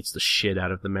 like beats the shit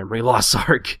out of the memory loss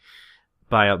arc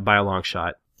by a long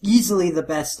shot. Easily the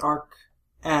best arc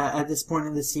at this point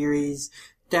in the series.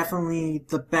 Definitely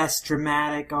the best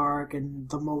dramatic arc and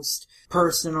the most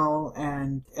personal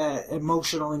and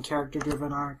emotional and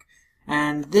character-driven arc.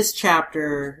 And this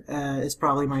chapter is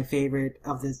probably my favorite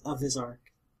of this arc.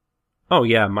 Oh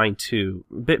yeah, mine too.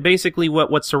 Basically,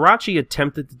 what Sorachi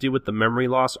attempted to do with the memory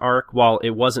loss arc, while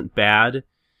it wasn't bad,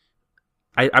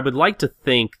 I would like to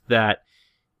think that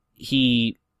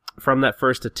he, from that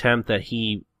first attempt, that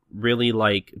he really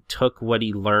like took what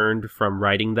he learned from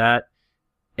writing that,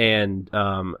 and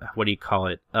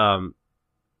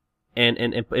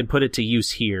and put it to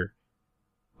use here.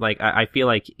 Like I feel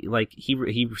like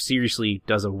he seriously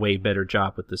does a way better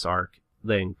job with this arc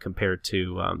than compared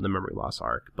to the memory loss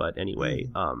arc. But anyway,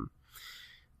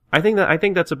 I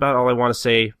think that's about all I want to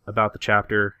say about the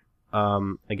chapter.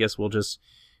 I guess we'll just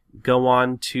go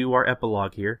on to our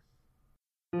epilogue here.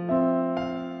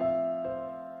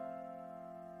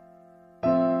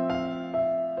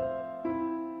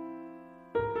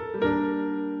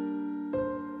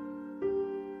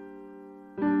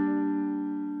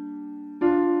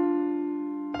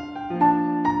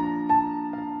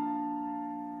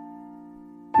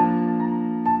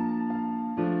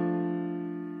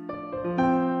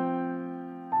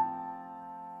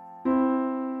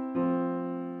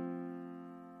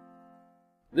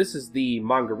 This is the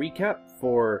manga recap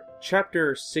for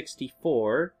Chapter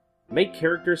 64, Make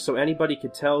Characters So Anybody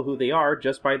Could Tell Who They Are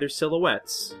Just By Their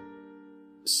Silhouettes.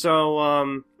 So,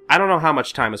 I don't know how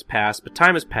much time has passed, but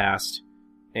time has passed,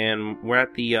 and we're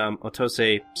at the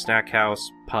Otose Snack House,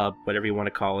 pub, whatever you want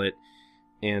to call it,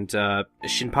 and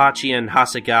Shinpachi and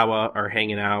Hasegawa are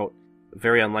hanging out.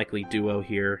 Very unlikely duo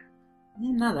here.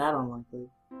 Not that unlikely.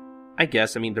 I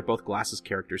guess. I mean, they're both Glasses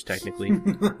characters, technically.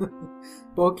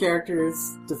 Both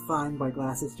characters defined by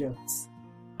Glasses jokes.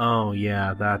 Oh,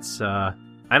 yeah, that's, I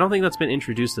don't think that's been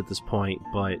introduced at this point,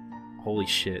 but holy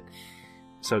shit.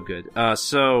 So good.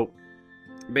 So,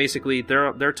 basically,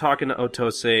 they're talking to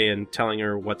Otose and telling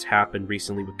her what's happened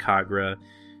recently with Kagura,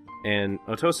 and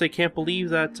Otose can't believe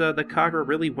that Kagura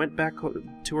really went back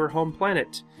to her home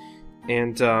planet.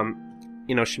 And,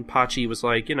 Shinpachi was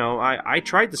like, I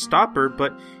tried to stop her,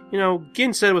 but,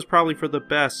 Gin said it was probably for the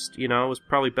best, it was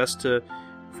probably best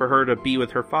for her to be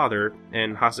with her father.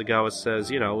 And Hasegawa says,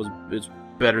 it's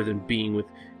better than being with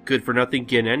good-for-nothing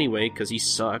Gin anyway, because he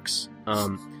sucks.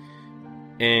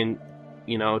 And,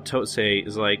 Tose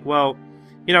is like, well,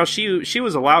 she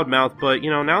was a loudmouth, but,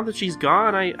 now that she's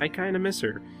gone, I kind of miss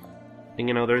her. And,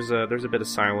 there's a bit of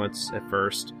silence at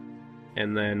first.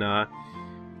 And then,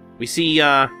 we see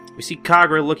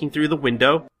Kagura looking through the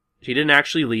window. She didn't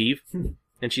actually leave.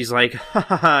 And she's like, ha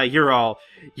ha ha, you're all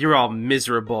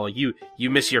miserable. You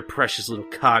miss your precious little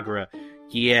Kagura.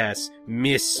 Yes,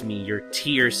 miss me. Your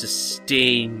tears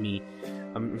sustain me.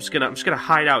 I'm just gonna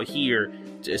hide out here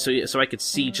so I could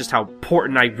see just how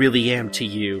important I really am to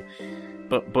you.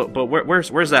 But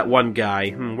where's that one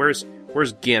guy? Where's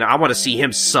Gin? I want to see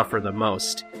him suffer the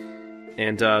most.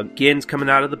 And Gin's coming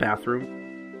out of the bathroom,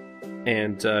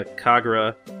 and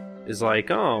Kagura is like,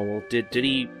 oh, well, did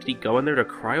he go in there to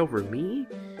cry over me?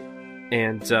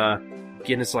 And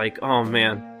Gin is like, oh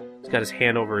man, he's got his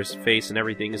hand over his face and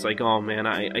everything. He's like, oh man,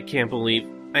 I can't believe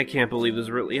this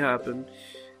really happened.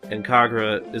 And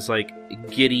Kagura is like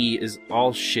giddy as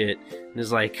all shit, and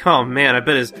is like, oh man, I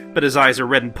bet his eyes are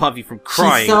red and puffy from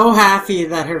crying. She's so happy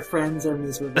that her friends are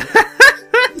miserable.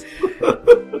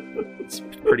 It's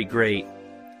pretty great.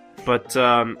 But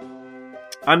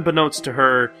unbeknownst to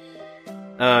her,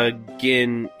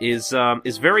 Gin is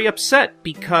very upset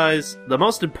because the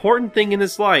most important thing in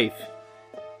his life,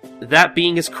 that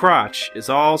being his crotch, is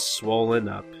all swollen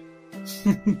up.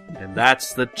 And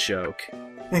that's the joke.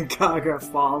 And Kagura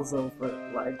falls over,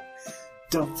 like,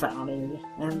 dumbfounded.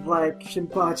 And, like,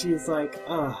 Shinpachi is like,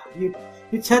 you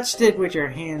touched it with your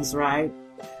hands, right?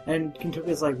 And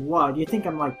Kintoku's like, what? You think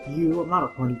I'm like you? I'm not a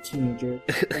horny teenager.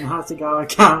 And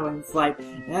Hasegawa comments like,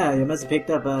 yeah, you must have picked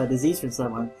up a disease from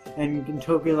someone. And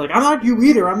Kintoku's like, I'm not you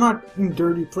either. I'm not in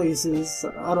dirty places.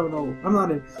 I don't know. I'm not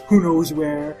in who knows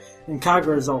where. And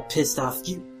Kagura's all pissed off.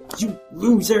 You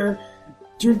loser.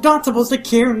 You're not supposed to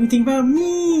care anything about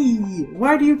me!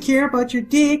 Why do you care about your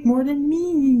dick more than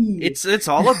me? It's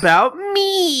all about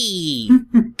me!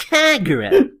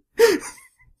 Kagura!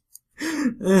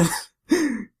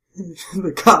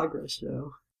 The Kagura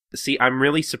show. See, I'm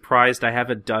really surprised I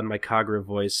haven't done my Kagura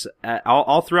voice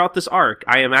all throughout this arc.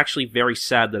 I am actually very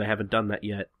sad that I haven't done that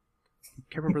yet.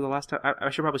 Can't remember the last time. I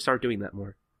should probably start doing that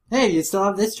more. Hey, you still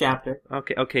have this chapter.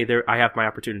 Okay, there. I have my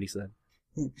opportunities then.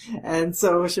 And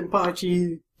so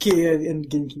Shinpachi, Kid, and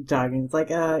Genki talking. It's like,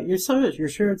 you're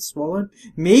sure it's swollen?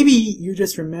 Maybe you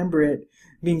just remember it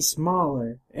being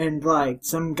smaller, and like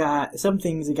some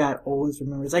things a guy always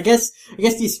remembers. I guess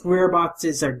these square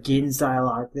boxes are Gin's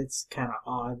dialogue. That's kind of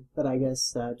odd, but I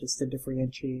guess just to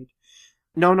differentiate.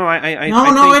 No,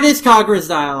 it is Kagura's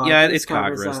dialogue. Yeah, it's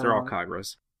Kagura's. They're all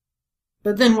Kagura's.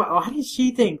 But then, why does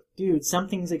she think, dude? Some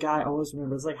things a guy always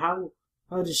remembers. Like, how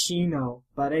does she know?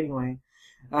 But anyway.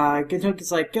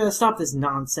 Gintoki's like, stop this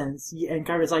nonsense. And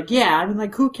Kagura's like, yeah, I mean,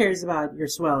 like, who cares about your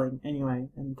swelling anyway?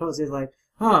 And Tose's like,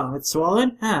 oh, it's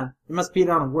swollen? Huh. It must be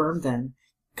on a worm then.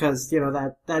 Cause,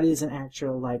 that is an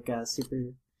actual, like, that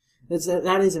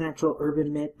is an actual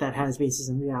urban myth that has basis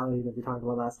in reality that we talked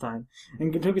about last time.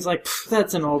 And Gintoki's like,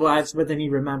 that's an old wives', but then he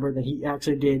remembered that he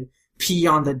actually did pee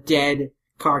on the dead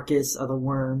carcass of the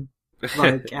worm,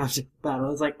 like, after the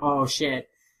battle. It's like, oh shit.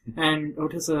 And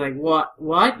Otis is like, what?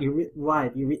 You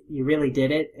really did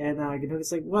it? And,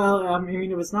 Gintoki's like, well, I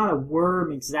mean, it was not a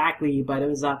worm exactly, but it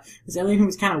was, this alien who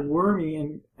was kind of wormy,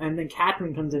 and then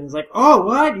Catherine comes in and is like, oh,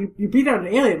 what? You beat out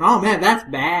an alien? Oh man, that's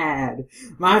bad.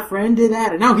 My friend did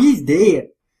that, and now he's dead.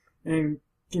 And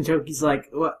Gintoki's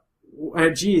like, what?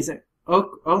 Geez.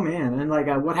 Oh man. And like,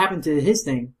 what happened to his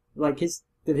thing? Like,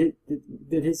 did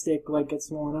his stick, like, get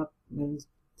swollen up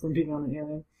from beating on an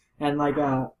alien? And like,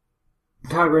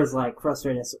 Kagura's like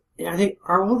frustrated.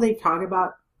 Are all they talking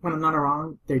about when I'm not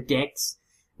around their dicks?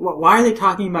 Why are they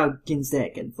talking about Gin's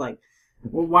dick? And it's like,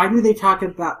 why do they talk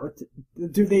about? Why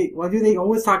do they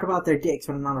always talk about their dicks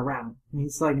when I'm not around? And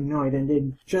he's like annoyed. And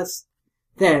then just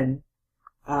then,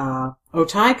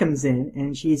 Otai comes in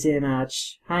and she's in a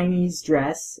Chinese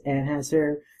dress and has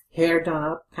her hair done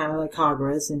up, kind of like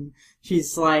Kagura's, and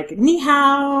she's like, "Ni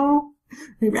hao,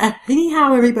 ni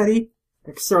hao, everybody."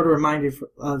 Sort of reminded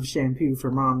of shampoo for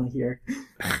Mama here.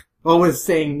 Always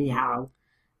saying ni hao.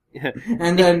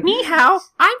 And then, ni hao,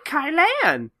 I'm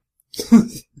Kailan.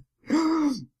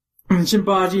 And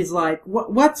Shinpachi's like,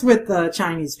 what's with the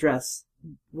Chinese dress?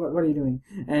 what are you doing?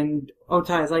 And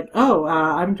Otai is like, oh,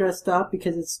 I'm dressed up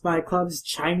because it's my club's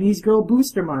Chinese girl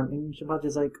booster month. And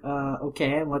Shinpachi's like,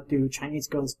 okay, and what do Chinese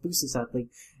girls boost exactly?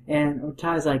 And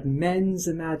Otai's like, men's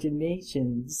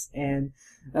imaginations. And,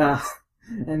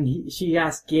 she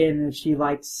asks Gin if she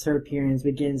likes her appearance,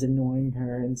 but Gin's annoying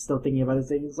her and still thinking about his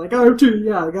thing. He's like, I'm too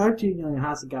young. And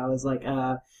Hasegawa's like,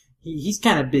 he's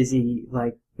kind of busy,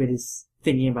 like, with his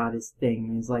thinking about his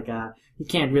thing. He's like, he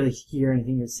can't really hear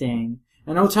anything you're saying.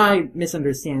 And Otai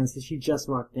misunderstands because she just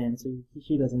walked in, so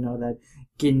she doesn't know that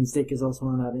Gin's dick is also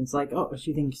on that. And it's like, oh,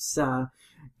 she thinks,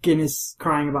 Gin is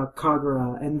crying about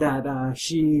Kagura, and that,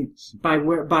 she, by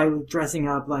dressing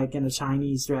up, like, in a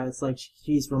Chinese dress, like,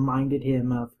 she's reminded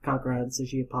him of Kagura, and so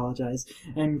she apologized.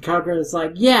 And Kagura's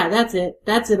like, yeah, that's it,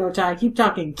 Otai, keep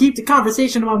talking, keep the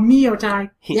conversation about me, Otai,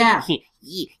 yeah.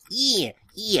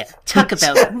 Yeah, talk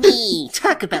about me,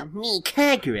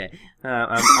 Kagura.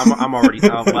 I'm already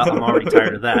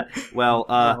tired of that.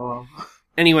 Well,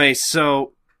 anyway,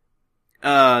 so,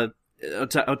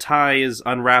 Otai is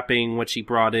unwrapping what she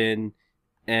brought in,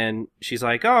 and she's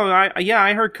like, "Oh,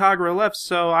 I heard Kagura left,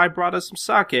 so I brought us some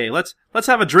sake. Let's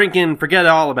have a drink and forget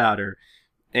all about her."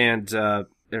 And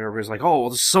everybody's like, "Oh, well,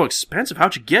 this is so expensive.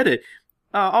 How'd you get it?"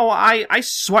 I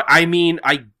swear,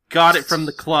 I got it from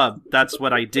the club. That's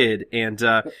what I did. And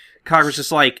Kagura's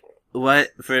just like, "What?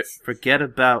 Forget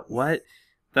about what?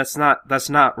 That's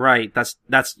not right.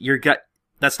 That's your gut."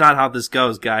 That's not how this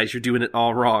goes, guys. You're doing it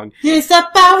all wrong. You're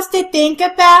supposed to think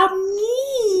about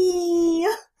me.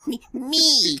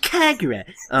 Me, Kagura.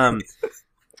 Oh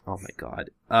my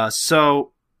god.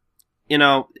 So,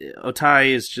 Otai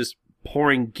is just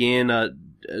pouring Gin a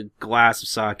glass of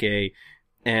sake,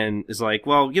 and is like,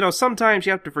 well, sometimes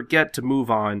you have to forget to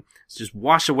move on. So just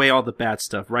wash away all the bad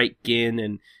stuff, right, Gin?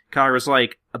 And Kagura's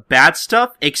like, bad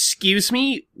stuff? Excuse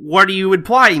me? What are you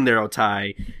implying there,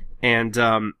 Otai?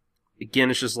 And,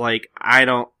 again, it's just like, I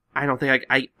don't think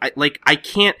I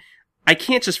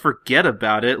can't just forget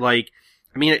about it. Like,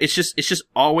 I mean, it's just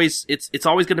always, it's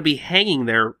always gonna be hanging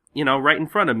there, right in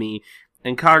front of me.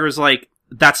 And Kagura's like,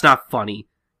 that's not funny.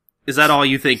 Is that all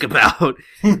you think about?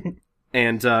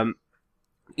 And,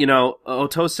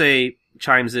 Otose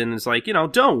chimes in and is like,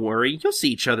 don't worry, you'll see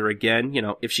each other again,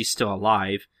 if she's still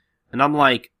alive. And I'm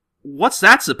like, what's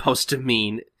that supposed to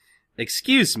mean?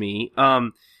 Excuse me.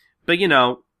 But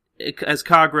as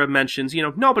Kagura mentions,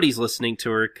 nobody's listening to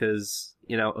her because,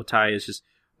 Otai is just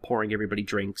pouring everybody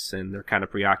drinks and they're kind of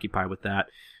preoccupied with that.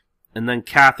 And then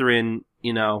Catherine,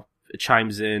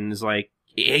 chimes in and is like,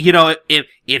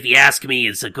 if you ask me,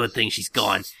 it's a good thing she's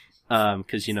gone.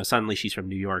 Cause, suddenly she's from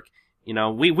New York.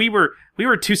 We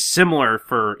were too similar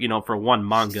for one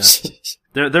manga.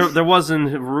 There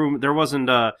wasn't room,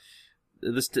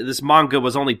 this manga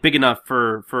was only big enough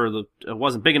it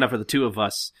wasn't big enough for the two of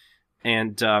us.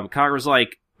 And, Kagura's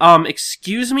like,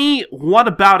 excuse me? What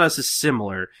about us is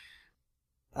similar?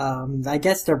 I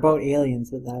guess they're both aliens,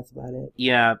 but that's about it.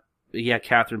 Yeah,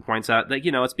 Catherine points out that,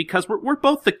 it's because we're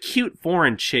both the cute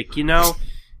foreign chick,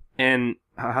 And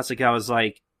Hasegawa's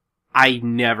like, I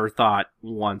never thought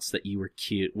once that you were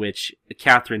cute, which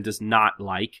Catherine does not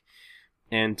like.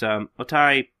 And,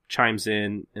 Otai chimes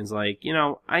in and is like,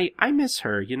 I miss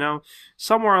her,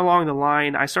 somewhere along the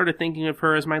line, I started thinking of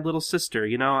her as my little sister,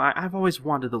 I've always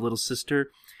wanted a little sister.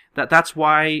 That's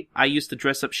why I used to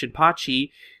dress up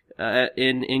Shinpachi,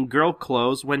 in girl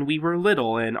clothes when we were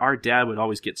little, and our dad would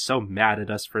always get so mad at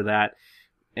us for that.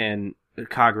 And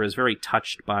Kagura is very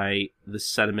touched by this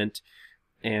sentiment.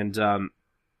 And,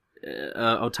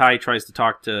 Otai tries to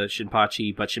talk to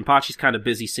Shinpachi, but Shinpachi's kind of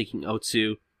busy singing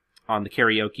Otsu on the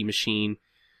karaoke machine.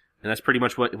 And that's pretty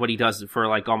much what he does for,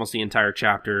 like, almost the entire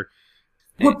chapter.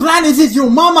 What planet is your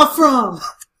mama from?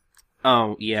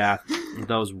 Oh, yeah.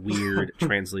 Those weird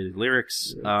translated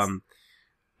lyrics.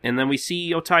 And then we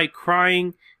see Otai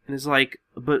crying, and is like,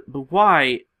 but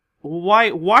why?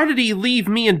 Why did he leave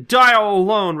me and die all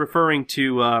alone? Referring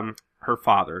to, her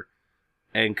father.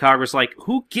 And Kagura's like,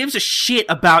 who gives a shit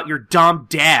about your dumb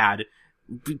dad?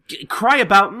 Cry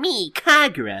about me,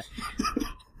 Kagura.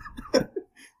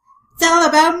 It's all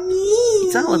about me.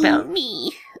 It's all about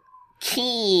me.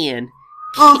 Ken.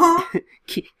 Uh-huh.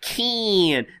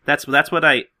 Ken. That's what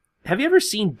have you ever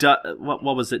seen, what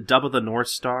was it, Dub of the North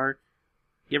Star?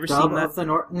 You ever seen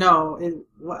that? No.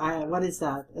 What is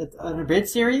that? An abridged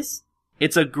series?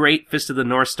 It's a great Fist of the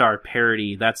North Star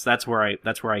parody. That's where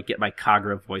I get my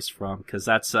Kagura voice from, because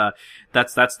that's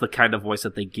the kind of voice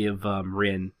that they give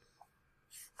Rin.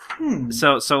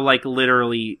 So like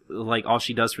literally, like all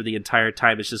she does for the entire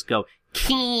time is just go,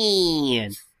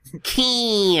 Ken,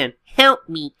 help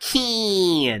me,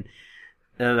 Ken.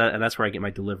 And that's where I get my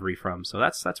delivery from. So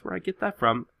that's where I get that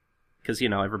from. Because,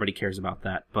 everybody cares about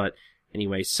that. But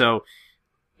anyway, so,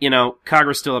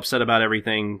 Kagura's still upset about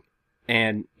everything.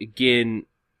 And Gin,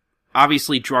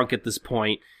 obviously drunk at this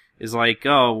point, is like,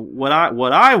 oh, what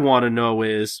I want to know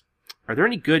is, are there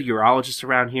any good urologists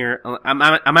around here?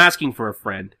 I'm asking for a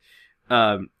friend.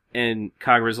 And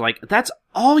Kagura's like, that's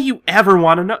all you ever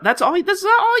want to know. That's all you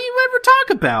ever talk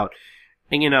about.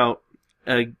 And,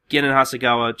 Gin and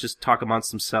Hasegawa just talk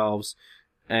amongst themselves.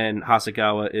 And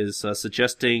Hasegawa is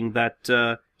suggesting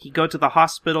that he go to the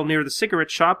hospital near the cigarette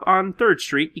shop on 3rd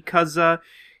Street because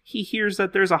he hears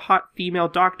that there's a hot female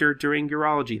doctor doing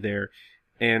urology there.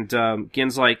 And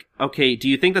Gin's like, okay, do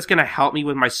you think that's going to help me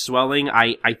with my swelling?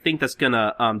 I think that's going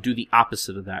to do the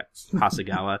opposite of that,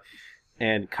 Hasegawa.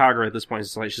 And Kagura at this point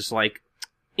is just like,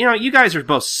 you guys are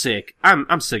both sick.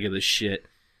 I'm sick of this shit.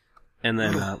 And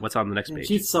then what's on the next page?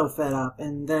 She's so fed up.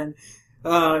 And then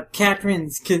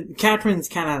Catherine's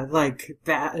kind of like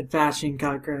bashing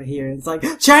Kagura here. It's like,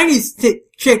 Chinese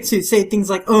chicks who say things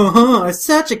like, it's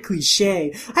such a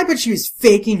cliche. I bet she was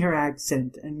faking her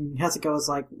accent. And Hasegawa's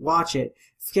like, watch it.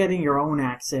 Forgetting your own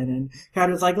accent. And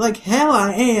Kagura's like hell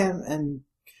I am. And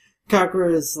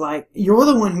Kagura's like, you're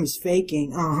the one who's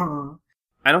faking.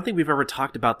 I don't think we've ever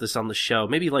talked about this on the show.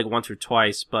 Maybe like once or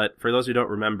twice, but for those who don't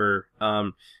remember,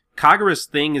 Kagura's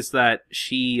thing is that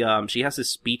she has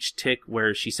this speech tic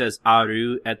where she says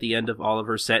aru at the end of all of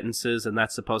her sentences, and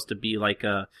that's supposed to be like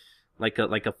a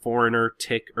foreigner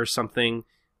tic or something,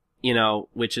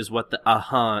 which is what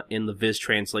the in the Viz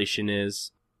translation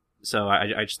is. So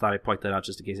I just thought I'd point that out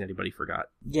just in case anybody forgot.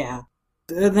 Yeah.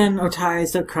 And then Otai is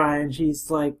still crying.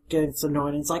 She's like gets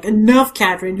annoyed. And it's like, enough,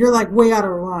 Catherine. You're like way out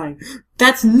of line.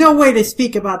 That's no way to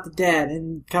speak about the dead.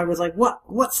 And Kagura's like,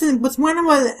 what's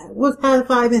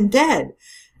if I've been dead?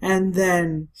 And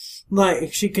then,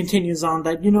 like, she continues on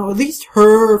that, at least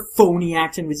her phony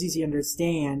accent was easy to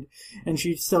understand. And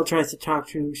she still tries to talk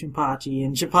to Shinpachi.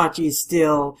 And Shinpachi is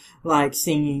still, like,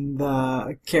 singing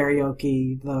the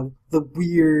karaoke, the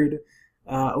weird,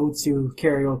 Otsu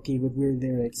karaoke with weird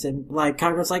lyrics. And, like,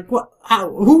 Kagura's like,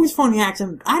 whose phony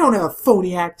accent? I don't have a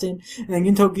phony accent. And then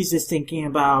Gintoki's just thinking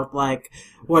about, like,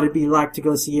 what it'd be like to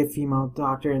go see a female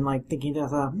doctor and, like, thinking to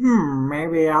herself,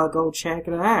 maybe I'll go check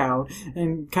it out.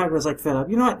 And Kagura's, like, fed up.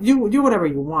 You know what? Do whatever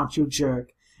you want, you jerk.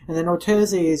 And then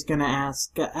Otose is gonna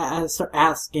start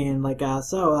asking, like,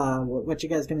 what you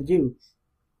guys gonna do?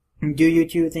 Do you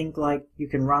two think, like, you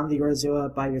can run the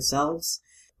Urazuwa by yourselves?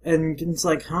 And it's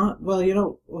like,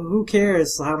 well, who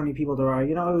cares how many people there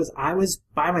are? I was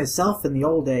by myself in the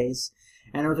old days.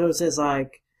 And Oto says,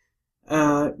 like,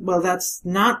 well, that's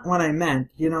not what I meant.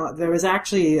 There was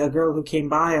actually a girl who came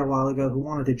by a while ago who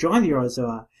wanted to join the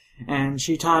Urazuwa. And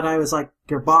she thought I was, like,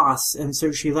 your boss. And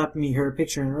so she left me her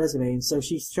picture and resume. And so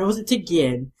she shows it to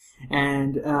Gin.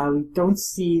 And we don't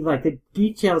see, like, the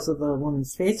details of the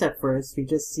woman's face at first. We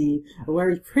just see a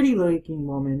very pretty-looking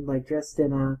woman, like, dressed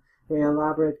in a very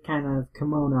elaborate kind of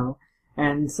kimono.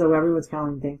 And so everyone's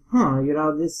kind of thinking,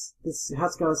 this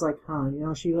Hasegawa's like,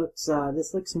 she looks,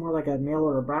 this looks more like a male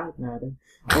or a bridesmaid. And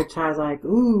Otai's like,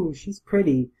 ooh, she's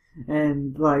pretty.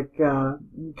 And, like,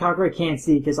 Kagura can't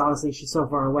see because obviously she's so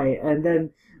far away. And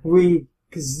then we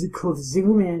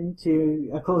zoom in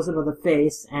to a close-up of the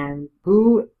face, and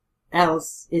who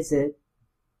else is it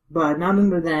but none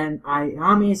other than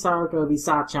Ayame Sarutobi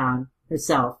Sachan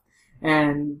herself.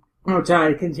 And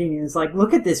Otai continues, like,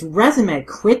 look at this resume.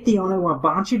 Quit the Ono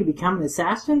Wabanchu to become an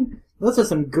assassin? Those are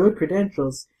some good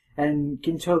credentials. And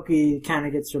Gintoki kind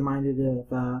of gets reminded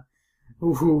of,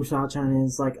 who Sachan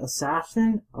is, like,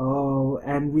 assassin? Oh,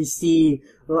 and we see,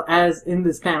 as in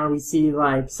this panel, we see,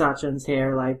 like, Sachan's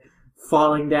hair, like,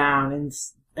 falling down, and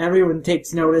everyone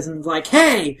takes notice and is like,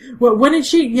 hey, when did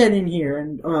she get in here?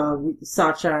 And,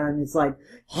 Sachan is, like,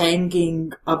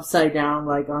 hanging upside down,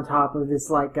 like, on top of this,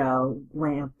 like,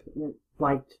 lamp,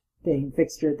 light thing,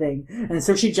 fixture thing. And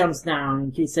so she jumps down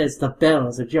and she says, the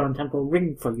bells of Jion Temple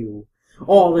ring for you.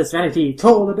 All this vanity,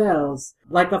 toll the bells,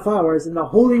 like the flowers in the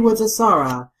holy woods of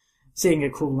Sara. Saying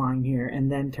a cool line here,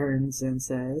 and then turns and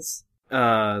says,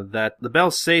 that the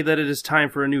bells say that it is time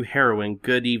for a new heroine.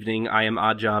 Good evening, I am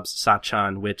Oddjob's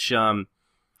Sachan, which,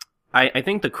 I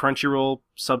think the Crunchyroll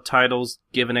subtitles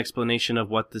give an explanation of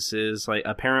what this is. Like,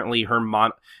 apparently her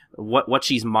what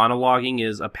she's monologuing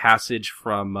is a passage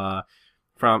from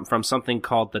something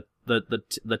called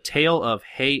the Tale of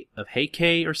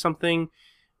Heike or something,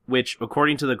 which,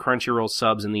 according to the Crunchyroll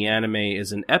subs in the anime,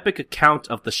 is an epic account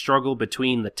of the struggle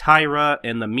between the Taira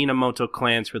and the Minamoto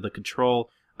clans for the control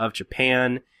of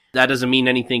Japan. That doesn't mean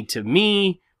anything to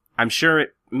me. I'm sure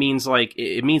it means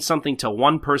something to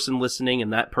one person listening,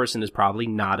 and that person is probably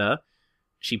Nada.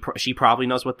 She probably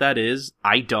knows what that is.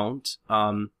 I don't.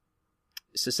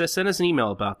 Send us an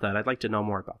email about that. I'd like to know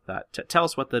more about that. Tell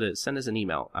us what that is. Send us an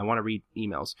email. I want to read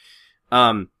emails.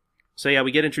 So yeah,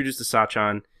 we get introduced to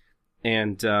Sachan,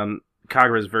 and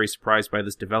Kagura is very surprised by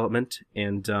this development,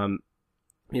 and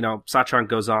Sachan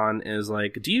goes on and is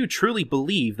like, do you truly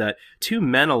believe that 2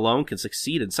 men alone can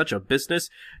succeed in such a business,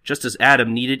 just as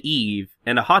Adam needed Eve,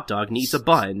 and a hot dog needs a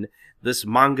bun? This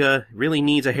manga really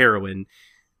needs a heroine.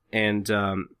 And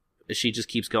she just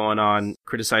keeps going on,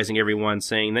 criticizing everyone,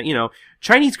 saying that,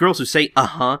 Chinese girls who say,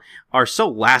 are so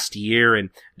last year, and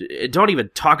don't even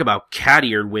talk about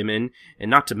cat-eared women, and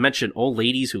not to mention old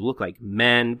ladies who look like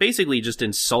men, basically just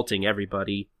insulting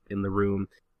everybody in the room.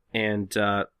 And,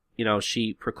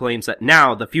 she proclaims that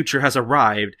now the future has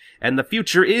arrived, and the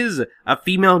future is a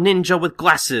female ninja with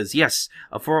glasses. Yes,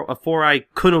 a four-eye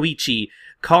kunoichi.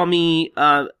 Call me,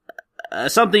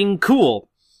 something cool.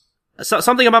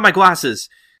 Something about my glasses.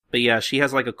 But yeah, she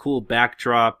has like a cool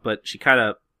backdrop, but she kind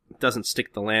of doesn't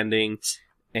stick the landing.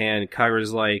 And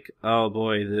Kagura's like, oh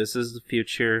boy, this is the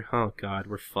future. Oh god,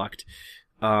 we're fucked.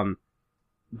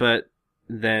 But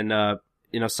then,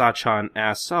 Sachan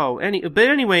asks, so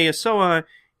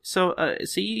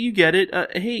you get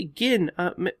it. Hey, Gin,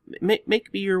 make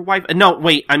me your wife. No,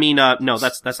 wait, no,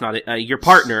 that's not it. Your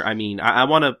partner, I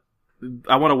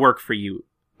wanna work for you.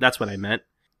 That's what I meant.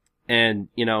 And,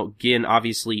 Gin,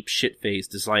 obviously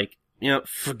shit-faced, is like,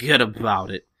 forget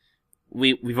about it.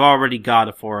 We've already got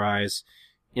a Four Eyes.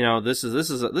 This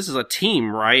is a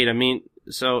team, right?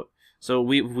 So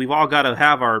we've all got to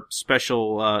have our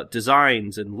special,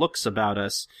 designs and looks about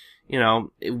us. You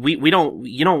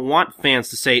don't want fans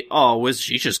to say, oh,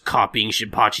 she's just copying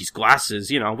Shinpachi's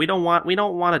glasses. We don't want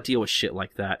to deal with shit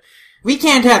like that. We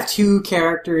can't have 2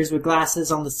 characters with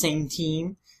glasses on the same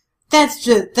team. That's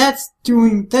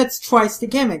twice the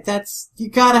gimmick. You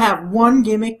gotta have 1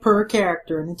 gimmick per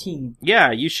character in the team.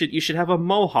 Yeah, you should have a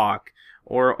mohawk,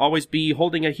 or always be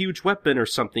holding a huge weapon or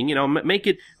something. Make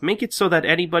it so that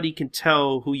anybody can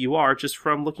tell who you are just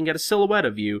from looking at a silhouette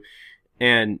of you.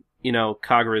 And,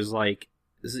 Kagura is like,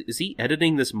 is he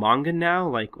editing this manga now?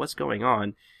 Like, what's going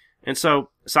on? And so,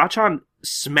 Sachan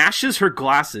smashes her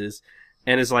glasses,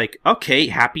 and is like, okay,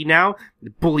 happy now?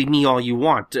 Bully me all you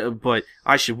want, but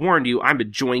I should warn you, I'm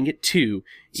enjoying it too.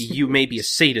 You may be a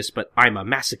sadist, but I'm a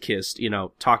masochist,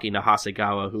 talking to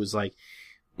Hasegawa, who's like,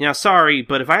 sorry,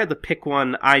 but if I had to pick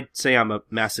one, I'd say I'm a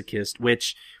masochist,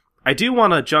 which I do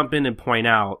want to jump in and point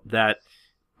out that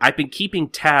I've been keeping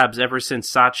tabs ever since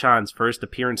Sachan's first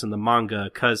appearance in the manga,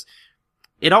 because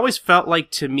it always felt like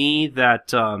to me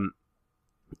that,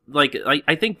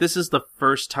 I think this is the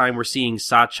first time we're seeing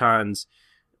Sachan's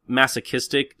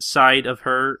masochistic side of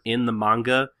her in the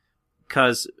manga,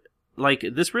 because,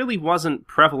 this really wasn't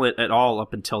prevalent at all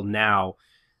up until now.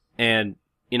 And,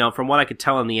 from what I could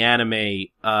tell in the anime,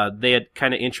 they had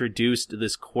kind of introduced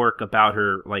this quirk about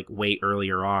her, way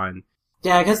earlier on.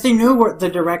 Yeah, I guess they knew what the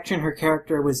direction her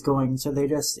character was going, so they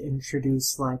just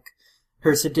introduced,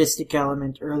 her sadistic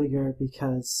element earlier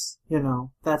because,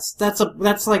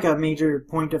 that's like a major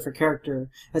point of her character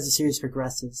as the series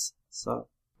progresses. So,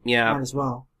 yeah, might as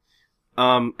well.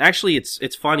 Actually,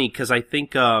 it's funny because I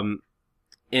think,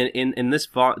 in this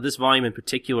volume in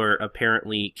particular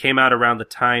apparently came out around the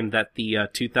time that the,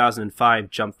 2005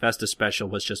 Jump Festa special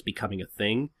was just becoming a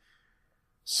thing.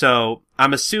 So,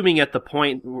 I'm assuming at the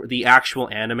point where the actual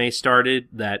anime started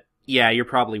that, yeah, you're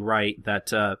probably right,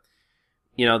 that,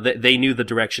 they knew the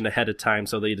direction ahead of time,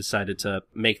 so they decided to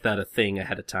make that a thing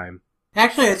ahead of time.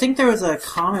 Actually, I think there was a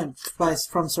comment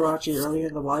from Sorachi earlier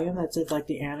in the volume that said,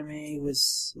 the anime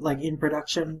was, in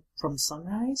production from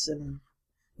Sunrise and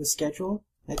was scheduled,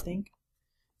 I think,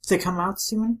 to come out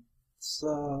soon.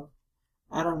 So,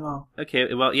 I don't know.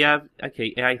 Okay, well, yeah,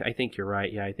 okay, I think you're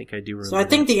right. Yeah, I think I do remember. So I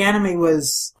think the anime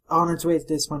was on its way to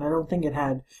this one. I don't think it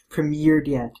had premiered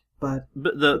yet, but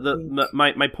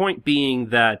my point being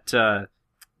that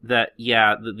the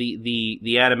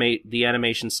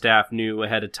animation staff knew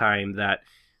ahead of time that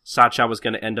Sacha was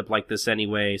going to end up like this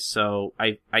anyway, so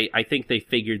I think they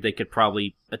figured they could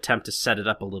probably attempt to set it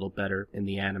up a little better in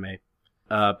the anime.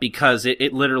 Because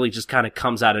it literally just kind of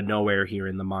comes out of nowhere here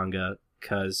in the manga,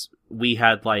 because we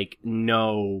had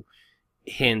no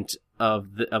hint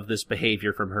of this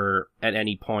behavior from her at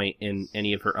any point in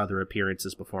any of her other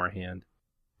appearances beforehand.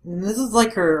 And this is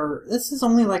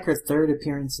only her 3rd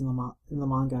appearance in the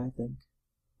manga, I think.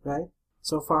 Right?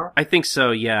 So far? I think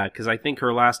so, yeah, because I think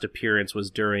her last appearance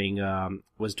was during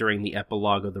the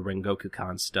epilogue of the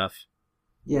Rengoku-kan stuff.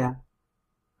 Yeah.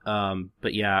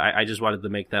 But yeah, I just wanted to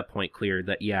make that point clear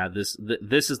that, yeah, this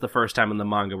is the first time in the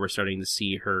manga we're starting to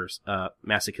see her,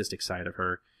 masochistic side of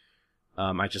her.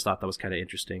 I just thought that was kind of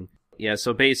interesting. Yeah,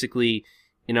 so basically,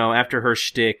 after her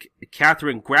shtick,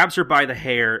 Catherine grabs her by the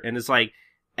hair and is like,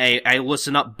 hey,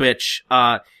 listen up, bitch.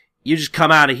 You just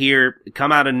come out of here,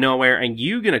 come out of nowhere, and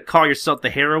you gonna call yourself the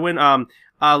heroine?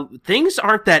 Things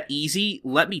aren't that easy,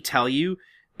 let me tell you.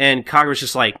 And Kagura's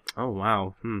just like, oh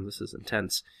wow, this is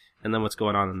intense. And then what's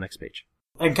going on the next page?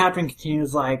 And Catherine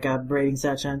continues, berating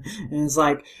Sachan, and is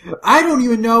like, I don't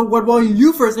even know what volume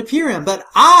you first appear in, but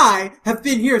I have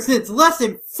been here since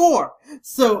lesson 4,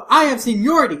 so I have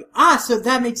seniority. So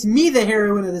that makes me the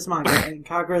heroine of this manga. And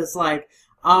Kagura's like,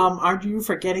 aren't you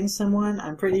forgetting someone?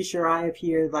 I'm pretty sure I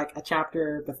appeared, a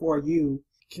chapter before you.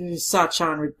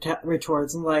 Sachan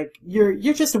retorts, and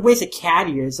you're just a waste of cat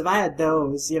ears. If I had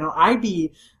those, I'd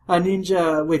be a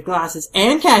ninja with glasses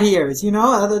and cat ears,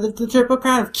 the triple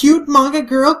crown of cute manga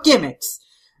girl gimmicks.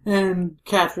 And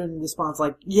Catherine responds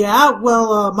yeah,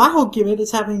 well, my whole gimmick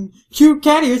is having cute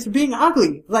cat ears for being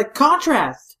ugly,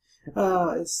 contrast.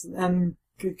 And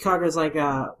Kagura's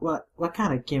what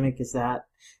kind of gimmick is that?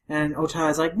 And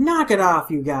Otai's like, knock it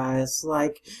off, you guys.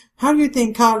 How do you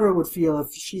think Kagura would feel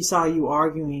if she saw you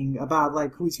arguing about,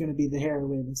 who's gonna be the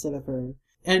heroine instead of her?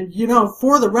 And,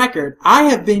 for the record, I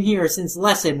have been here since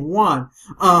lesson 1.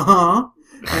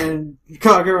 And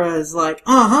Kagura is like,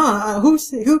 who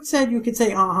said you could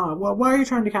say Well, why are you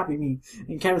trying to copy me?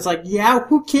 And Kevin's like, yeah,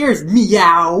 who cares?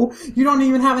 Meow. You don't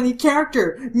even have any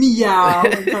character. Meow.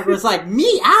 And Kagura's like,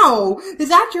 meow? Is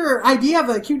that your idea of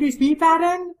a QD speed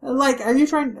pattern?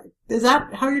 Is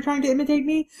that how you're trying to imitate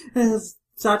me? And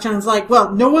Sachan's like,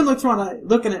 well, no one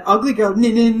looking at ugly girl,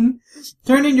 nin.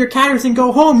 Turn in your catters and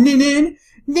go home, nin.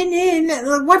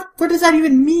 What does that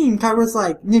even mean? Kagura's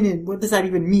like, nin, what does that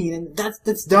even mean? And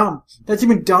that's dumb. That's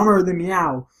even dumber than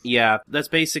meow. Yeah, that's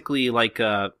basically like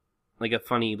a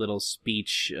funny little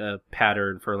speech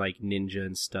pattern for ninja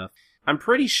and stuff. I'm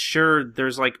pretty sure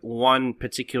there's one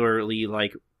particularly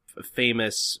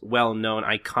famous, well-known,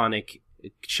 iconic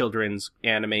children's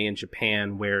anime in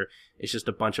Japan where it's just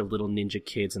a bunch of little ninja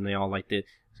kids and they all like to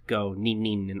go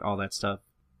nin and all that stuff.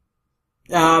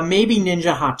 Maybe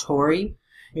Ninja Hattori.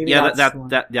 Maybe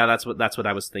that's what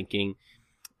I was thinking.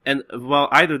 And well,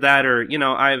 either that or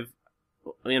I've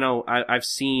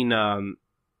seen in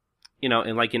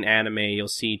anime you'll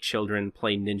see children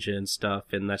play ninja and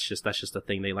stuff, and that's just a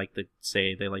thing they like to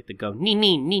say. They like to go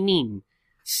nin.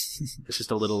 It's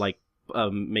just a little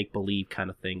make believe kind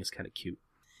of thing. It's kind of cute.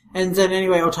 And then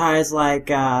anyway, Otai is like,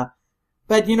 but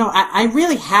I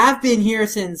really have been here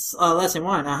since lesson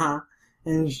 1.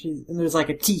 And there's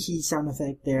a tee-hee sound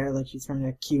effect there, she's trying to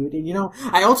act cute. And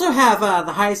I also have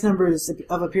the highest number of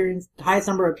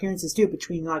appearances too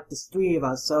between the 3 of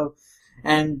us. So,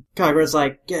 and Kagura's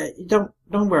like, yeah, don't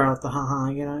wear out the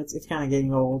it's kind of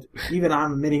getting old. Even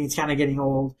I'm admitting it's kind of getting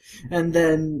old. And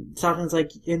then Sachan's like,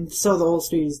 and so the old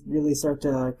streets really start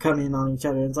to come in on each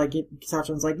other. And it's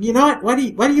Sachan's like, you know what? Why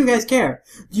do you guys care?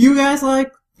 Do you guys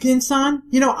like Gin-san?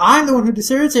 I'm the one who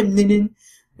deserves him, nin.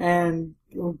 And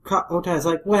Otai's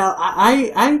like, well,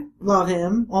 I love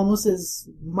him almost as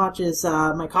much as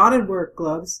my cotton work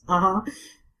gloves.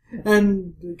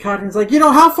 And Cotton's like,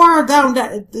 how far down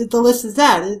the list is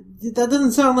that? That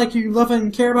doesn't sound like you love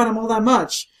and care about him all that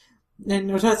much. And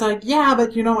Otai's like, yeah,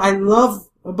 but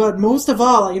most of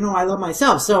all, I love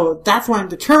myself, so that's why I'm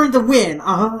determined to win.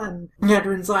 And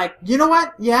Catherine like, you know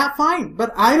what? Yeah, fine,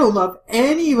 but I don't love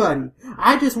anybody.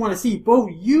 I just want to see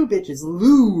both you bitches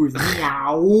lose.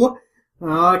 Meow.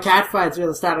 Cat fights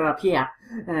really started up here.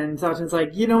 And Sachan's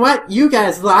like, you know what? You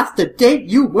guys lost the date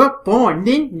you were born.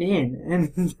 Nin.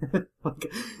 And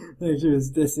she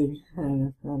was dissing.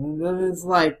 And it's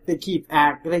they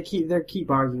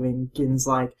keep arguing. Gin's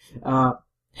like,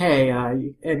 hey,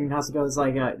 and Hasugo's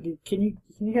like, can you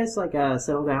guys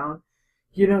settle down?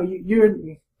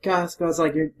 Hasugo's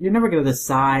like, you're never gonna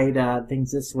decide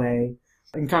things this way.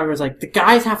 And Kagura's like, the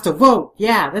guys have to vote.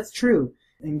 Yeah, that's true.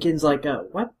 And Gin's like,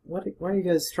 what are you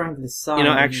guys trying to decide?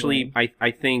 Actually,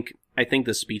 I think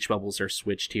the speech bubbles are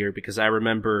switched here because I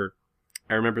remember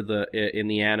in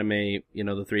the anime,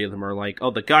 the 3 of them are like, oh,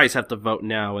 the guys have to vote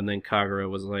now, and then Kagura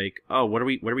was like, oh, what are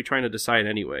we trying to decide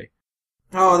anyway?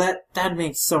 Oh, that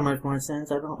makes so much more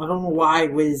sense. I don't know why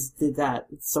Wiz did that.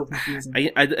 It's so confusing.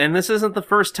 And this isn't the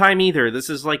first time either. This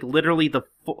is literally the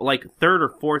 3rd or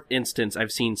 4th instance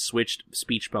I've seen switched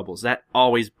speech bubbles. That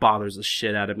always bothers the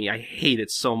shit out of me. I hate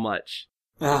it so much.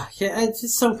 Yeah, it's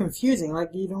just so confusing.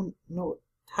 You don't know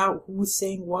who's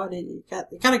saying what. It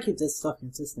kind of keeps this stuff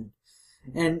consistent.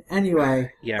 And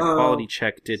anyway, yeah, quality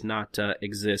check did not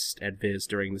exist at Viz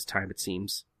during this time, it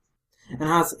seems.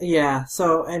 And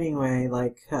so anyway,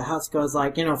 Hasugo's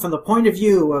like, from the point of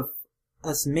view of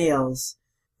us males,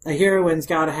 a heroine's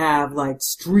gotta have, like,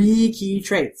 streaky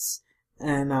traits.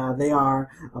 And, they are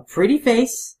a pretty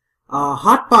face, a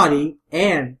hot body,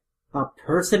 and a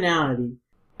personality.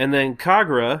 And then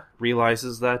Kagura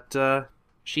realizes that,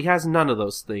 she has none of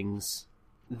those things.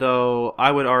 Though,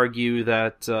 I would argue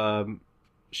that,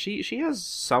 she has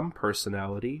some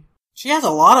personality. She has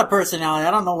a lot of personality.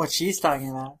 I don't know what she's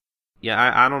talking about.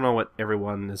 Yeah, I don't know what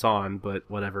everyone is on, but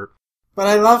whatever. But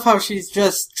I love how she's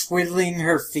just twiddling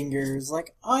her fingers,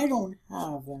 like, I don't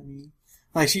have any.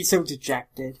 Like, she's so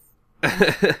dejected.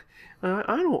 I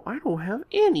don't have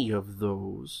any of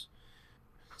those.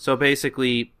 So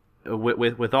basically,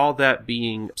 with all that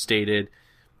being stated,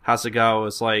 Hasegawa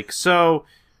is like, so,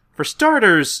 for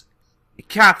starters,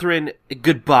 Catherine,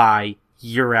 goodbye,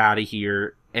 you're out of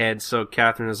here. And so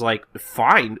Catherine is like,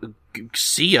 fine,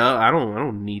 see ya, I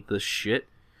don't need this shit.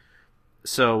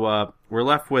 So, we're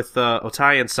left with,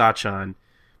 Otai and Sachan,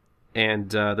 and,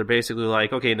 they're basically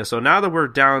like, okay, so now that we're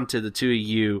down to the two of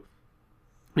you,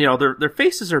 you know, their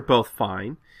faces are both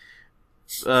fine.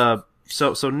 So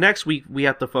next week we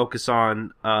have to focus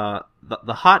on,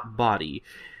 the hot body.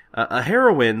 A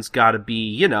heroine's gotta be,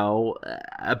 you know,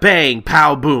 a bang,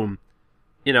 pow, boom.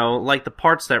 You know, like the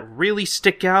parts that really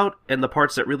stick out and the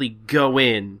parts that really go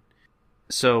in.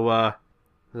 So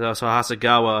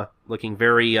Hasegawa, looking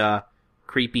very,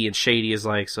 creepy and shady, is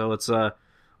like, so let's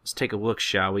take a look,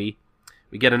 shall we?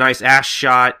 We get a nice ass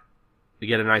shot. We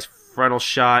get a nice frontal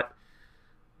shot.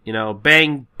 You know,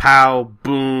 bang, pow,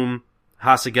 boom.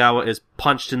 Hasegawa is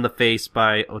punched in the face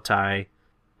by Otai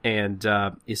and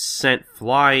is sent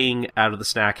flying out of the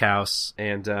snack house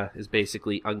and is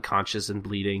basically unconscious and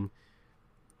bleeding.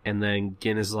 And then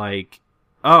Gin is like,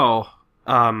 oh,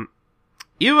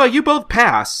 you both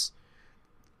pass.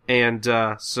 And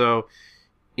so,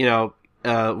 you know,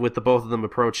 with the both of them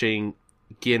approaching,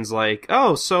 Gin's like,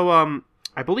 oh, so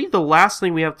I believe the last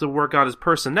thing we have to work on is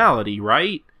personality,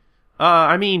 right?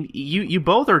 I mean, you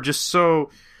both are just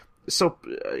so,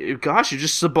 gosh, you're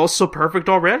just both so perfect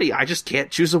already. I just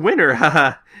can't choose a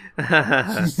winner.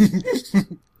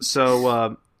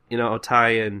 So, you know,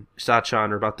 Otai and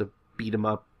Sachan are about to beat him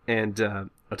up, and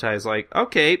Otai's like,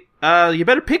 okay, you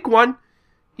better pick one.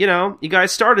 You know, you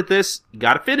guys started this, you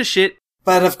gotta finish it.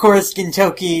 But of course,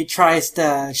 Gintoki tries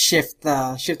to shift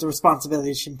the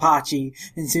responsibility to Shinpachi,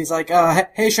 and so he's like,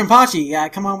 hey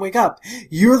Shinpachi, come on, wake up.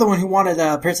 You're the one who wanted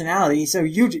personality, so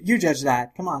you judge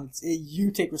that. Come on, you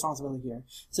take responsibility here.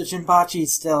 So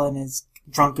Shinpachi's still in his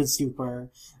drunken stupor.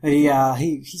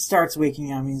 He starts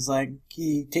waking up, and he's like,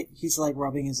 he's like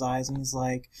rubbing his eyes, and he's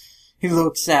like, he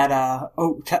looks at,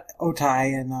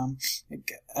 Otai and,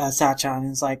 Sachan, and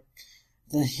he's like,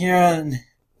 the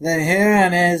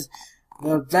heroine is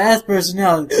the best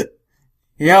personality.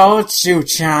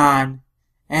 Yotsu-chan.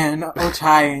 And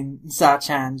Otai and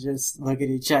Sachan just look at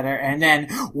each other, and then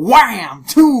wham!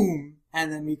 Toom!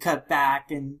 And then we cut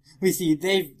back, and we see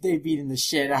they've beaten the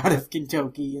shit out of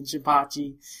Gintoki and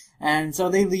Shinpachi. And so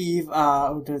they leave,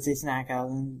 Otose Snack House,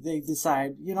 and they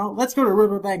decide, you know, let's go to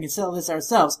Riverbank and sell this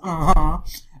ourselves.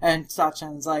 And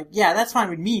Sachan's like, yeah, that's fine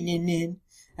with me, Nin.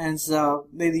 And so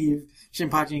they leave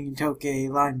Shinpachi and Gintoki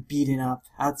lying beaten up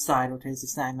outside Otose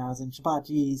Snack House, and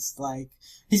Shinpachi's like,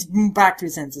 he's back to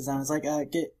his senses, and I was like,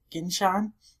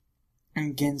 Gin-chan?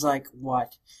 And Gin's like,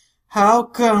 what? How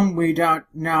come we don't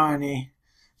know any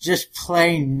just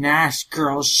plain Nash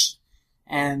girls?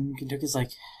 And Gintoki's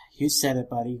like, you said it,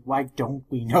 buddy. Why don't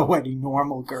we know any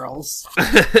normal girls?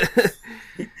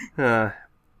 You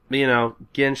know,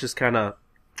 Gin's just kind of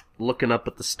looking up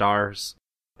at the stars.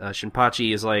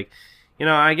 Shinpachi is like, you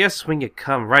know, I guess when you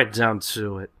come right down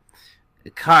to it,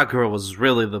 Kagura was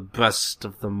really the best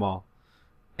of them all.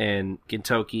 And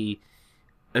Gintoki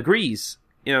agrees,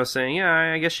 you know, saying,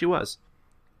 yeah, I guess she was.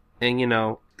 And, you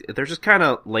know, they're just kind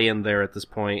of laying there at this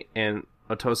point, and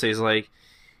Otose's like,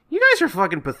 you guys are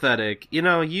fucking pathetic. You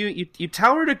know, you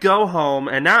tell her to go home,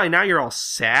 and now you're all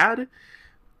sad.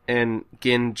 And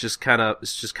Gin is just kind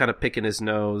of picking his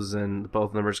nose, and both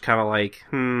of them are just kind of like,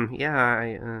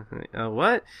 yeah,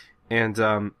 what? And,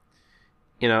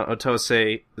 you know,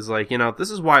 Otose is like, you know,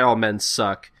 this is why all men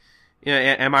suck. You know,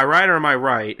 am I right or am I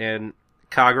right? And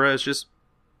Kagura is just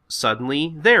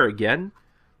suddenly there again.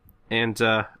 And,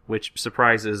 which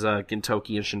surprises,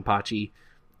 Gintoki and Shinpachi.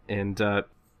 And,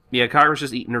 yeah, Kagura's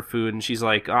just eating her food, and she's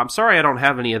like, I'm sorry I don't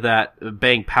have any of that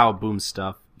bang, pow, boom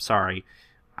stuff. Sorry.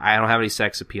 I don't have any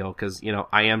sex appeal, because, you know,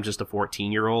 I am just a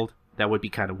 14-year-old. That would be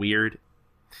kind of weird.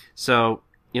 So,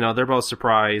 you know, they're both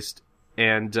surprised,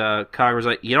 and Kagura's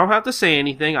like, you don't have to say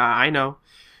anything, I know.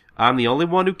 I'm the only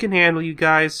one who can handle you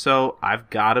guys, so I've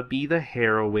gotta be the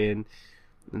heroine.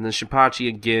 And then Shinpachi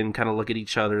and Gin kind of look at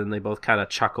each other, and they both kind of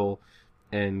chuckle.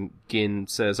 And Gin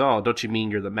says, "Oh, don't you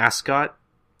mean you're the mascot?"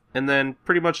 And then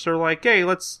pretty much they're like, "Hey,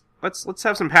 let's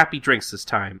have some happy drinks this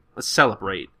time. Let's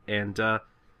celebrate." And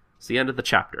it's the end of the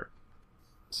chapter.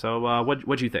 So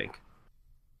what'd you think?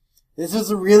 This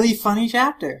was a really funny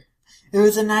chapter. It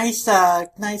was a nice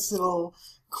little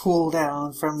cool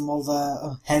down from all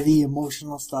the heavy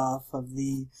emotional stuff of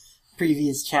the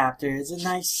previous chapters. A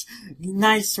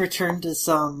nice return to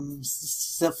some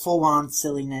full-on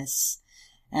silliness.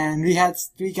 And we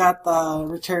got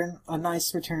a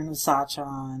nice return of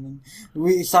Sachan.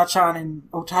 Sachan and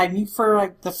Otai meet for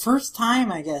like the first time,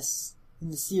 I guess,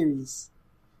 in the series.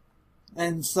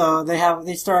 And so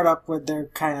they start up with their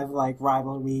kind of like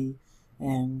rivalry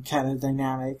and kind of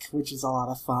dynamic, which is a lot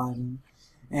of fun.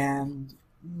 And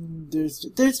there's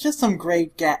just some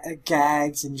great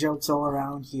gags and jokes all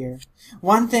around here.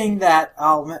 One thing that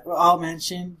I'll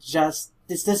mention, just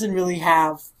this doesn't really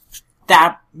have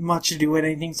that much to do with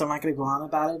anything, so I'm not going to go on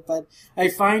about it, but I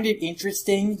find it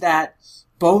interesting that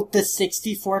both the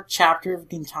 64th chapter of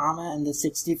Gintama and the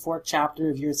 64th chapter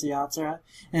of Urusei Yatsura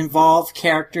involve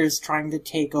characters trying to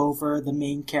take over the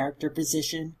main character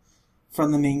position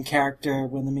from the main character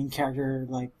when the main character,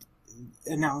 like,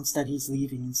 announced that he's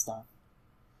leaving and stuff.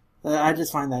 I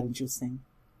just find that interesting.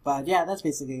 But yeah, that's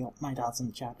basically my thoughts on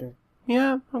the chapter.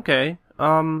 Yeah, okay.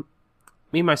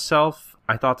 Me, myself,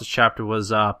 I thought this chapter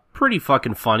was pretty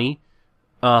fucking funny.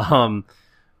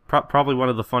 Probably one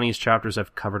of the funniest chapters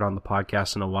I've covered on the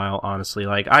podcast in a while, honestly.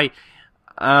 Like, I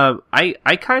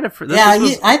kind of...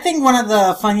 I think one of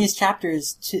the funniest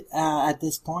chapters at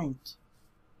this point.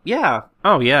 Yeah.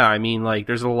 Oh, yeah. I mean, like,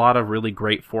 there's a lot of really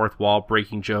great fourth wall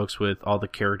breaking jokes with all the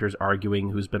characters arguing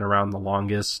who's been around the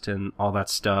longest and all that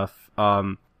stuff.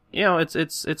 You know,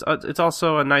 it's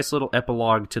also a nice little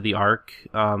epilogue to the arc.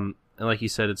 And like you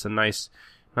said, it's a nice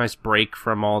break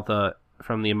from the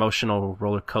emotional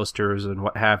roller coasters and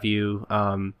what have you.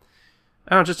 I don't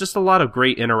know, just a lot of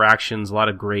great interactions, a lot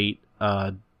of great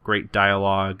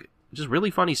dialogue, just really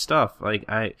funny stuff. Like,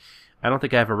 I don't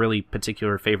think I have a really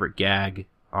particular favorite gag,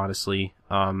 honestly.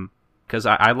 Cause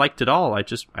I liked it all. I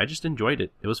just enjoyed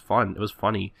it. It was fun. It was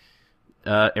funny.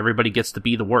 Everybody gets to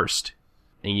be the worst.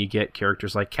 And you get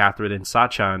characters like Catherine and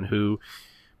Sachan, who,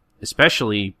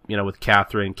 especially, you know, with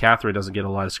Catherine doesn't get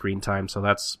a lot of screen time, so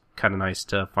that's kind of nice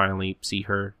to finally see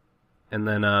her. And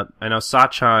then I know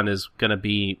Sachan is going to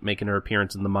be making her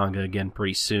appearance in the manga again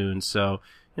pretty soon, so,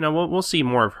 you know, we'll see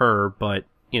more of her, but,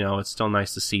 you know, it's still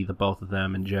nice to see the both of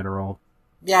them in general.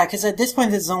 Yeah, because at this point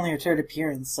this is only her third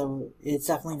appearance, so it's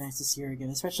definitely nice to see her again,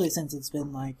 especially since it's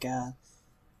been like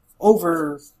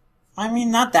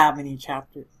not that many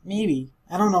chapters. Maybe.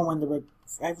 I don't know I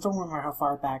don't remember how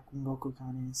far back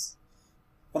Goku-kan is.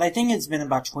 But I think it's been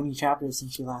about 20 chapters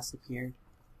since she last appeared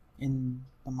in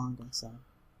the manga, so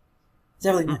it's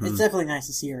definitely nice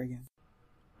to see her again.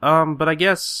 But I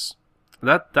guess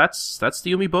that's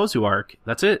the Umibozu arc.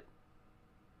 That's it.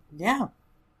 Yeah.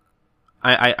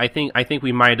 I think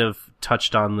we might have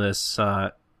touched on this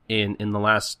in the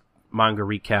last manga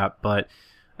recap, but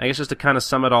I guess just to kind of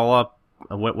sum it all up,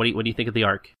 what do you think of the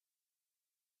arc?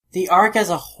 The arc as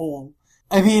a whole.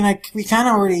 I mean, like, we kind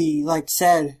of already, like,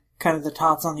 said kind of the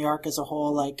thoughts on the arc as a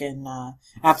whole, like, in,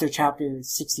 after chapter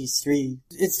 63.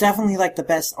 It's definitely, like, the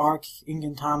best arc in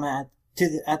Gintama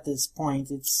at this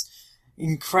point. It's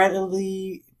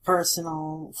incredibly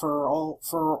personal for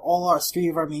all three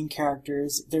of our main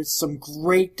characters. There's some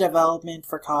great development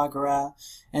for Kagura,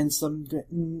 and some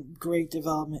great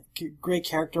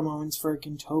character moments for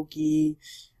Gintoki.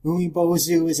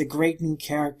 Umibozu is a great new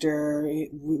character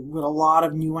with a lot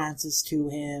of nuances to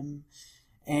him,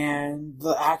 and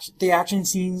the action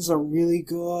scenes are really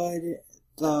good.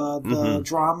 The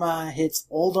drama hits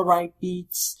all the right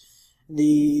beats.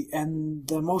 The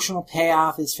emotional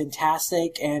payoff is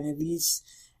fantastic, and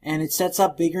it sets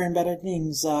up bigger and better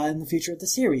things in the future of the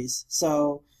series.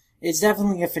 So it's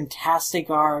definitely a fantastic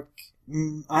arc.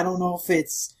 I don't know if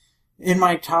it's in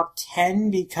my top 10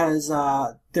 because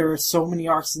there are so many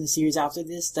arcs in the series after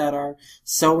this that are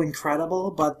so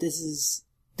incredible, but this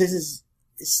is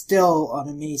still an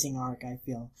amazing arc, I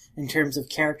feel, in terms of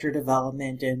character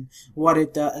development and what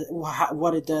it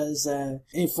does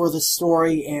for the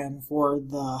story and for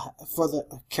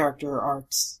the character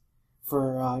arcs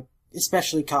for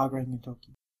especially Kagura and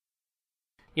Gintoki.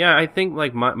 Yeah, I think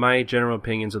like my general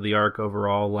opinions of the arc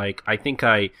overall, like I think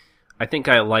I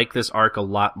like this arc a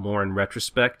lot more in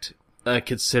retrospect,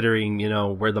 considering, you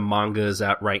know, where the manga is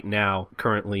at right now,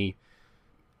 currently.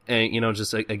 And, you know,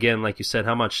 just, again, like you said,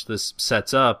 how much this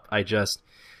sets up, because,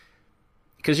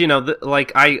 you know,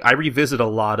 I revisit a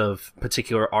lot of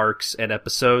particular arcs and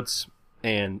episodes,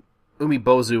 and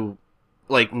Umibozu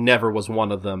like, never was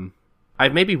one of them.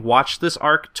 I've maybe watched this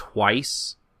arc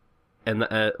twice, and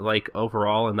like,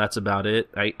 overall, and that's about it.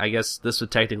 I guess this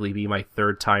would technically be my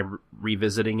third time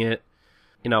revisiting it.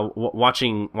 You know,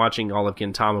 watching all of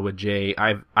Gintama with Jay,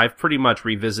 I've pretty much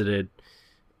revisited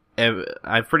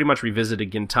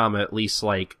Gintama at least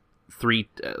like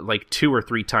 2 or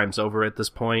 3 times over at this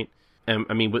point. And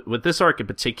I mean, with this arc in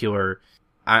particular,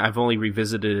 I've only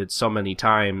revisited it so many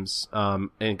times. And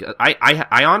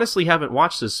I honestly haven't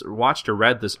watched or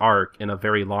read this arc in a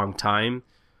very long time.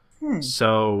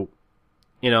 So,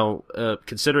 you know,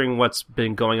 considering what's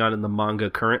been going on in the manga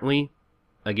currently,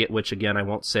 which again I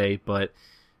won't say, but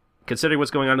considering what's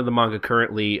going on in the manga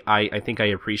currently, I think I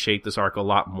appreciate this arc a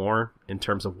lot more in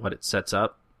terms of what it sets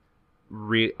up.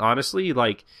 Honestly,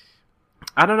 like,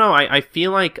 I don't know, I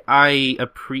feel like I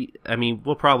mean,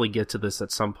 we'll probably get to this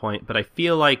at some point, but I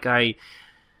feel like I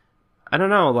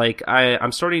don't know, like,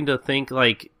 I'm starting to think,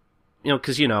 like, you know,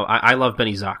 because, you know, I love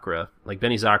Benizakura. Like,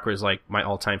 Benizakura is, like, my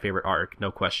all-time favorite arc, no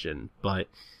question. But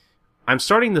I'm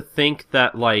starting to think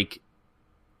that, like,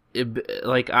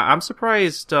 I'm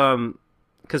surprised,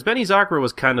 because Benizakura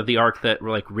was kind of the arc that,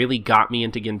 like, really got me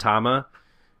into Gintama.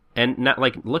 And, not,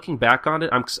 like, looking back on it,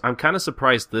 I'm kind of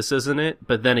surprised this isn't it.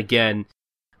 But then again,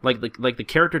 like the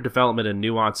character development and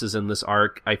nuances in this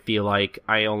arc, I feel like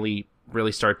I only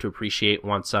really start to appreciate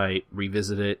once I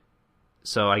revisit it.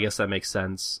 So I guess that makes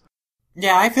sense.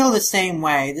 Yeah, I feel the same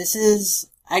way. This is,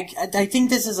 I think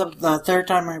this is the third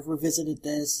time I've revisited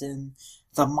this in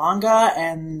the manga,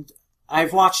 and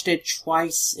I've watched it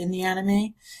twice in the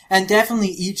anime, and definitely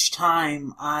each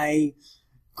time I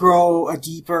grow a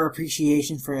deeper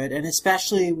appreciation for it, and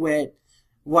especially with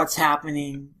what's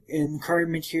happening in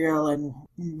current material and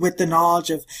with the knowledge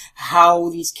of how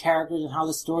these characters and how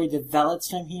the story develops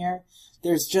from here.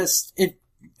 There's just,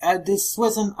 this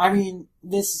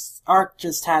arc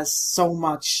just has so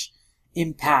much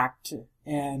impact,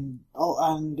 and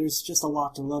there's just a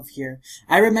lot to love here.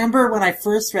 I remember when I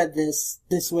first read this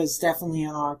was definitely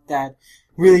an arc that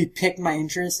really piqued my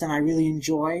interest and I really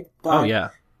enjoyed.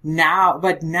 But now,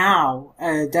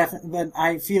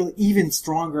 I feel even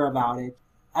stronger about it.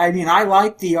 I mean, I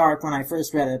liked the arc when I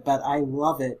first read it, but I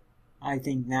love it, I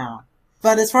think, now.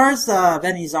 But as far as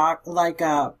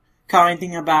Benizakura,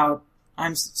 commenting about,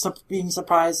 I'm being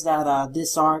surprised that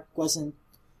this arc wasn't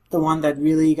the one that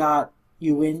really got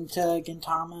you into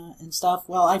Gintama and stuff.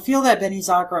 Well, I feel that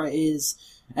Benizakura is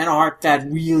an arc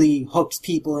that really hooks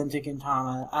people into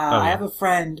Gintama. I have a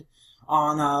friend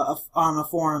on a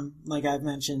forum, like I've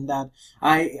mentioned, that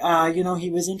he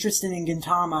was interested in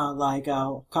Gintama like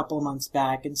a couple months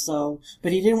back, and so,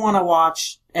 but he didn't want to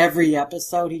watch every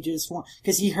episode. He just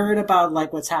because he heard about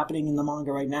like what's happening in the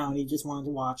manga right now, and he just wanted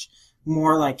to watch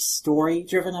more like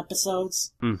story-driven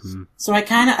episodes. Mm-hmm. So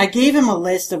I gave him a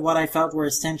list of what I felt were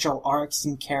essential arcs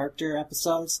and character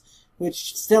episodes,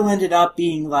 which still ended up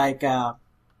being like around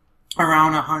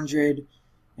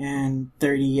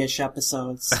 130-ish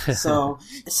episodes. So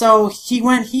he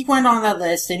went on that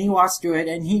list and he watched through it,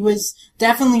 and he was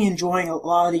definitely enjoying a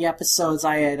lot of the episodes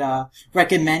I had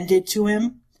recommended to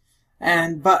him.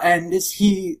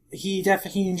 He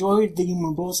definitely enjoyed the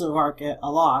Umibozu arc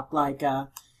a lot. Like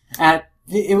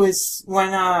it was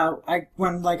when I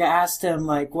asked him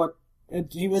like what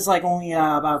he was like only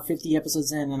about 50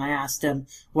 episodes in, and I asked him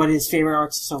what his favorite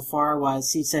arc so far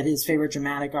was. He said his favorite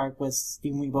dramatic arc was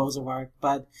the Umibozu arc,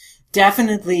 but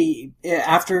definitely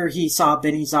after he saw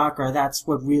Benizakura, that's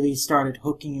what really started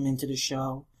hooking him into the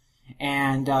show,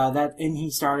 and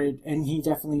he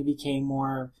definitely became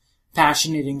more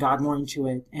passionate and got more into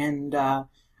it. And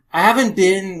I haven't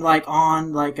been like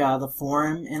on like the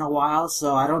forum in a while,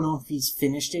 so I don't know if he's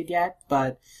finished it yet,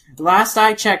 but last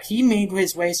I checked, he made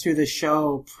his way through the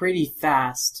show pretty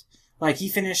fast. Like he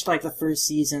finished like the first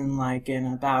season like in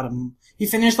about he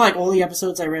finished like all the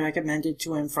episodes I recommended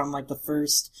to him from like the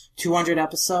first 200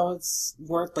 episodes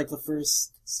worth, like the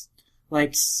first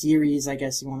like series, I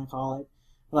guess you want to call it,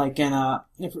 like in a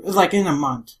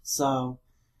month. So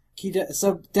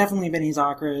definitely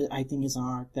Benizakura, I think, is an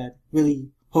arc that really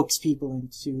hooks people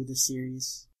into the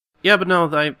series. Yeah, but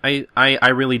no, I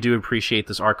really do appreciate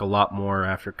this arc a lot more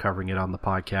after covering it on the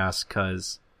podcast,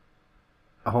 because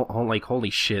like, holy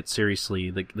shit,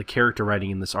 seriously, the character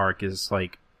writing in this arc is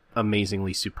like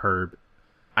amazingly superb.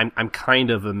 I'm kind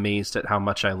of amazed at how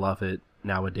much I love it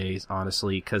nowadays,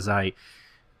 honestly, because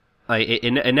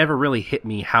it never really hit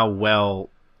me how well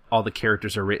all the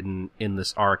characters are written in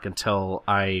this arc until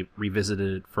I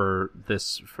revisited it for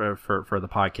the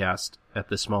podcast at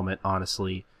this moment,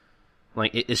 honestly.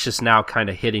 Like, it's just now kind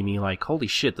of hitting me like, holy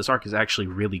shit, this arc is actually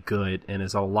really good and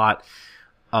is a lot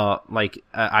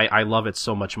I love it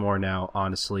so much more now,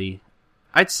 honestly.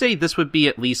 I'd say this would be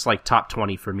at least like top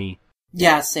 20 for me.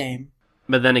 Yeah, same.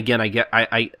 But then again,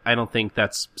 I don't think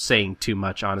that's saying too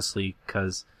much, honestly,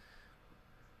 because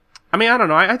I mean, I don't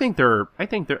know. I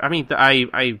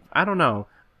don't know.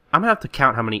 I'm gonna have to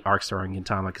count how many arcs there are in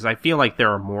Gintama, because I feel like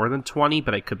there are more than 20,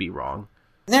 but I could be wrong.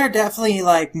 There are definitely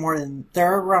like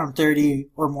there are around 30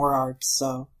 or more arcs,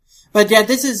 so. But yeah,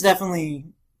 this is definitely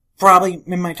probably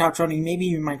in my top 20, maybe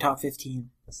even my top 15,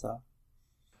 so.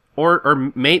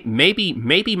 Or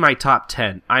maybe my top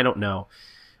 10. I don't know.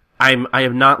 I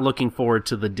am not looking forward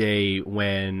to the day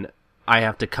when I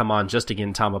have to come on just a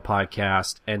Gintama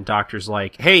podcast and Doctor's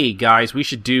like, hey guys, we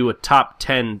should do a top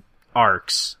 10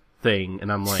 arcs thing.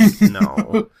 And I'm like,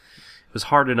 no. It was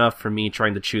hard enough for me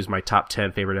trying to choose my top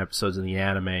 10 favorite episodes in the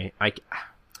anime.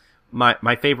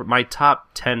 My top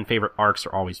 10 favorite arcs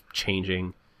are always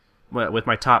changing, with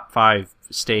my top 5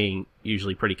 staying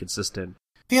usually pretty consistent.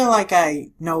 I feel like I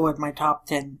know what my top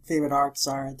 10 favorite arcs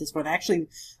are at this point. Actually,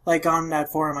 like on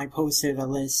that forum, I posted a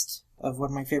list of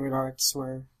what my favorite arcs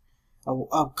were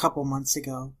a couple months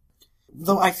ago.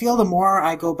 Though I feel the more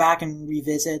I go back and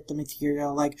revisit the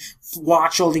material, like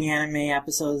watch all the anime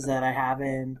episodes that I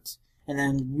haven't, and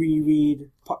then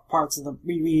reread parts of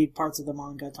the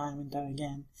manga time and time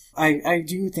again, I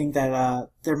do think that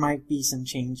there might be some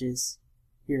changes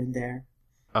here and there.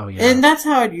 Oh yeah, and that's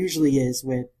how it usually is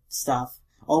with stuff.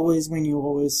 Always when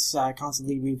you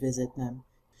constantly revisit them,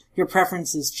 your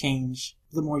preferences change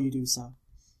the more you do so.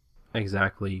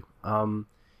 Exactly.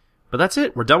 But that's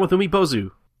it. We're done with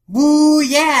Umibozu. Woo,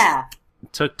 yeah!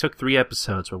 Took 3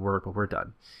 episodes, but we're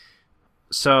done.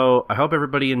 So I hope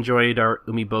everybody enjoyed our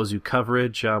Umibozu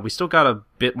coverage. We still got a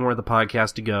bit more of the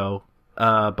podcast to go.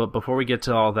 But before we get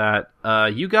to all that,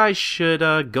 you guys should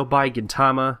go buy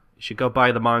Gintama. You should go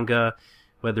buy the manga,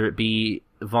 whether it be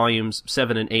volumes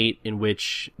 7 and 8, in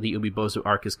which the Umibozu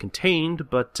arc is contained.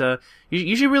 But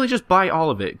you should really just buy all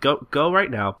of it. Go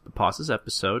right now. Pause this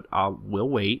episode. We'll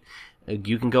wait.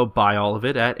 You can go buy all of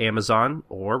it at Amazon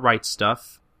or Right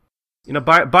Stuff. You know,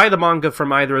 buy the manga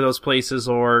from either of those places,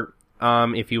 or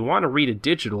if you want to read it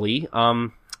digitally,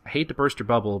 I hate to burst your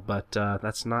bubble, but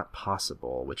that's not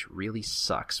possible, which really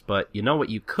sucks. But you know what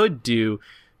you could do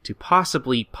to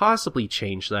possibly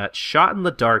change that? Shot in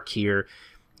the dark here.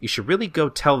 You should really go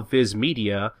tell Viz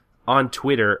Media on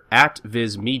Twitter at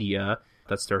Viz Media.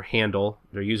 That's their handle,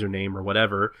 their username or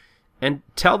whatever. And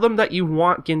tell them that you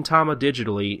want Gintama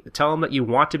digitally. Tell them that you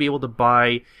want to be able to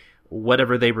buy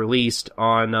whatever they released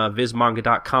on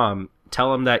VizManga.com.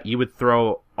 Tell them that you would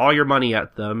throw all your money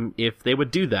at them if they would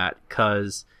do that.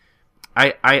 Because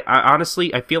I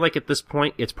honestly, I feel like at this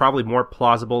point, it's probably more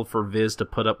plausible for Viz to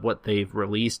put up what they've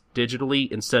released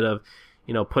digitally instead of,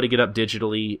 you know, putting it up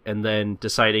digitally and then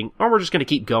deciding, oh, we're just going to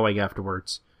keep going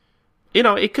afterwards. You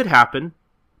know, it could happen.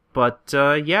 But,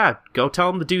 yeah, go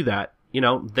tell them to do that. You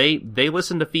know, they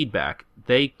listen to feedback.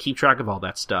 They keep track of all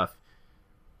that stuff.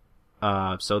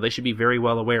 So they should be very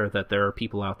well aware that there are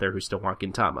people out there who still want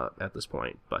Gintama at this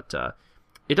point. But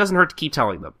it doesn't hurt to keep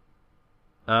telling them.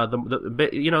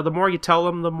 The more you tell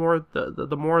them, the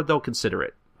more they'll consider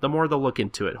it. The more they'll look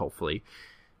into it, hopefully.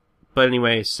 But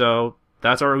anyway, so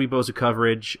that's our Umibozu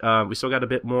coverage. We still got a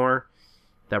bit more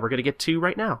that we're going to get to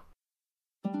right now.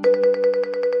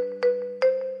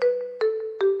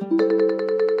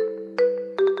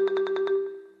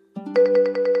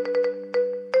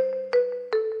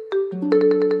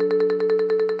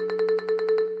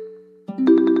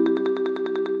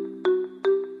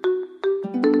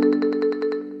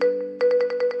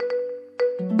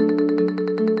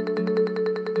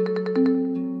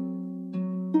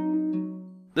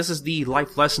 This is the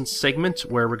Life Lessons segment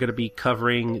where we're going to be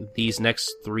covering these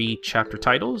next 3 chapter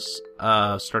titles,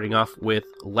 starting off with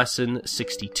Lesson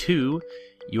 62.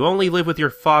 You only live with your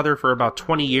father for about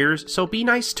 20 years, so be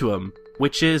nice to him,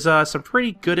 which is some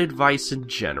pretty good advice in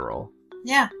general.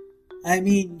 Yeah. I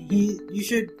mean, you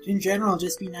should, in general,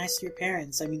 just be nice to your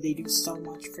parents. I mean, they do so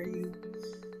much for you.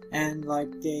 And,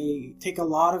 like, they take a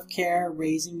lot of care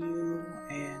raising you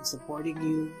and supporting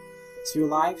you through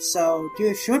life, so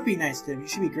you should be nice to them. You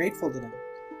should be grateful to them.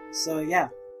 So yeah.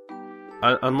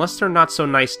 Unless they're not so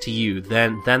nice to you,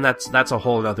 then that's a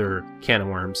whole other can of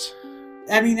worms.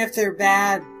 I mean, if they're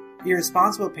bad,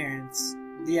 irresponsible parents,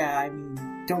 yeah, I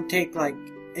mean, don't take like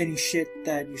any shit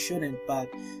that you shouldn't. But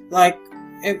like,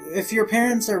 if your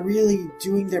parents are really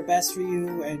doing their best for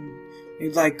you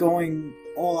and like going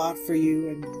all out for you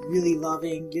and really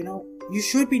loving, you know, you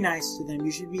should be nice to them.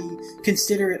 You should be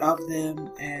considerate of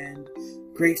them and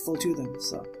grateful to them.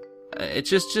 So it's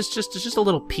just a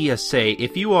little PSA.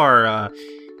 If you are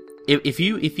if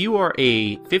you are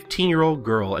a 15-year-old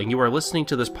girl and you are listening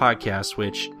to this podcast,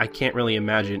 which I can't really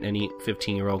imagine any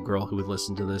 15-year-old girl who would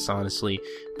listen to this, honestly,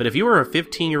 but if you are a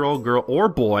 15-year-old girl or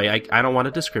boy, I don't want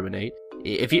to discriminate.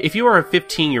 If you are a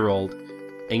 15-year-old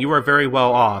and you are very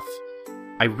well off,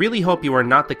 I really hope you are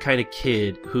not the kind of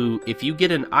kid who, if you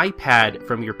get an iPad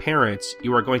from your parents,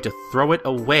 you are going to throw it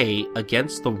away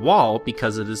against the wall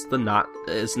because it is not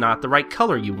the right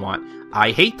color you want. I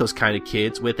hate those kind of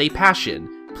kids with a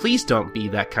passion. Please don't be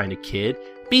that kind of kid.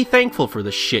 Be thankful for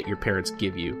the shit your parents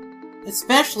give you.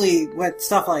 Especially with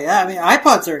stuff like that. I mean,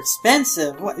 iPods are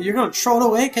expensive. What, you're gonna throw it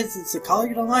away because it's a color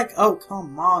you don't like? Oh,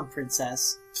 come on,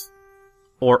 princess.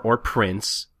 Or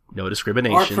Prince. No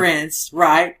discrimination. Or Prince,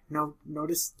 right. No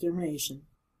discrimination.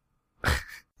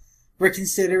 We're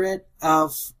considerate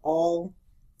of all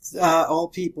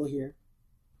people here.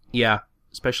 Yeah,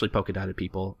 especially polka-dotted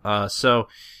people. So,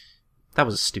 that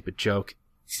was a stupid joke.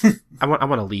 I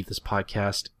want to leave this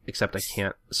podcast, except I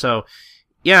can't. So,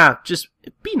 yeah, just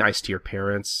be nice to your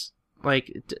parents.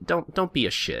 Like, don't be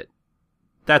a shit.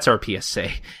 That's our PSA.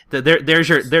 There's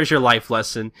your life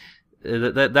lesson.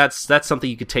 That's something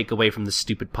you could take away from this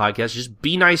stupid podcast. Just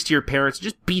be nice to your parents.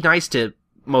 Just be nice to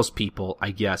most people,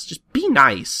 I guess. Just be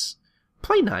nice.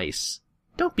 Play nice.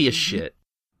 Don't be a shit.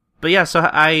 But yeah, so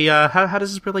how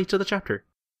does this relate to the chapter?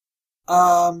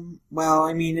 Well,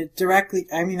 I mean,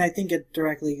 I think it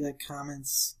directly, like,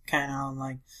 comments kind of on,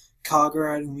 like,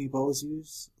 Kagura and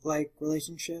Umibozu's, like,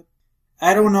 relationship.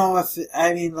 I don't know if,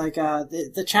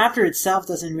 the chapter itself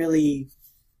doesn't really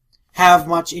have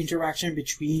much interaction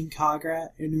between Kagura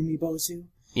and Umibozu.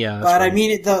 Yeah, that's but right. I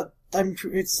mean,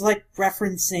 it's like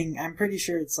referencing, I'm pretty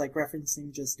sure it's like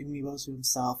referencing just Umibozu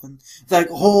himself, and like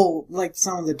whole, like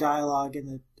some of the dialogue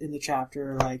in the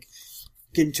chapter, like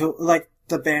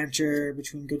the banter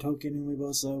between Gotoki and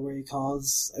Umibozu, where he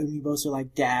calls Umibozu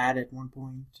like dad at one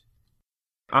point.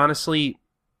 Honestly,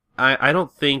 I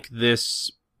don't think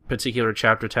this particular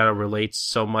chapter title relates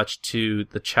so much to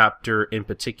the chapter in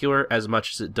particular as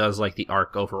much as it does like the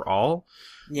arc overall.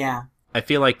 Yeah. I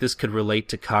feel like this could relate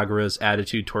to Kagura's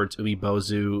attitude towards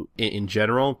Umibozu in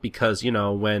general, because, you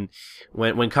know, when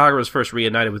Kagura was first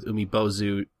reunited with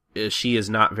Umibozu, she is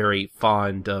not very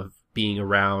fond of being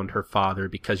around her father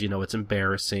because, you know, it's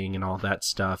embarrassing and all that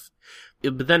stuff.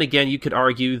 But then again, you could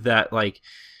argue that, like,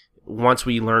 once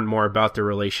we learn more about their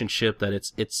relationship, that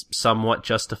it's somewhat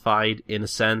justified in a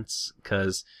sense,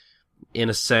 because in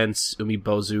a sense,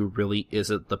 Umibozu really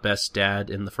isn't the best dad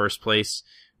in the first place.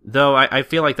 Though I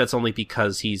feel like that's only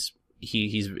because he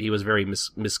was very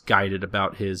misguided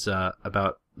about his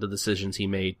about the decisions he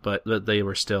made, but they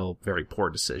were still very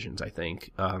poor decisions, I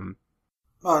think. Oh,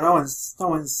 no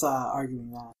one's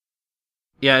arguing that.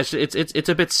 Yeah, it's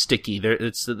a bit sticky.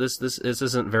 This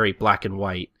isn't very black and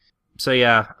white. So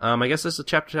yeah, I guess this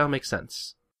chapter title makes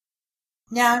sense.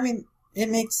 Yeah, I mean, it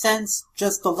makes sense.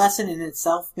 Just the lesson in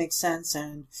itself makes sense,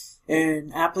 and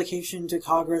in application to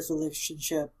Kagura's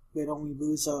relationship with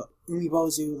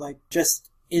Umibozu, like just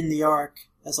in the arc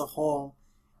as a whole,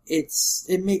 it's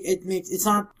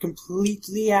not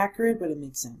completely accurate, but it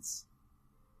makes sense.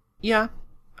 Yeah,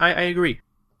 I agree.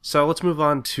 So let's move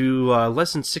on to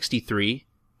lesson 63.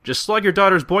 Just slug your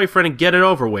daughter's boyfriend and get it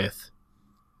over with.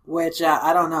 Which,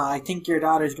 I don't know. I think your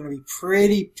daughter's going to be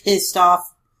pretty pissed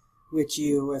off with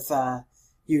you if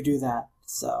you do that.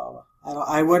 So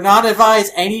I would not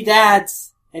advise any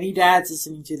dads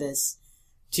listening to this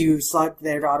to slug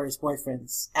their daughter's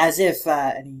boyfriends. As if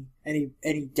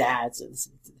any dads are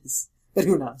listening to this. But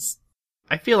who knows?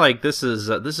 I feel like this is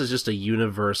just a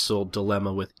universal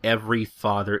dilemma with every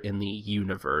father in the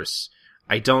universe.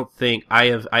 I don't think I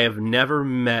have never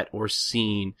met or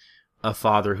seen a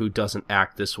father who doesn't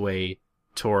act this way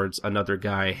towards another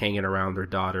guy hanging around their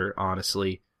daughter,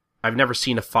 honestly. I've never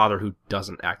seen a father who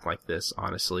doesn't act like this,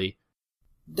 honestly.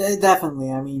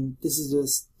 Definitely. I mean, this is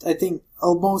just, I think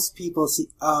most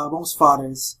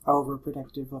fathers are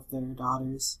overprotective of their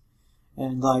daughters.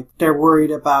 And, like, they're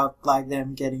worried about, like,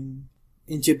 them getting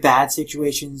into bad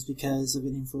situations because of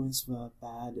an influence of a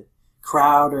bad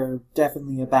crowd or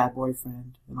definitely a bad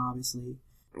boyfriend, and obviously.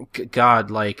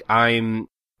 God, like, I'm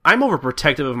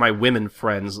overprotective of my women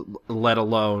friends, let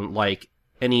alone, like,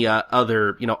 any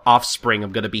other, you know, offspring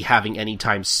I'm gonna be having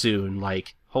anytime soon.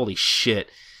 Like, holy shit.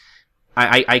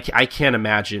 I can't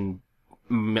imagine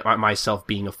myself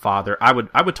being a father. I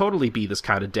would totally be this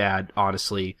kind of dad,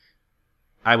 honestly.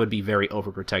 I would be very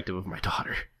overprotective of my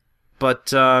daughter. But,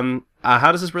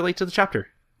 how does this relate to the chapter?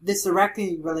 This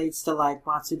directly relates to, like,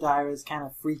 Matsudaira's kind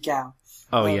of freak out.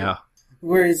 Oh, yeah.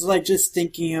 Where he's, like, just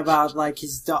thinking about, like,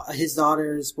 his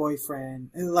daughter's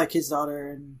boyfriend, like, his daughter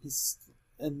and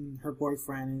and her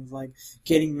boyfriend is like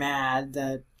getting mad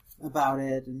about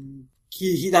it, and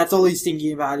he that's all he's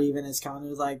thinking about, even as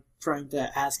Connor's like trying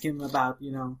to ask him about,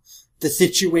 the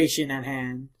situation at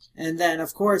hand. And then,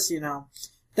 of course,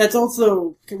 that's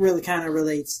also really kind of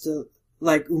relates to,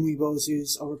 like,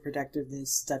 Umibozu's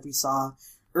overprotectiveness that we saw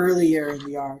earlier in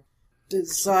the arc.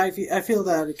 So I feel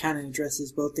that it kind of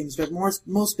addresses both things, but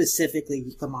most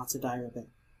specifically the Matsudaira bit.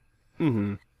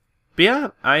 Mm-hmm. But yeah,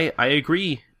 I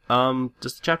agree. Does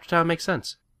the chapter title make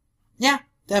sense? Yeah,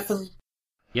 definitely.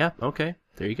 Yeah, okay.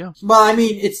 There you go. Well, I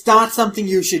mean, it's not something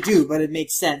you should do, but it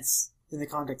makes sense in the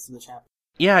context of the chapter.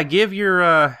 Yeah, give your,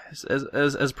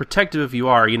 as protective as you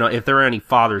are, if there are any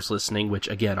fathers listening, which,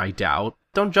 again, I doubt,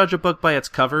 don't judge a book by its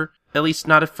cover. At least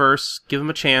not at first. Give them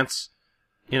a chance.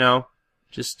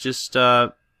 Just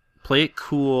play it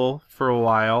cool for a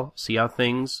while. See how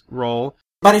things roll.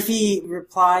 But if he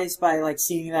replies by, like,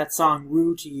 singing that song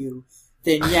rude to you,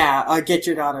 then yeah, get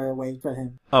your daughter away from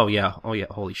him. Oh yeah,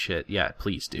 holy shit. Yeah,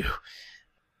 please do.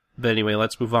 But anyway,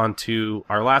 let's move on to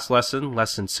our last lesson,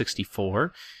 lesson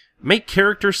 64. Make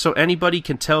characters so anybody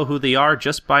can tell who they are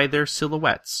just by their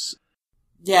silhouettes.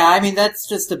 Yeah, I mean, that's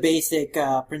just a basic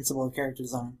principle of character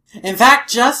design. In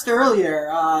fact, just earlier,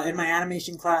 in my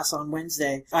animation class on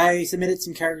Wednesday, I submitted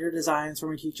some character designs for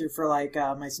my teacher for, like,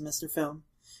 my semester film.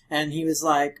 And he was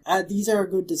like, these are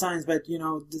good designs, but,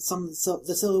 some of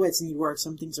the silhouettes need work.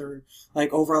 Some things are,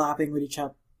 like, overlapping with each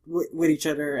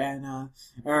other and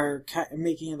are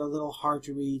making it a little hard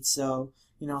to read. So,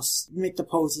 make the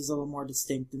poses a little more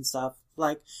distinct and stuff.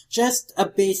 Like, just a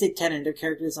basic tenet of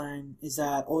character design is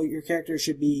that all your characters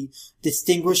should be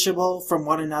distinguishable from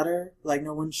one another. Like,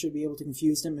 no one should be able to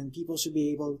confuse them, and people should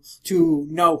be able to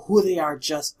know who they are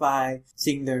just by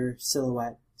seeing their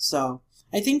silhouette. So,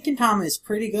 I think Gintama is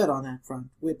pretty good on that front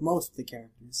with most of the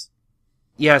characters.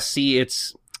 Yeah, see,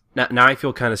 it's... Now I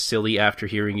feel kind of silly after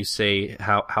hearing you say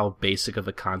how basic of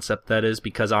a concept that is,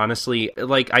 because honestly,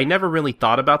 like, I never really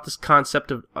thought about this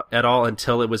concept at all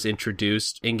until it was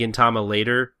introduced in Gintama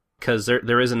later, because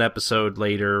there is an episode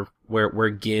later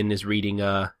where Gin is reading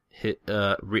Jump,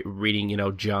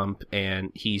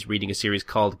 and he's reading a series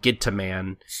called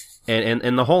Gintama,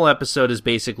 and the whole episode is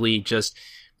basically just,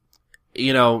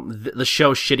 the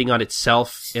show shitting on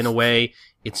itself in a way.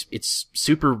 It's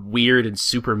super weird and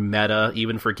super meta,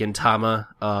 even for Gintama.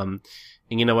 And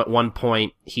at one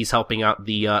point he's helping out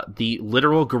the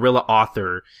literal guerrilla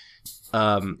author,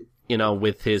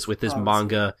 with his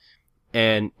manga,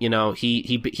 and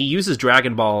he uses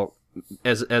Dragon Ball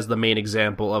as the main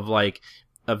example of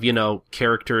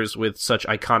characters with such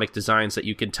iconic designs that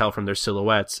you can tell from their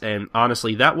silhouettes. And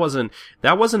honestly, that wasn't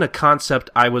a concept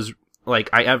I was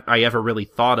like I ever really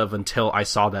thought of until I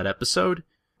saw that episode.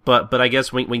 But I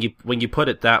guess when you put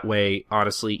it that way,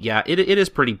 honestly, yeah, it is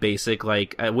pretty basic.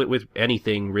 Like with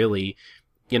anything really,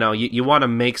 you want to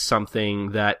make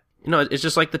something that, it's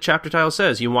just like the chapter title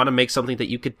says. You want to make something that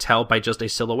you could tell by just a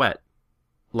silhouette.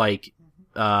 Like,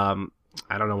 I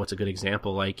don't know what's a good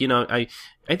example. Like, I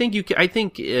think you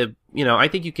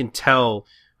can tell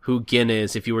who Gin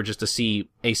is if you were just to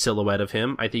see a silhouette of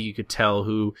him. I think you could tell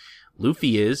who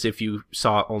Luffy is if you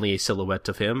saw only a silhouette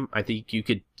of him. I think you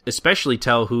could especially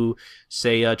tell who,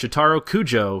 say, Jotaro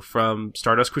Kujo from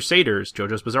Stardust Crusaders,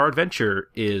 JoJo's Bizarre Adventure,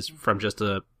 is from just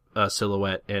a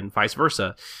silhouette, and vice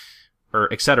versa,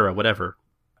 or etc., whatever.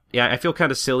 Yeah, I feel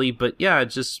kind of silly, but yeah,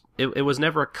 it was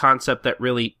never a concept that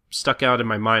really stuck out in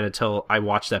my mind until I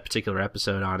watched that particular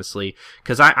episode, honestly,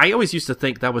 because I always used to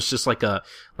think that was just like a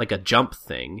Jump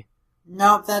thing.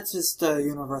 No, that's just a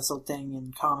universal thing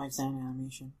in comics and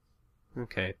animation.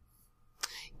 Okay.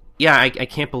 Yeah, I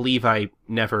can't believe I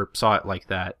never saw it like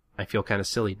that. I feel kind of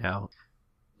silly now.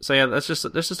 So yeah, that's just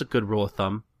a good rule of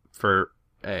thumb for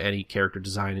any character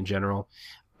design in general.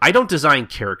 I don't design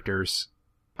characters.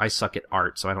 I suck at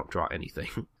art, so I don't draw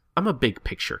anything. I'm a big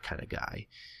picture kind of guy.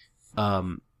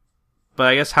 But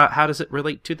I guess how does it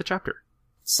relate to the chapter?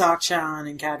 Sachan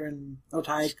and Catherine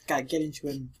Otai get into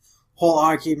a whole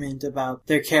argument about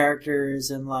their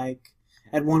characters, and like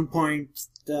at one point,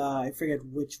 I forget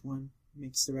which one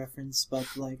makes the reference, but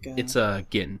like it's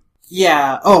Gin.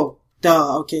 Yeah. Oh,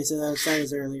 duh. Okay, so that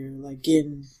was earlier. Like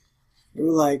Gin,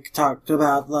 like talked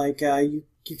about like characters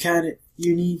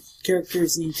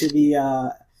need to be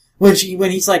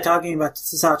when he's like talking about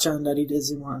Sachan that he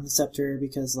doesn't want the scepter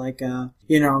because like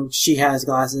she has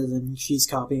glasses and she's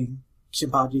copying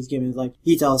Shinpachi's gimmick. Like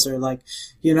he tells her like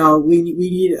we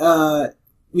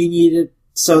need it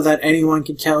so that anyone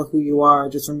can tell who you are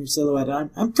just from your silhouette.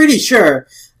 And I'm pretty sure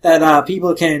that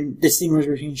people can distinguish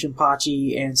between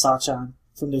Shinpachi and Sachan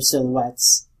from their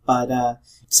silhouettes. But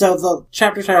so the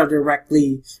chapter title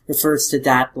directly refers to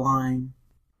that line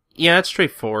Yeah, it's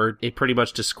straightforward. It pretty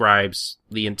much describes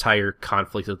the entire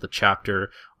conflict of the chapter,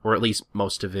 or at least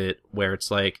most of it, where it's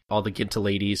like all the Ginta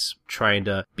ladies trying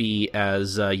to be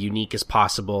as unique as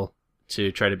possible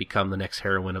to try to become the next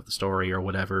heroine of the story or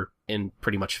whatever, and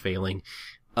pretty much failing.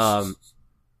 So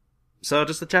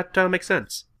does the chapter title make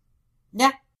sense?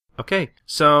 Yeah. Okay,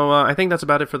 so I think that's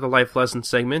about it for the life lesson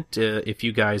segment. If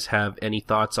you guys have any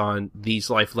thoughts on these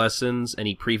life lessons,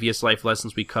 any previous life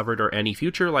lessons we covered, or any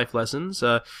future life lessons,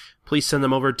 please send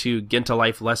them over to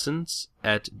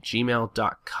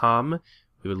gintalifelessons@gmail.com.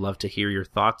 We would love to hear your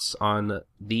thoughts on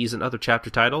these and other chapter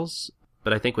titles.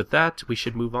 But I think with that, we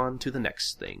should move on to the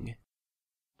next thing.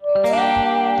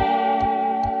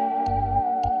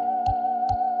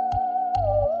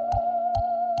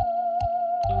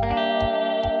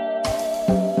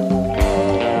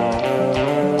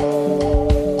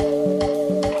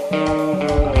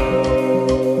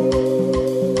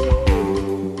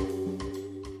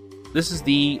 This is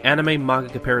the anime manga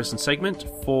comparison segment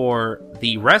for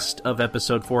the rest of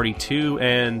episode 42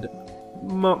 and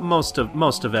most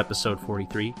of episode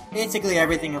 43. Basically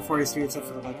everything in 43 except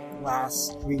for the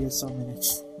last 3 or so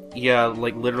minutes. Yeah,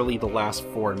 like literally the last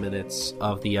 4 minutes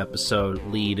of the episode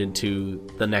lead into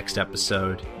the next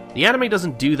episode. The anime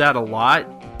doesn't do that a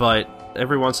lot, but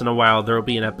every once in a while there will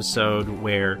be an episode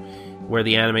where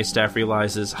the anime staff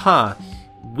realizes,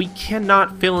 we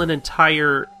cannot fill an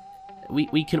entire...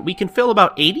 We can fill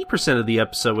about 80% of the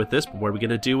episode with this, but what are we going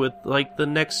to do with, like, the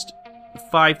next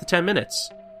 5 to 10 minutes?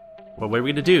 What are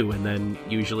we going to do? And then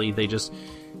usually they just,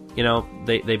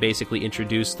 they basically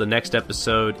introduce the next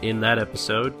episode in that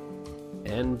episode.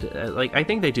 And, I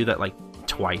think they do that,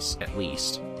 twice at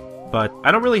least. But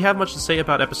I don't really have much to say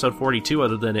about episode 42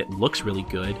 other than it looks really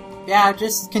good. Yeah, it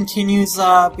just continues,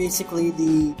 basically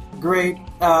the great,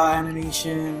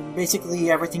 animation,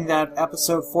 basically everything that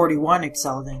episode 41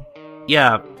 excelled in.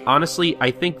 Yeah, honestly, I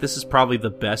think this is probably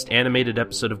the best animated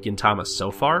episode of Gintama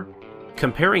so far.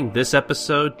 Comparing this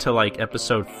episode to,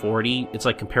 episode 40, it's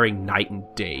like comparing night and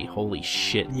day. Holy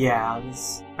shit. Yeah.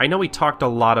 I know we talked a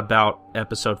lot about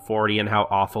episode 40 and how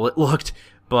awful it looked,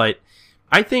 but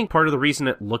I think part of the reason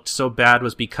it looked so bad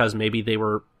was because maybe they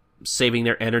were saving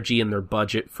their energy and their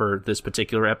budget for this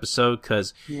particular episode,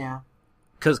 because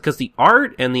the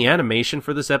art and the animation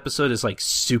for this episode is,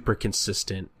 super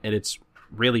consistent, and it's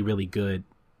really, really good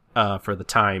for the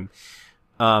time.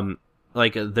 There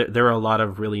are a lot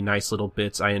of really nice little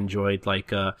bits I enjoyed.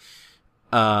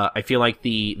 I feel like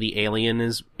the alien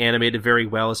is animated very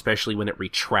well, especially when it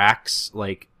retracts.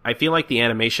 I feel like the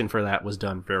animation for that was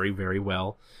done very, very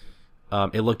well.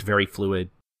 It looked very fluid.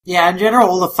 Yeah, in general,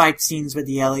 all the fight scenes with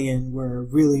the alien were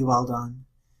really well done.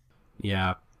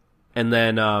 Yeah. And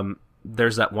then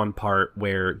there's that one part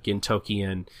where Gintoki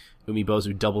and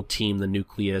Umibozu double team the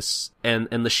nucleus, and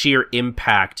the sheer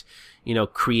impact,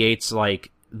 creates all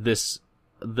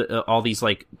these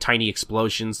tiny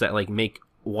explosions that make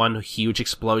one huge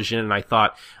explosion. And I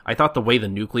thought the way the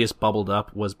nucleus bubbled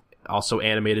up was also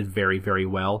animated very, very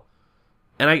well.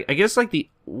 And I guess the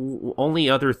only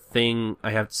other thing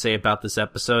I have to say about this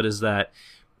episode is that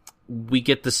we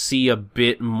get to see a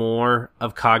bit more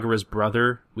of Kagura's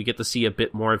brother. We get to see a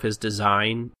bit more of his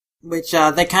design, which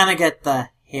they kind of get the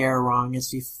hair wrong,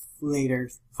 as we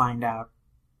later find out.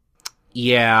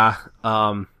 Yeah,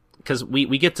 because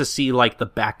we get to see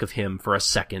the back of him for a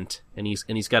second, and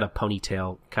he's got a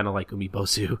ponytail, kind of like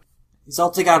Umibozu. He's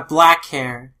also got black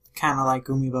hair, kind of like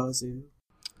Umibozu.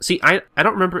 See, I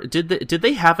don't remember. Did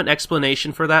they have an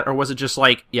explanation for that, or was it just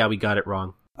yeah, we got it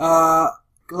wrong? I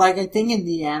think in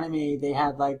the anime they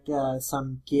had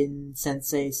some Gin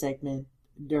Sensei segment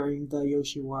during the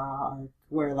Yoshiwara arc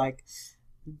where I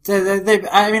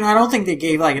don't think they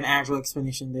gave an actual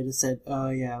explanation. They just said,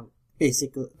 yeah,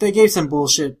 basically. They gave some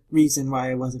bullshit reason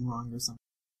why it wasn't wrong or something.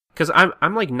 Because I'm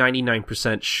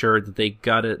 99% sure that they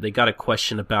got a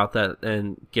question about that,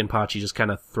 and Ginpachi just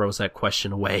kind of throws that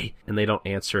question away, and they don't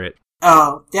answer it.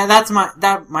 Oh, yeah, that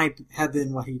might have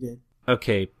been what he did.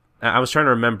 Okay, I was trying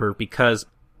to remember, because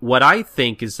what I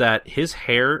think is that his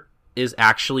hair is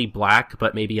actually black,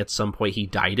 but maybe at some point he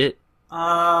dyed it.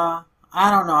 I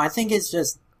don't know. I think it's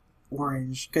just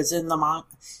orange, because in the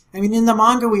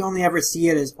manga we only ever see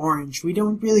it as orange. We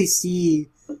don't really see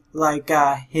him. They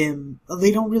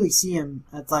don't really see him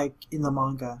in the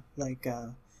manga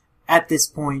at this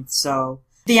point. So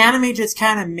the anime just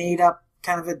kind of made up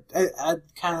kind of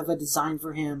a design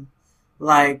for him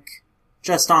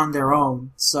just on their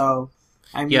own. So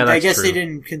I guess true.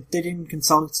 They didn't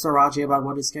consult Saraji about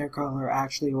what his hair color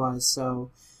actually was.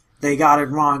 So they got it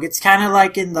wrong. It's kind of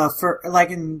like in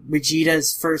in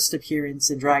Vegeta's first appearance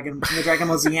in the Dragon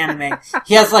Ball Z anime.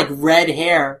 He has like red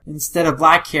hair instead of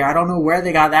black hair. I don't know where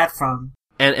they got that from.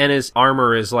 And his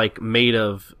armor is like made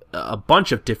of a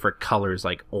bunch of different colors,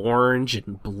 like orange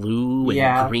and blue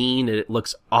and green. And it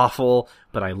looks awful,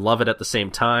 but I love it at the same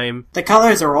time. The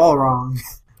colors are all wrong.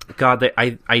 God,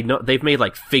 I know they've made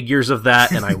like figures of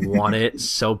that, and I want it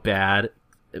so bad.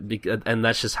 And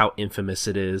that's just how infamous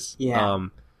it is. Yeah.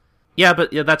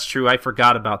 But that's true. I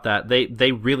forgot about that.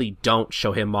 They really don't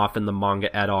show him off in the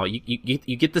manga at all. You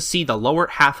get to see the lower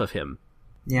half of him.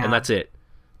 Yeah. And that's it.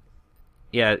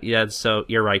 Yeah, so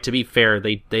you're right. To be fair,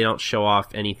 they don't show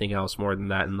off anything else more than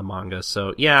that in the manga.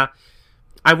 So, yeah,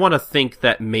 I want to think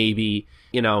that maybe,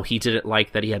 he didn't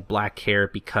like that he had black hair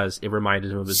because it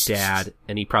reminded him of his dad,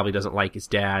 and he probably doesn't like his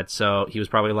dad, so he was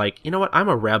probably like, you know what, I'm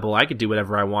a rebel, I could do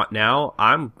whatever I want now,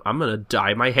 I'm gonna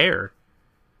dye my hair.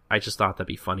 I just thought that'd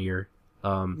be funnier.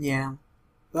 Yeah.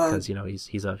 Because,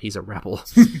 he's a rebel.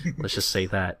 Let's just say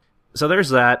that. So there's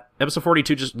that. Episode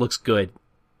 42 just looks good.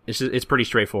 It's pretty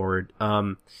straightforward.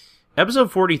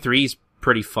 Episode 43 is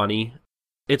pretty funny.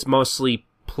 It's mostly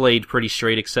played pretty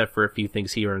straight except for a few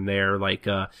things here and there, like,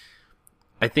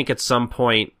 I think at some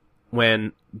point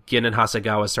when Gin and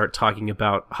Hasegawa start talking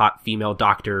about hot female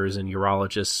doctors and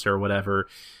urologists or whatever,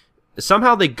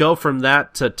 somehow they go from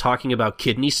that to talking about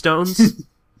kidney stones,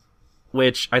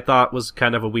 which I thought was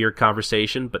kind of a weird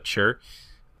conversation, but sure.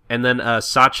 And then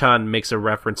Sachan makes a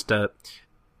reference to,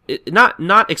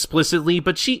 not explicitly,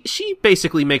 but she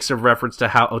basically makes a reference to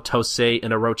how Otose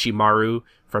and Orochimaru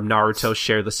from Naruto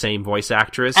share the same voice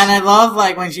actress. And I love,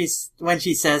 like, when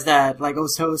she says that, like,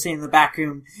 Otose in the back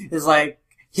room is, like,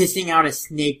 hissing out a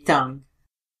snake tongue.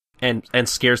 And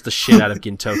scares the shit out of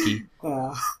Gintoki.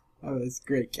 That was a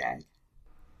great gag.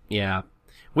 Yeah.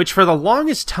 Which, for the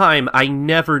longest time, I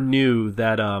never knew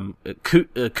that,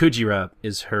 Kujira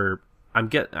is her, I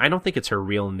don't think it's her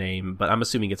real name, but I'm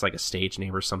assuming it's like a stage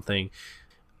name or something.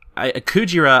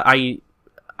 Kujira,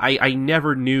 I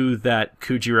never knew that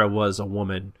Kujira was a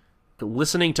woman.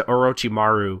 Listening to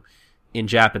Orochimaru in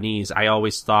Japanese, I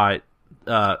always thought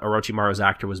Orochimaru's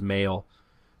actor was male.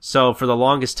 So for the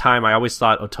longest time, I always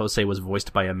thought Otose was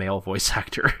voiced by a male voice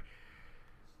actor.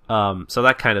 So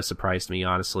that kind of surprised me,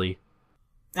 honestly.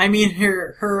 I mean,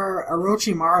 her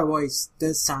Orochimaru voice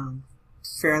does sound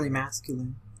fairly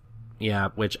masculine. Yeah,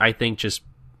 which I think just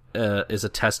is a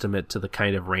testament to the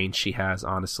kind of range she has,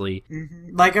 honestly.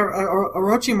 Mm-hmm. Like,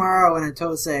 Orochimaru and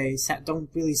Otose don't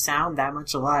really sound that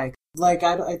much alike. Like,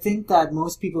 I think that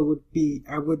most people would be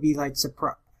like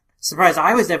surprised.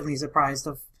 I was definitely surprised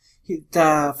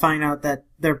to find out that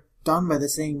they're done by the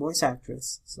same voice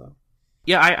actress. So.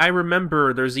 Yeah, I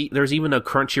remember there's even a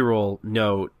Crunchyroll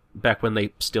note back when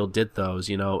they still did those,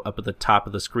 up at the top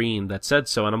of the screen that said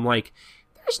so, and I'm like,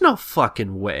 there's no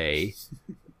fucking way.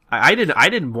 I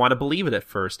didn't want to believe it at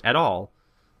first at all.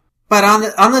 But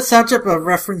on the subject of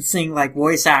referencing like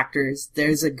voice actors,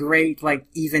 there's a great like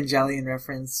Evangelion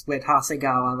reference with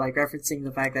Hasegawa, like referencing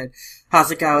the fact that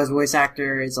Hasegawa's voice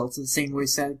actor is also the same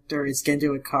voice actor as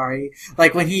Gendo Ikari.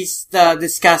 Like when he's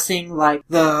discussing like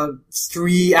the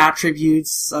 3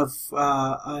 attributes of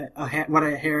what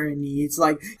a heron needs,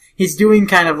 like he's doing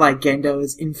kind of like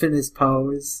Gendo's infamous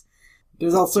pose.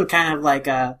 There's also kind of like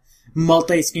a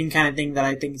multi-screen kind of thing that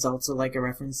I think is also like a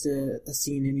reference to a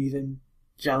scene in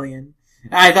Evangelion.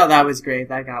 I thought that was great.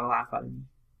 That got a laugh out of me.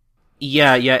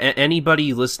 Yeah.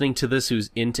 Anybody listening to this who's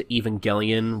into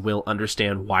Evangelion will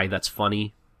understand why that's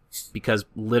funny. Because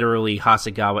literally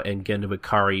Hasegawa and Gendo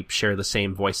Ikari share the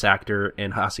same voice actor,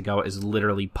 and Hasegawa is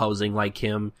literally posing like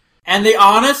him. And they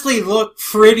honestly look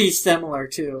pretty similar,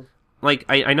 too. Like,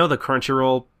 I know the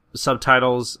Crunchyroll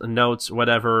subtitles, notes,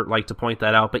 whatever, like to point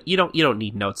that out, but you don't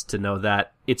need notes to know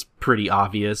that. It's pretty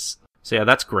obvious. So yeah,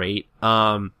 that's great.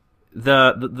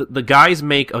 The guys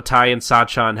make Otai and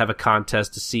Sachan have a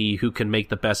contest to see who can make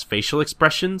the best facial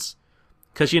expressions.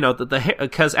 Cause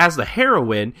cause as the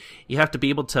heroine, you have to be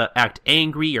able to act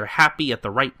angry or happy at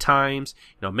the right times,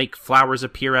 make flowers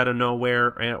appear out of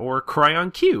nowhere, or cry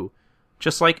on cue.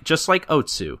 Just like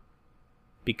Otsu.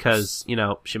 Because,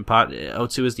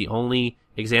 Otsu is the only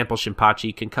example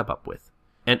Shinpachi can come up with.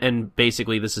 And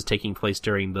basically this is taking place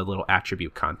during the little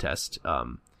attribute contest.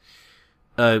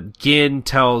 Gin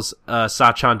tells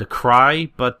Sachan to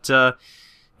cry, but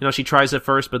she tries at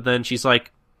first, but then she's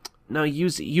like, no,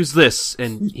 use this,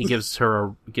 and he gives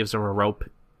her a rope,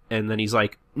 and then he's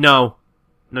like, no,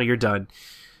 you're done.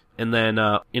 And then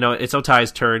it's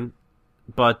Otai's turn,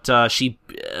 but she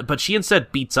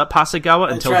instead beats up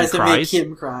Hasegawa until he cries. Tries to make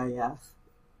him cry, yeah.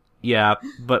 Yeah,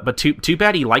 but too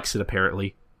bad he likes it,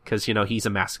 apparently, because, he's a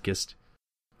masochist.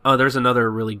 Oh, there's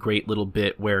another really great little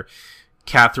bit where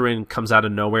Catherine comes out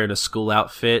of nowhere in a school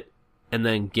outfit, and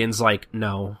then Gin's like,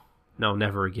 no,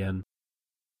 never again.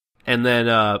 And then,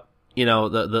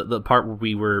 the part where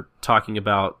we were talking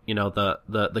about, the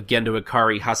Gendo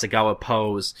Ikari Hasegawa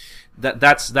pose,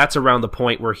 that's around the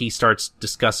point where he starts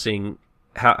discussing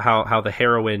how the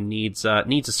heroine needs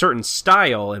a certain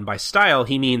style, and by style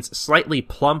he means slightly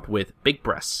plump with big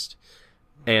breast.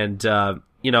 And,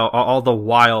 all the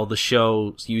while the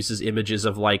show uses images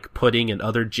of like pudding and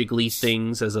other jiggly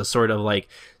things as a sort of like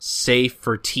safe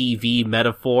for TV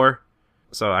metaphor.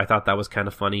 So I thought that was kind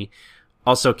of funny.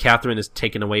 Also, Catherine is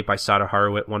taken away by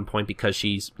Sadaharu at one point because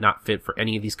she's not fit for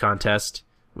any of these contests,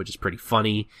 which is pretty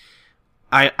funny.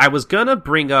 I was gonna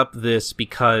bring up this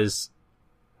because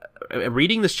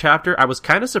reading this chapter, I was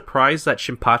kind of surprised that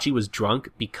Shinpachi was drunk,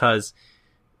 because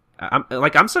I'm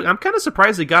kind of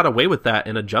surprised they got away with that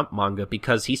in a Jump manga,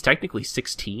 because he's technically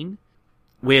 16,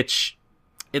 which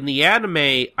in the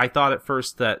anime I thought at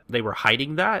first that they were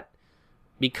hiding that,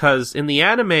 because in the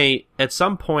anime at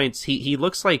some points he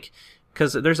looks like,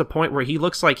 because there's a point where he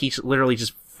looks like he literally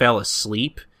just fell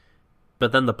asleep,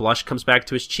 but then the blush comes back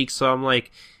to his cheeks, so I'm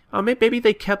like, oh, maybe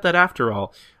they kept that after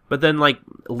all. But then, like,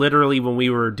 literally when we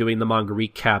were doing the manga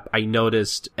recap, I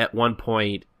noticed at one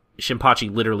point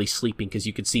Shinpachi literally sleeping because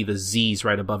you could see the Z's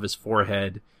right above his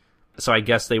forehead. So I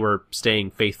guess they were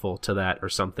staying faithful to that or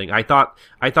something. I thought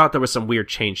there was some weird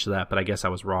change to that, but I guess I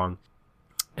was wrong.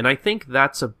 And I think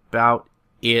that's about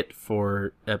it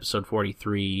for episode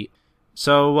 43.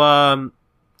 So,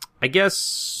 I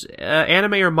guess,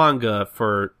 anime or manga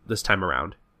for this time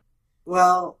around?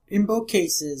 Well, in both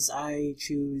cases, I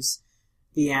choose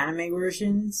the anime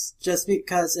versions, just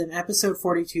because in episode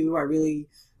 42, I really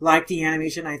like the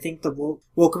animation. I think the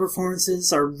vocal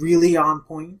performances are really on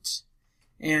point.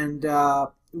 And,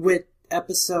 with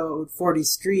episode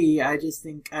 43, I just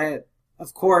think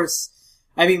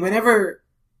whenever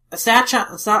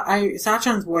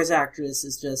Sachan's voice actress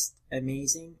is just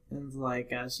amazing, and like,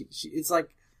 it's like,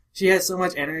 she has so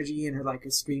much energy in her, like, her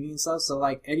screaming and stuff, so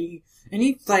like, any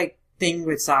like, thing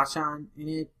with Sachan in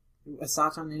it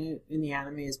in the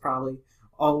anime is probably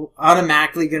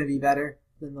automatically gonna be better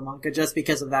than the manga, just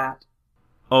because of that.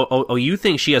 Oh, you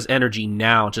think she has energy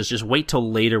now, just wait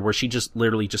till later where she just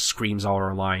literally just screams all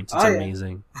her lines. It's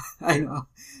amazing. I know.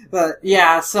 But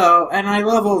yeah, so, and I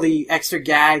love all the extra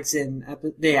gags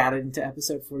they added into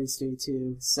episode 43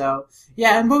 too. So,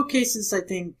 yeah, in both cases, I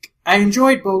think I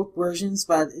enjoyed both versions,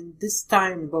 but this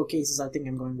time in both cases, I think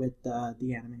I'm going with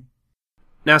the anime.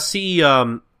 Now, see,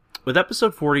 with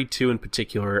episode 42 in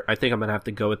particular, I think I'm gonna have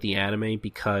to go with the anime,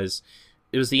 because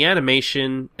it was the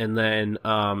animation, and then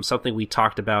something we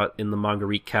talked about in the manga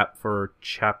recap for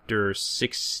chapter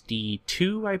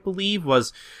 62, I believe,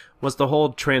 was the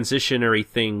whole transitionary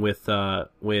thing with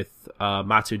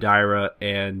Matsudaira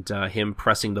and him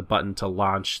pressing the button to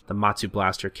launch the Matsu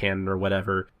Blaster cannon or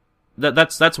whatever.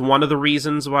 That's one of the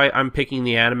reasons why I'm picking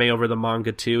the anime over the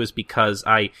manga too, is because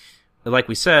like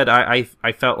we said, I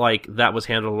felt like that was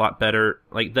handled a lot better.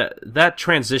 Like that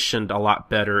transitioned a lot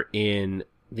better in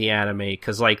the anime,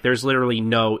 because like there's literally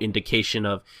no indication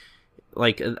of,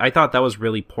 like, I thought that was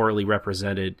really poorly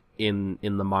represented in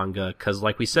the manga, because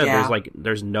like we said,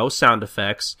 there's no sound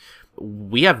effects.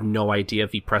 We have no idea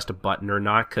if he pressed a button or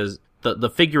not, because the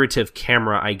figurative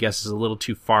camera, I guess, is a little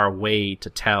too far away to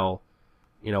tell,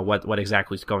 what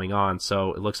exactly is going on.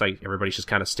 So it looks like everybody's just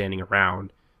kind of standing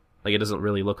around. Like, it doesn't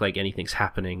really look like anything's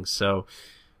happening. So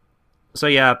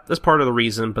yeah, that's part of the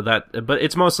reason, but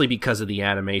it's mostly because of the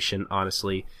animation,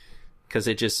 honestly. Because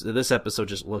this episode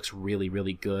just looks really,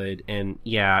 really good. And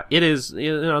yeah, it is,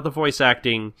 the voice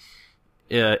acting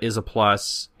is a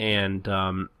plus. And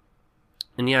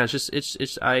yeah,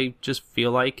 I just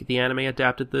feel like the anime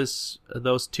adapted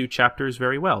those two chapters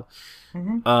very well.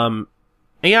 Mm-hmm. And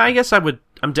yeah, I guess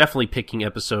I'm definitely picking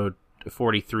episode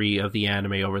 43 of the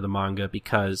anime over the manga,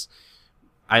 because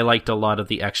I liked a lot of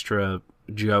the extra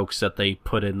jokes that they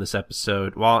put in this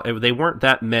episode. While they weren't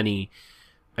that many,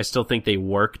 I still think they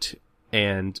worked,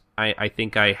 and I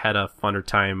think I had a funner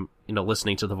time,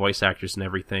 listening to the voice actors and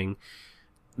everything.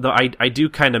 Though I do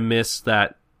kind of miss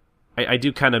that. I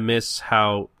do kind of miss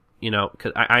how,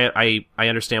 cause I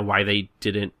understand why they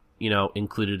didn't,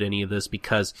 included any of this,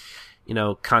 because,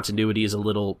 continuity is a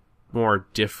little more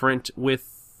different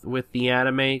with the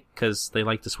anime, because they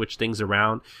like to switch things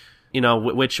around,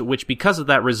 which because of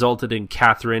that resulted in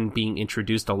Catherine being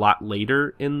introduced a lot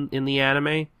later in the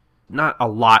anime. Not a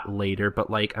lot later, but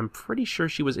like I'm pretty sure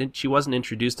she wasn't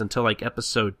introduced until like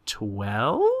episode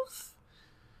 12.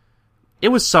 It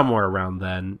was somewhere around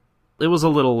then. It was a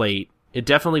little late. It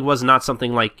definitely was not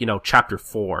something like, chapter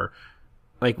 4.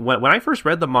 like when I first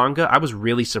read the manga, I was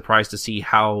really surprised to see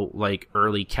how like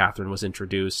early Catherine was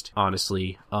introduced,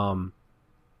 honestly.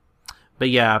 But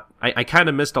yeah, I kind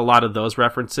of missed a lot of those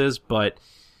references, but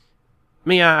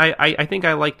yeah, I think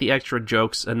I like the extra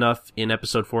jokes enough in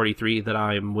episode 43 that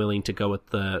I'm willing to go with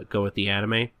the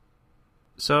anime.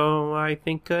 So I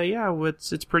think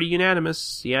it's pretty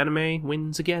unanimous. The anime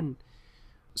wins again.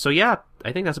 So yeah,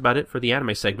 I think that's about it for the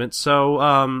anime segment.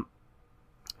 So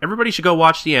everybody should go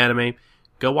watch the anime.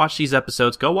 Go watch these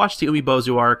episodes. Go watch the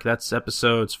Umibozu arc. That's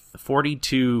episodes 40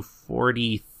 to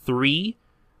 43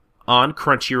 on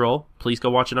Crunchyroll. Please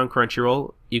go watch it on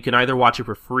Crunchyroll. You can either watch it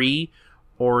for free,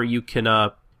 or you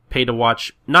can pay to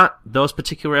watch not those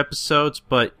particular episodes,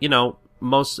 but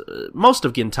most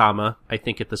of Gintama, I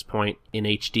think at this point, in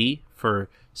HD for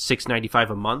 $6.95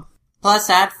 a month.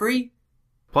 Plus ad free.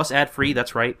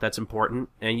 That's right. That's important.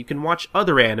 And you can watch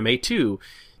other anime too,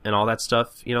 and all that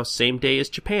stuff, same day as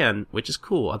Japan, which is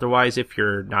cool. Otherwise, if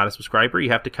you're not a subscriber,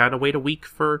 you have to kind of wait a week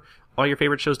for all your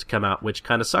favorite shows to come out, which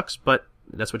kind of sucks, but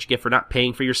that's what you get for not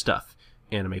paying for your stuff,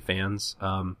 anime fans.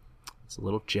 It's a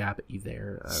little jab at you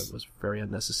there. It was very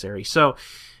unnecessary. So,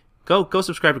 go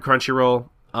subscribe to Crunchyroll.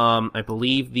 I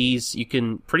believe you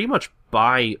can pretty much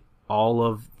buy all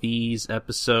of these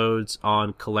episodes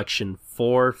on Collection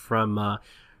 4 from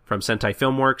Sentai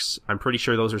Filmworks. I'm pretty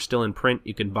sure those are still in print.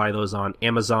 You can buy those on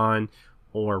Amazon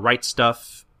or Right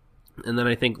Stuff. And then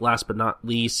I think last but not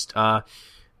least,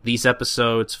 these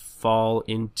episodes fall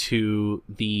into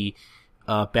the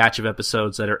batch of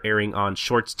episodes that are airing on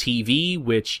Shorts TV,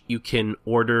 which you can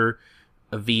order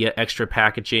via extra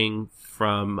packaging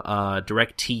from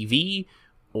DirecTV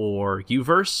or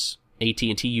Uverse,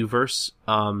 AT&T Uverse.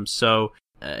 So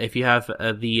if you have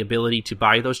the ability to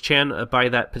buy buy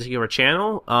that particular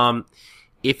channel,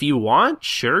 if you want,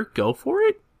 sure, go for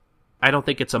it. I don't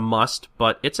think it's a must,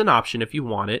 but it's an option if you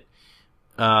want it.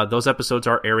 Those episodes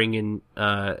are airing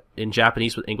in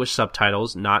Japanese with English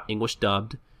subtitles, not English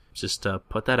dubbed. Just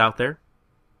put that out there.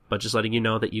 But just letting you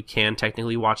know that you can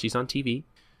technically watch these on TV.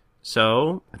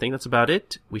 So, I think that's about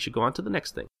it. We should go on to the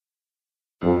next thing.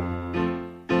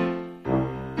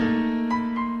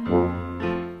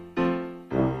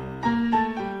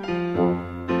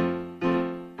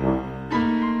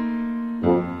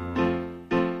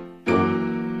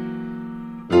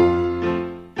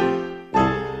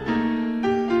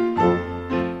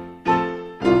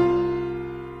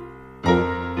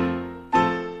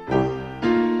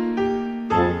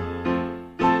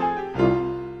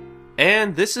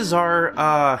 And this is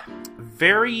our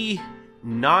very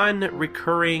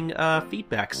non-recurring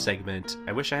feedback segment.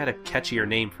 I wish I had a catchier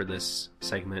name for this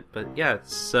segment, but yeah,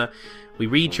 it's we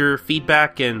read your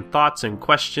feedback and thoughts and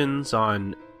questions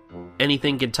on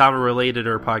anything Gintama related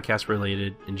or podcast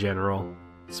related in general.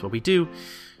 That's what we do.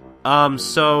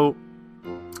 So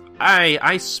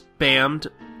I spammed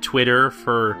Twitter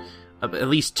for at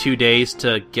least 2 days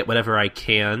to get whatever I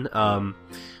can.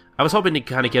 I was hoping to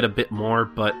kind of get a bit more,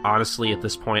 but honestly, at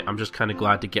this point, I'm just kind of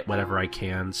glad to get whatever I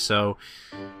can. So,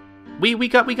 we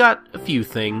got a few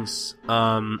things.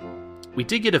 We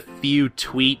did get a few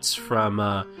tweets from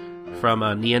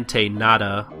Niente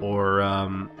Nada, or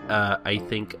I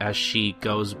think as she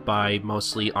goes by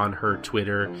mostly on her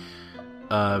Twitter,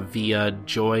 via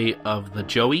Joy of the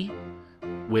Joey,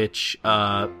 which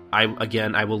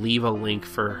I will leave a link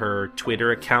for her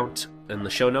Twitter account in the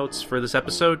show notes for this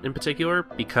episode in particular,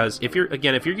 because if you're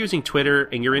using Twitter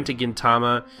and you're into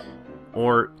Gintama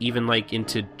or even like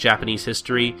into Japanese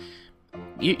history,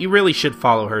 you really should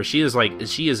follow her. She is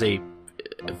a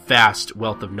vast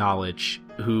wealth of knowledge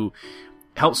who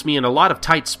helps me in a lot of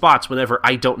tight spots whenever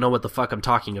I don't know what the fuck I'm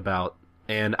talking about,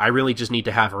 and I really just need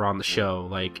to have her on the show.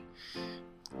 Like,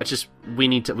 it's just we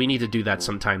need to do that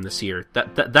sometime this year.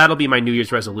 That'll be my New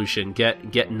Year's resolution.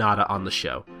 Get Nada on the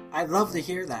show. I'd love to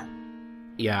hear that.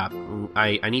 Yeah,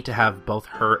 I need to have both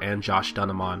her and Josh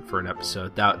Dunham on for an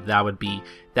episode. That would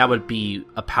be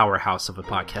a powerhouse of a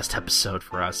podcast episode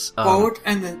for us. Both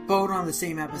on the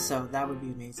same episode. That would be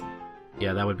amazing.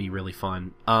 Yeah, that would be really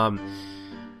fun.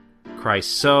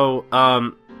 Christ. So,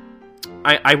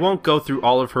 I won't go through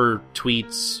all of her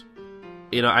tweets.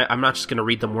 I'm not just going to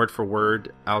read them word for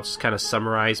word. I'll just kind of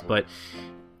summarize, but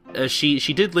she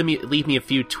did leave me a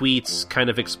few tweets kind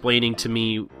of explaining to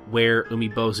me where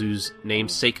Umibozu's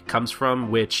namesake comes from,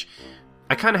 which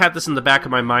I kind of had this in the back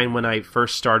of my mind when I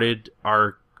first started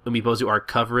our Umibozu arc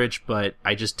coverage, but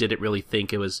I just didn't really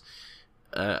think it was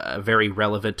very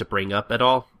relevant to bring up at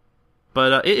all.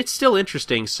 But it's still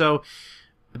interesting. So,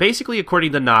 basically,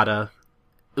 according to Nada,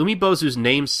 Umibozu's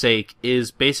namesake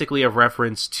is basically a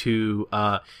reference to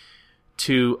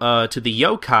to the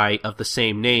yokai of the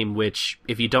same name, which,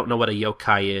 if you don't know what a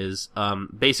yokai is,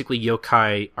 basically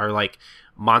yokai are like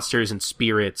monsters and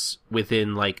spirits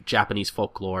within like Japanese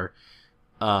folklore.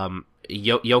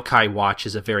 Yokai watch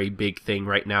is a very big thing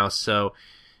right now, so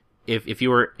if you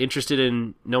were interested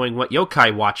in knowing what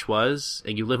yokai watch was,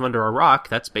 and you live under a rock,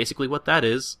 that's basically what that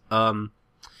is.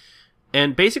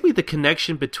 And basically the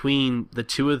connection between the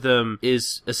two of them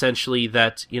is essentially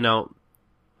that,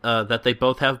 that they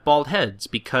both have bald heads,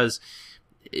 because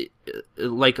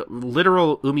like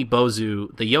literal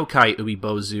Umibozu, the yokai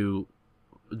Umibozu,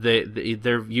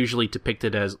 they're usually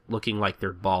depicted as looking like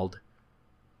they're bald,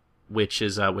 which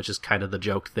is kind of the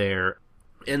joke there.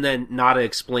 And then Nada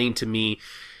explained to me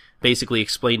that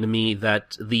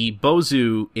the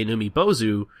Bozu in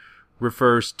Umibozu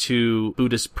refers to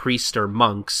Buddhist priests or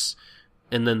monks,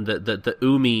 and then the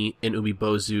Umi in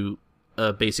Umibozu,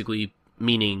 basically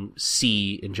meaning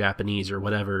sea in Japanese or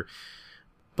whatever.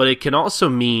 But it can also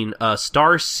mean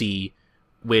star sea,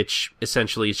 which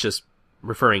essentially is just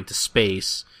referring to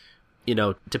space,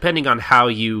 depending on how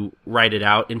you write it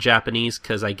out in Japanese,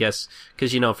 because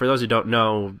for those who don't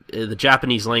know, the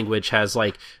Japanese language has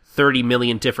like 30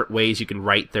 million different ways you can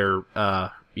write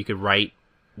you could write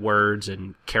words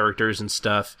and characters and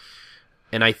stuff.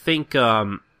 And I think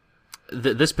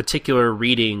this particular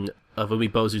reading of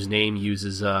Umibozu's name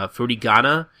uses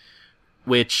furigana,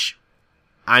 which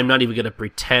I'm not even going to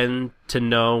pretend to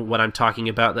know what I'm talking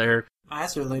about there. I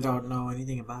certainly don't know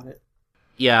anything about it.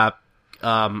 Yeah,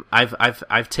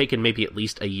 I've taken maybe at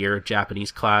least a year of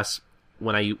Japanese class.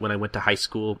 When I went to high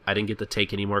school, I didn't get to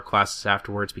take any more classes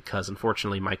afterwards because,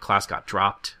 unfortunately, my class got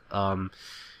dropped.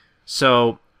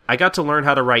 So I got to learn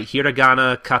how to write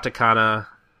hiragana, katakana,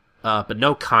 but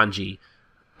no kanji.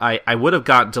 I would have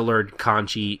gotten to learn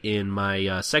kanji in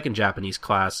my second Japanese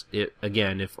class,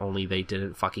 again, if only they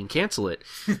didn't fucking cancel it.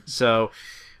 So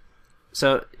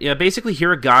yeah, basically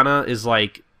hiragana is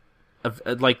like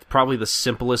probably the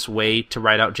simplest way to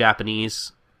write out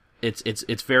Japanese.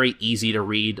 It's very easy to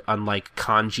read, unlike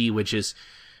kanji, which is,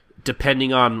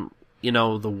 depending on,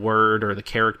 the word or the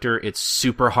character, it's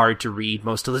super hard to read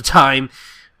most of the time.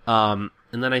 And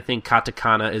then I think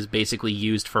katakana is basically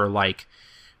used for like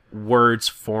words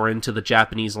foreign to the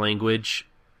Japanese language.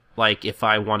 Like if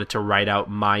I wanted to write out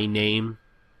my name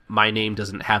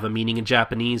doesn't have a meaning in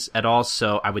Japanese at all,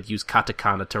 so I would use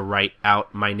katakana to write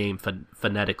out my name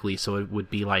phonetically, so it would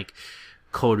be like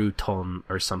koruton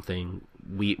or something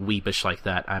weepish like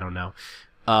that. I don't know.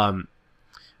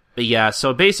 But yeah,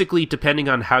 so basically, depending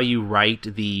on how you write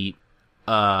the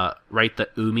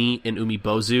umi in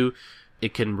Umibozu,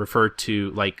 it can refer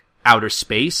to like outer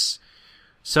space.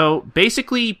 So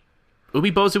basically,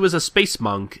 Umibozu is a space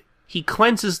monk. He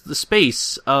cleanses the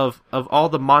space of all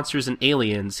the monsters and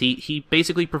aliens. He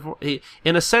basically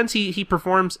in a sense he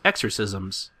performs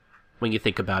exorcisms when you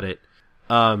think about it.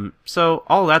 So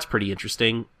all that's pretty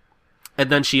interesting. And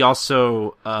then she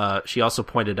also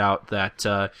pointed out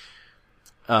that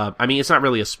I mean, it's not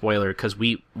really a spoiler because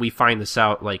we find this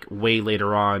out like way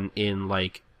later on in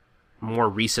like more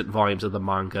recent volumes of the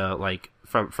manga, like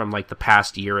from like the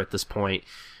past year at this point,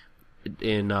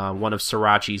 in one of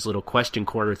Sirachi's little question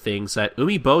corner things, that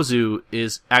Umibozu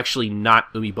is actually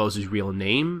not Umibozu's real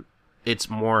name. It's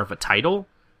more of a title.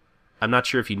 I'm not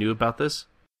sure if you knew about this.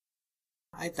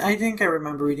 I think I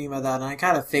remember reading about that, and I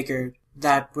kind of figured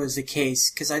that was the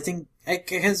case, because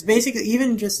basically,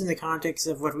 even just in the context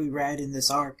of what we read in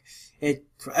this arc, it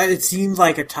seemed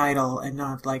like a title and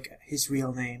not like his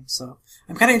real name. So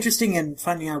I'm kind of interested in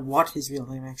finding out what his real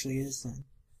name actually is then.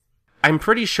 I'm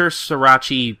pretty sure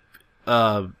Sirachi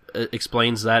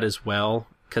explains that as well,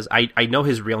 because I know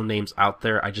his real name's out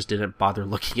there. I just didn't bother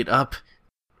looking it up.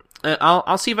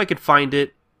 I'll see if I could find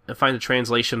it, find a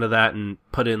translation of that, and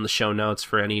put it in the show notes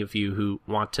for any of you who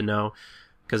want to know.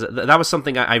 Because that was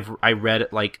something I read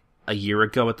like a year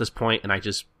ago at this point, and I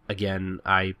just, again,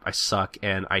 I suck,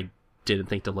 and I didn't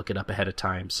think to look it up ahead of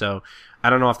time. So I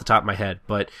don't know off the top of my head,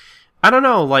 but I don't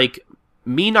know, like,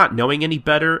 me not knowing any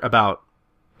better about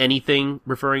anything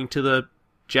referring to the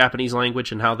Japanese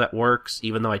language and how that works,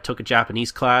 even though I took a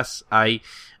Japanese class, I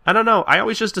don't know, I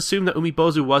always just assumed that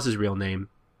Umibozu was his real name.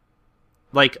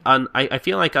 Like, I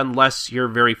feel like unless you're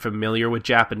very familiar with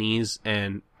Japanese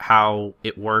and how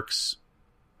it works,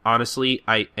 honestly,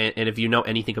 and if you know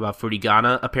anything about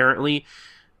furigana, apparently,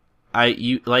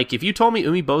 if you told me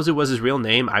Umibozu was his real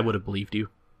name, I would have believed you.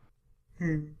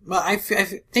 Well, I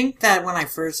think that when I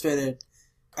first read it,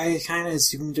 I kind of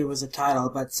assumed it was a title,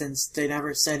 but since they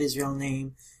never said his real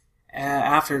name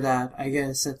after that, I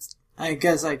guess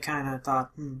I kind of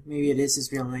thought, maybe it is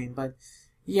his real name. But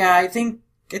yeah, I think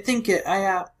I think it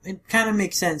kind of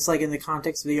makes sense, like, in the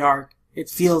context of the arc. It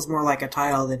feels more like a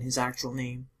title than his actual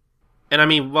name. And I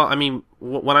mean,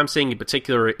 what I'm saying in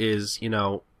particular is,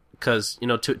 because,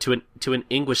 to an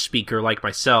English speaker like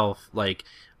myself, like,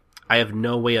 I have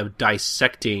no way of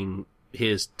dissecting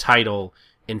his title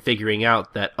and figuring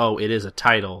out that, oh, it is a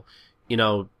title.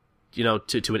 To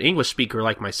an English speaker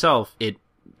like myself,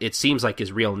 it seems like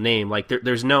his real name. Like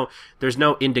there's no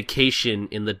indication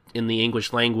in the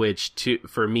English language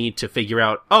for me to figure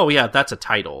out, oh yeah, that's a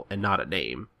title and not a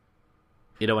name.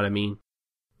 You know what I mean?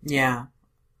 Yeah.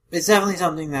 It's definitely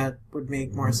something that would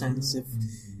make more sense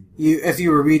if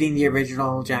you were reading the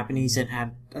original Japanese and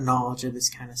had a knowledge of this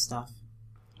kind of stuff.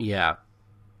 Yeah.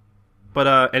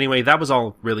 But anyway, that was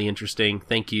all really interesting.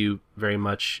 Thank you very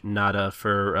much, Nada,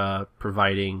 for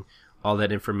providing all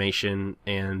that information,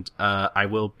 and I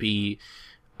will be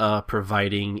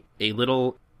providing a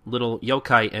little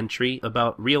yokai entry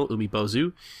about real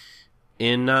Umibozu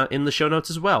in the show notes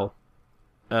as well.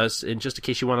 And just in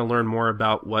case you want to learn more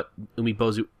about what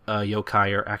Umibozu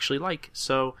yokai are actually like.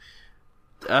 So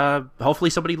hopefully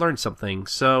somebody learned something.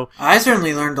 So I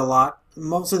certainly learned a lot.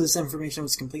 Most of this information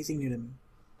was completely new to me.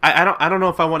 I don't know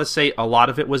if I want to say a lot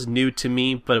of it was new to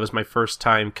me, but it was my first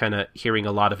time kind of hearing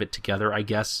a lot of it together, I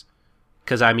guess.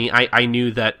 Because I mean, I knew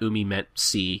that Umi meant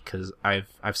sea because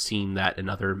I've seen that in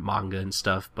other manga and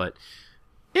stuff, but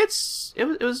it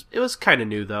was kind of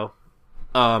new though.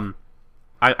 I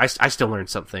still learned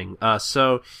something.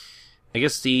 So I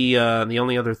guess the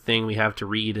only other thing we have to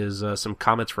read is some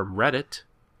comments from Reddit.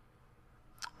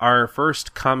 Our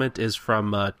first comment is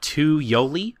from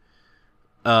 2Yoli,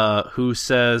 who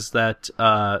says that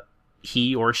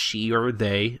he or she or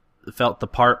they felt the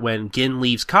part when Gin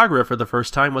leaves Kagura for the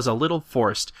first time was a little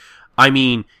forced. I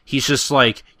mean, he's just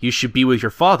like, you should be with your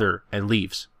father, and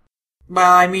leaves.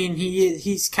 Well, I mean, he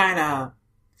is kind of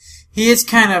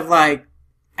like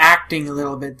acting a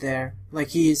little bit there. Like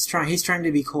he's trying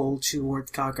to be cold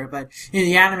towards Kagura, but in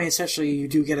the anime especially, you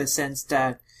do get a sense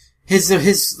that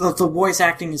the voice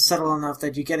acting is subtle enough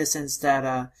that you get a sense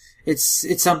that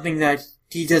it's something that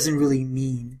he doesn't really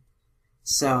mean.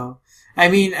 So, I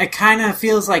mean, it kind of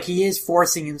feels like he is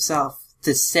forcing himself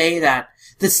to say that.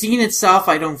 The scene itself,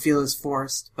 I don't feel is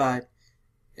forced, but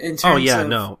in terms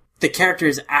of the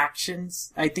character's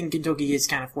actions, I think Gintoki is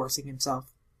kind of forcing himself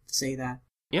to say that.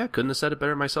 Yeah, couldn't have said it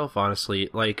better myself, honestly.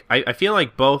 Like, I feel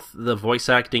like both the voice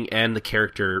acting and the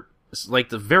character, like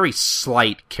the very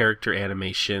slight character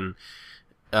animation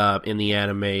in the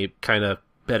anime kind of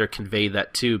better convey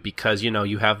that too, because,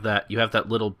 you have that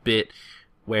little bit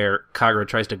where Kagura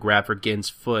tries to grab for Gin's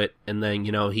foot, and then,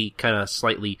 he kind of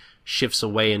slightly shifts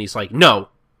away, and he's like, no!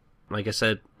 Like I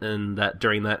said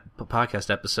during that podcast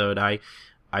episode, I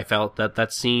felt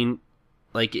that scene,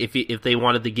 like, if they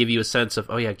wanted to give you a sense of,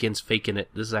 oh yeah, Gin's faking it,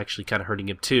 this is actually kind of hurting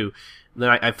him too, then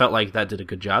I felt like that did a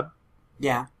good job.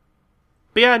 Yeah.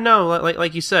 But yeah, no,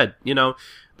 like you said,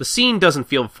 the scene doesn't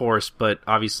feel forced, but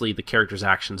obviously the character's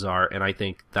actions are, and I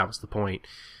think that was the point.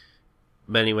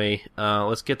 But anyway,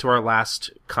 let's get to our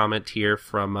last comment here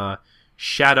from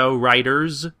Shadow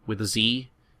Riders with a Z.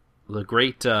 The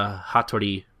great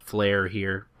Hattori flair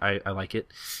here. I like it.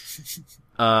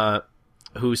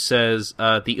 Who says,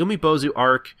 the Umibozu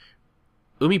arc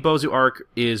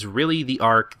is really the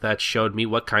arc that showed me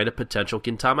what kind of potential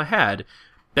Gintama had.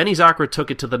 Benizakura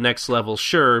took it to the next level,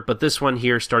 sure, but this one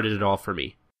here started it all for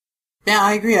me. Yeah,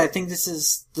 I agree. I think this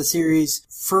is the series'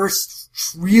 first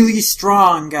really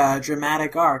strong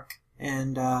dramatic arc.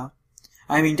 And, I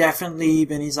mean, definitely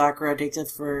Benizakura takes it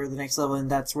for the next level,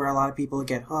 and that's where a lot of people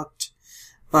get hooked.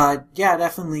 But, yeah,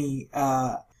 definitely,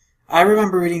 I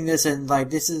remember reading this, and, like,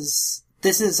 this is,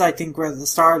 I think, where the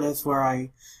start is where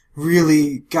I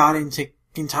really got into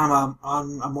Gintama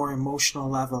on a more emotional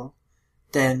level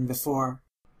than before.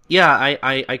 Yeah,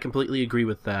 I completely agree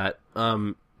with that.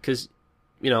 'Cause,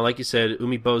 like you said,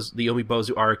 the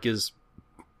Umibozu arc is,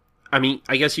 I mean,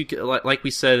 I guess you could, like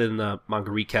we said in the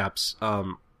manga recaps,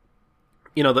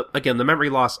 the memory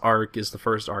loss arc is the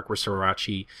first arc where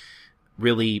Sorachi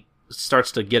really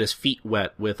starts to get his feet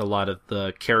wet with a lot of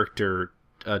the character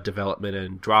development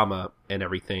and drama and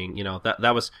everything.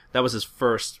 That was his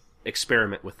first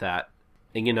experiment with that.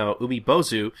 And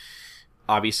Umibozu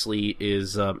obviously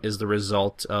is the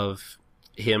result of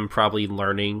him probably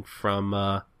learning from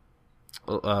I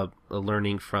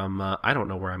don't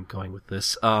know where I'm going with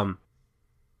this.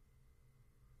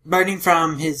 Learning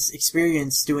from his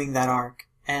experience doing that arc,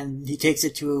 and he takes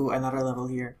it to another level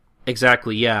here.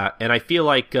 Exactly, yeah. And I feel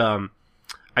like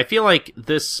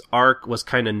this arc was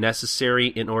kind of necessary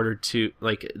in order to,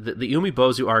 like, the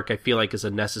Umibozu arc, I feel like, is a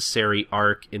necessary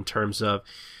arc in terms of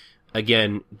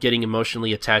again, getting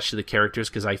emotionally attached to the characters,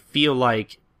 because I feel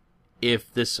like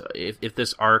if this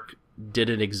arc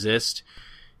didn't exist,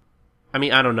 I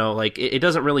mean, I don't know, like, it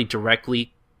doesn't really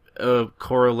directly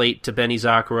correlate to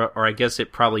Benizakura, or I guess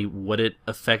it probably wouldn't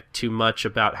affect too much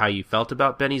about how you felt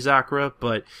about Benizakura,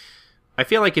 but I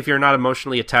feel like if you're not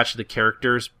emotionally attached to the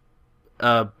characters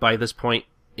by this point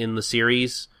in the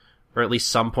series, or at least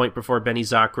some point before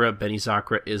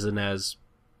Benizakura isn't as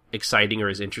exciting or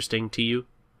as interesting to you.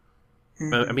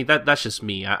 Mm-hmm. I mean, that's just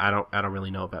me. I don't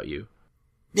really know about you.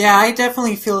 Yeah, I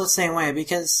definitely feel the same way,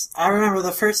 because I remember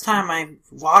the first time I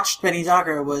watched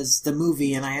Benizakura was the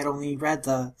movie, and I had only read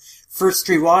the first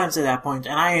 3 volumes at that point,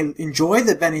 and I enjoyed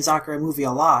the Benizakura movie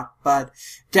a lot, but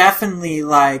definitely,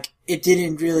 like, I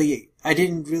didn't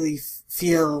really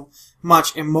feel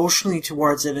much emotionally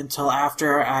towards it until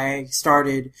after I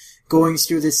started going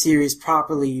through the series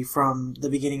properly from the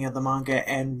beginning of the manga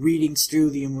and reading through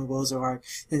the Umibozu arc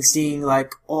and seeing,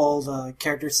 like, all the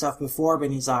character stuff before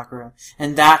Benizakura.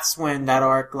 And that's when that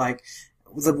arc, like,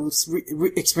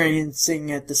 experiencing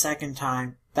it the second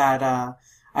time, that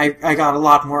I got a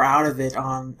lot more out of it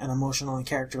on an emotional and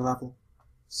character level.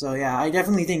 So yeah, I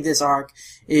definitely think this arc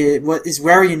is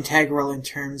very integral in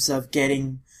terms of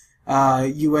getting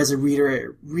you as a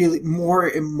reader really more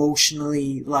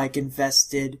emotionally, like,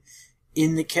 invested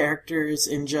in the characters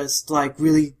and just, like,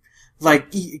 really,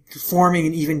 like, forming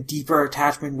an even deeper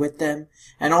attachment with them,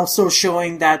 and also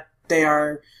showing that they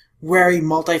are very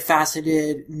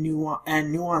multifaceted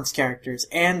and nuanced characters,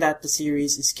 and that the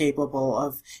series is capable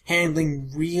of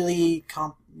handling really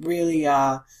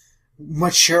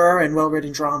mature and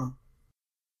well-written drama.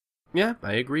 Yeah,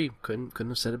 I agree. Couldn't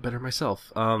have said it better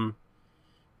myself. But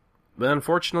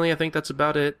unfortunately, I think that's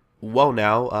about it. Whoa,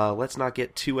 now, let's not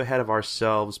get too ahead of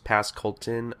ourselves past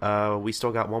Colton. We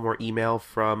still got one more email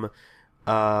from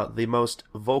the most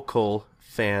vocal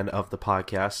fan of the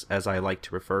podcast, as I like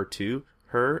to refer to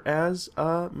her as,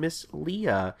 Miss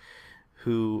Leah,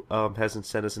 who hasn't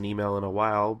sent us an email in a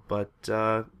while, but,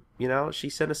 she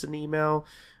sent us an email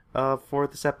for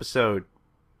this episode.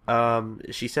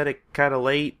 She sent it kind of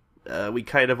late. We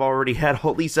kind of already had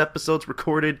all these episodes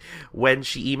recorded when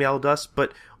she emailed us,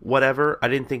 but whatever. I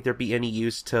didn't think there'd be any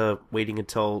use to waiting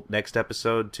until next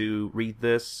episode to read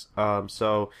this,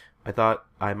 so I thought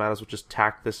I might as well just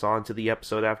tack this on to the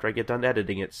episode after I get done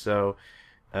editing it. So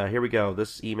here we go.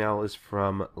 This email is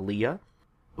from Leah,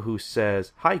 who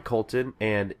says, "Hi Colton,"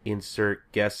 and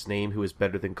insert guest name who is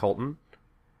better than Colton.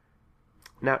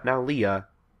 Now Leah,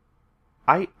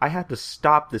 I had to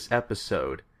stop this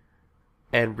episode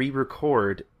and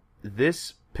re-record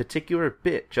this particular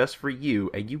bit just for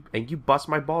you, and you bust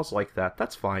my balls like that.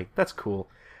 That's fine. That's cool.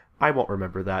 I won't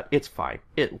remember that. It's fine.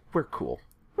 We're cool.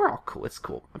 We're all cool. It's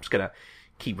cool. I'm just gonna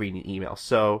keep reading emails.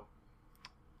 So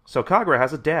Kagura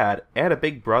has a dad and a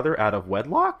big brother out of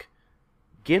wedlock?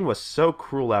 Gin was so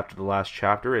cruel after the last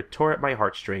chapter, it tore at my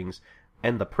heartstrings,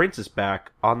 and the prince is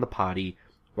back on the potty,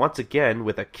 once again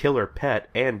with a killer pet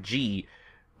and G,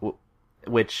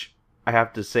 which I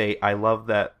have to say, I love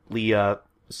that Leah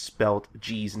spelt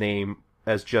G's name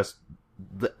as just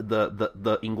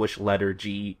the English letter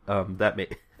G.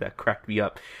 That cracked me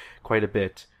up quite a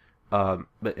bit. But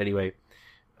anyway,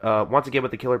 once again with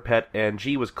the killer pet, and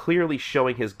G was clearly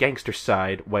showing his gangster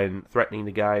side when threatening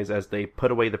the guys as they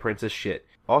put away the prince's shit.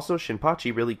 Also,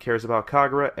 Shinpachi really cares about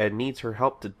Kagura and needs her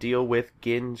help to deal with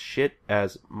Gin's shit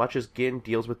as much as Gin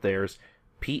deals with theirs.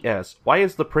 P.S. Why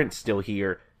is the prince still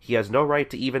here? He has no right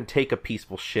to even take a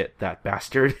peaceful shit, that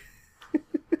bastard.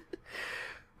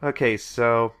 Okay,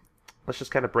 so let's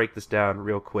just kind of break this down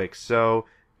real quick. So,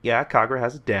 yeah, Kagura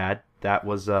has a dad. That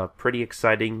was pretty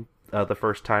exciting the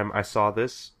first time I saw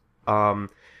this.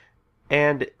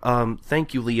 And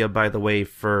thank you, Leah, by the way,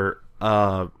 for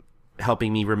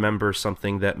helping me remember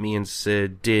something that me and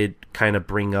Sid did kind of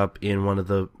bring up in one of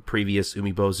the previous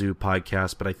Umibozu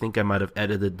podcasts, but I think I might have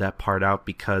edited that part out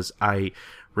because I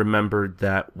remembered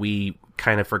that we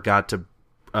kind of forgot to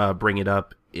bring it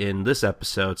up in this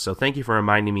episode. So thank you for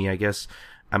reminding me. I guess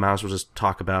I might as well just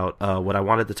talk about what I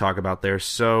wanted to talk about there.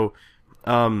 So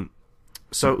Umibozu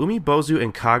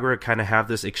and Kagura kind of have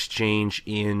this exchange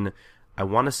in, I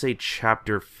want to say,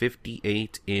 chapter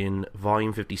 58 in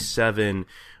volume 57,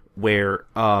 where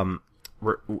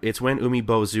it's when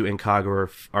Umibozu and Kagura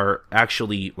are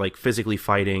actually, like, physically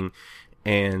fighting,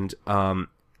 and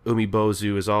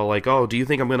Umibozu is all like, "Oh, do you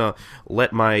think I'm gonna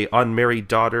let my unmarried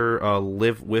daughter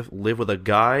live with a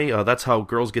guy? That's how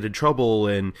girls get in trouble."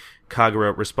 And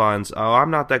Kagura responds, "Oh,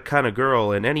 I'm not that kind of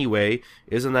girl. And anyway,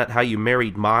 isn't that how you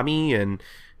married mommy?" And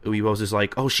Umibozu's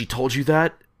like, "Oh, she told you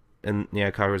that?" And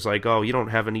yeah, Kagura's like, oh, you don't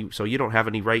have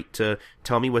any right to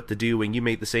tell me what to do when you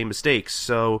made the same mistakes.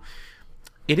 So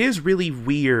it is really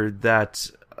weird that,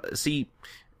 see,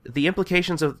 the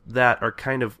implications of that are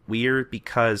kind of weird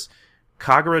because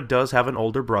Kagura does have an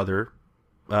older brother.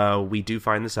 We do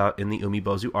find this out in the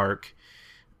Umibozu arc.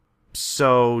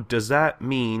 So does that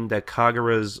mean that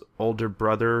Kagura's older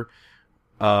brother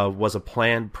was a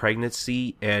planned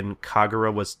pregnancy and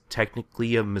Kagura was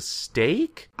technically a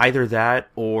mistake? Either that,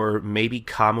 or maybe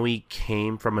Kamui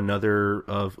came from another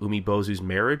of Umibozu's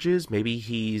marriages. Maybe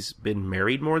he's been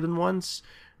married more than once,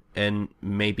 and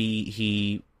maybe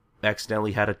he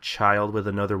accidentally had a child with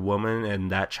another woman and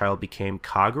that child became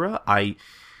Kagura. I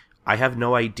have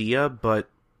no idea, but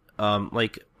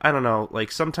I don't know,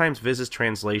 like sometimes Viz's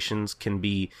translations can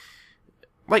be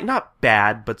like not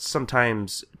bad, but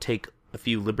sometimes take a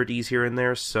few liberties here and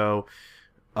there. So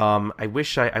I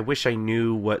wish I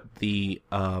knew what the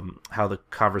how the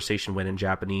conversation went in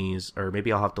Japanese, or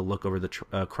maybe I'll have to look over the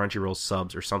Crunchyroll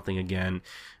subs or something again,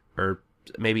 or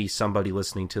maybe somebody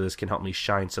listening to this can help me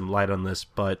shine some light on this.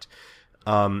 But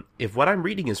if what I'm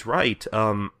reading is right,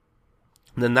 then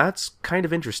that's kind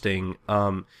of interesting.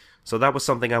 So that was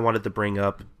something I wanted to bring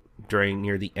up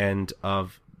near the end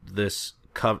of this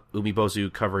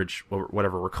Umibozu coverage, or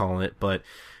whatever we're calling it. But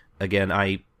again,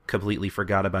 I completely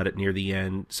forgot about it near the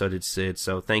end. So did Sid.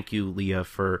 So thank you, Leah,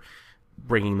 for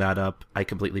bringing that up. I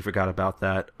completely forgot about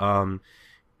that.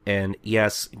 And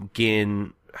yes,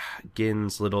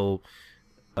 Gin's little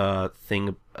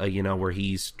thing, where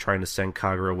he's trying to send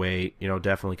Kagura away,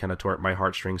 definitely kind of tore at my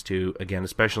heartstrings too, again,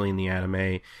 especially in the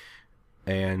anime.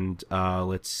 And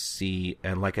let's see,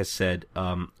 and like I said,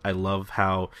 I love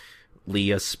how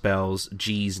Leah spells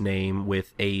G's name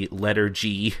with a letter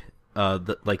G,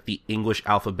 the English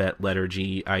alphabet letter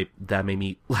G. That made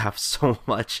me laugh so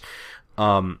much.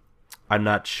 I'm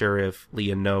not sure if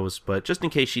Leah knows, but just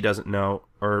in case she doesn't know,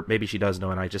 or maybe she does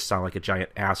know and I just sound like a giant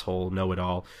asshole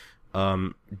know-it-all,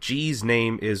 G's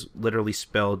name is literally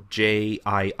spelled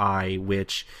Jii,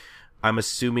 which I'm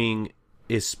assuming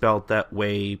is spelled that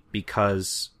way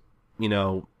because,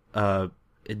 G-san,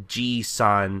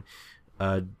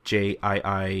 Jiisan,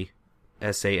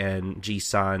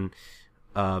 G-san,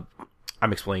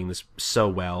 I'm explaining this so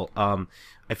well.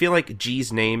 I feel like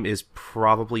G's name is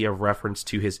probably a reference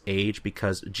to his age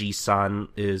because G-san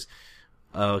is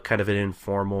kind of an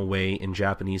informal way in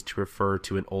Japanese to refer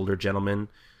to an older gentleman.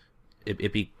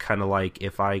 It'd be kind of like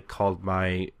if I called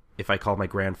my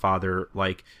grandfather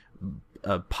like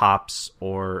pops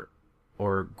or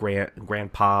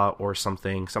grandpa or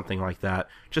something like that.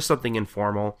 Just something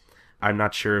informal. I'm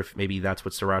not sure if maybe that's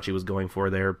what Sriracha was going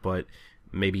for there, but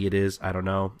maybe it is. I don't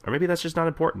know. Or maybe that's just not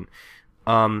important.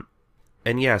 And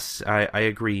yes, I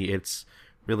agree. It's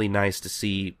really nice to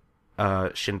see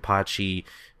Shinpachi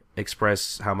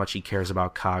express how much he cares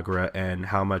about Kagura and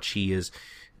how much he is,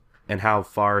 and how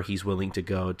far he's willing to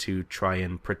go to try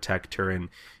and protect her and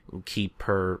keep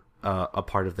her a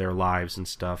part of their lives and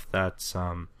stuff. That's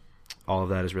all of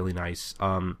that is really nice.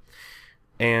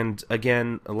 And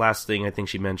again, the last thing I think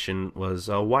she mentioned was,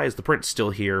 why is the prince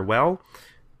still here? Well,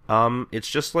 it's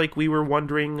just like we were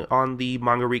wondering on the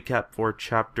manga recap for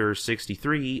chapter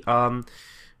 63.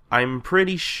 I'm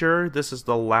pretty sure this is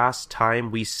the last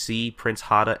time we see Prince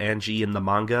Hada and G in the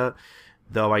manga,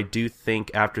 though I do think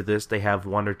after this they have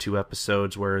 1 or 2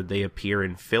 episodes where they appear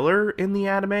in filler in the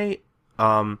anime.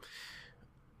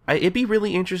 It'd be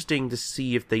really interesting to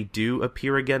see if they do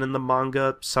appear again in the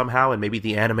manga somehow, and maybe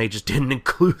the anime just didn't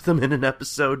include them in an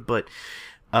episode, but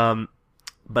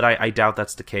I doubt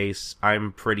that's the case.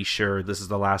 I'm pretty sure this is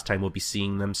the last time we'll be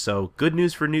seeing them, so good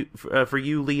news for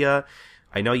you, Leah.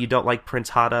 I know you don't like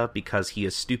Prince Hada because he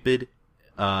is stupid,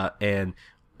 and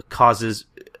causes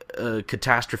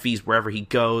catastrophes wherever he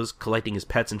goes, collecting his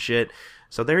pets and shit,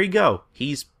 so there you go.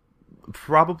 He's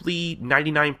probably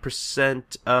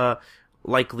 99%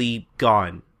 likely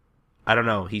gone. I don't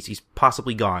know. He's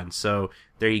possibly gone. So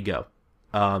there you go.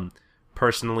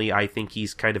 Personally, I think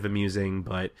he's kind of amusing,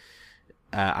 but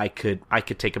I could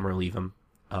take him or leave him.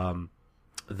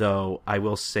 Though I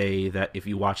will say that if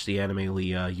you watch the anime,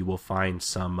 Leah, you will find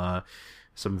some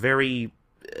very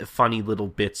funny little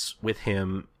bits with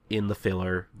him in the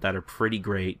filler that are pretty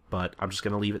great. But I'm just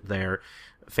gonna leave it there.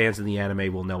 Fans of the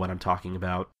anime will know what I'm talking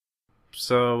about.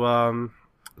 So,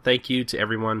 thank you to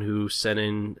everyone who sent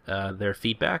in their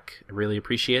feedback. I really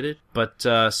appreciate it.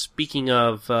 But speaking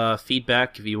of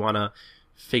feedback, if you want to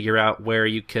figure out where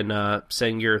you can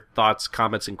send your thoughts,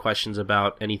 comments, and questions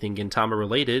about anything Gintama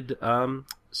related,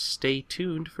 stay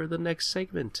tuned for the next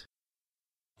segment.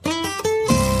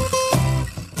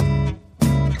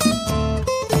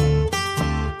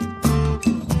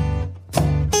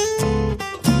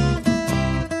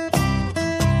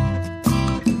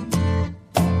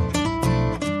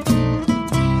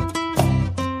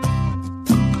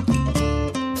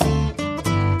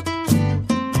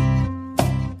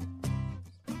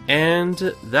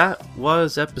 And that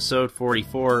was episode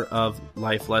 44 of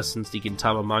Life Lessons, the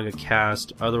Gintama Manga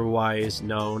Cast, otherwise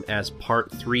known as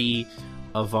part 3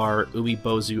 of our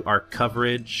Umibozu arc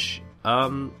coverage.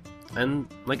 And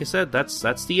like I said,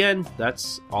 that's the end.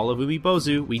 That's all of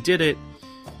Umibozu. We did it.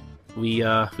 We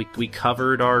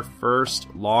covered our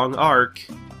first long arc.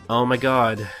 Oh my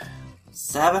god.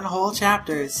 7 whole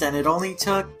chapters, and it only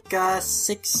took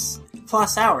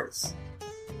 6+ hours.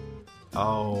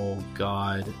 Oh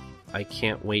god. I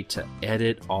can't wait to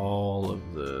edit all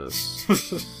of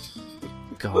this.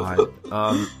 God.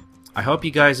 I hope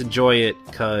you guys enjoy it,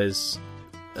 because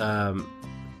I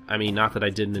mean, not that I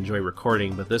didn't enjoy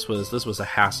recording, but this was a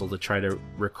hassle to try to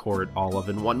record all of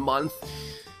in 1 month.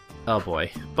 Oh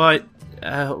boy. But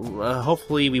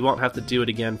hopefully we won't have to do it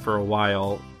again for a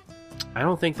while. I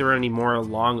don't think there are any more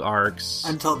long arcs.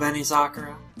 Until Benny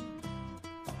Sakura.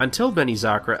 Until Benny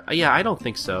Sakura? Yeah, I don't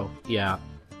think so. Yeah.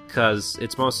 Because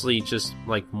it's mostly just,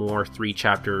 like, more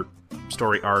 3-chapter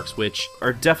story arcs, which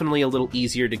are definitely a little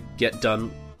easier to get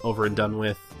over and done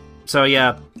with. So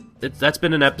yeah, that's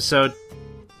been an episode.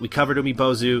 We covered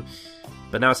Umibozu,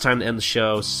 but now it's time to end the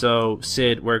show. So,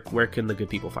 Sid, where can the good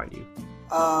people find you?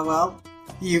 Well,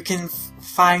 you can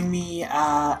find me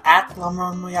at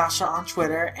LumRanmaYasha on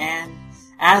Twitter, and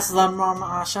as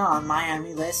LumRanmaYasha on my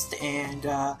anime list, and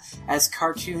as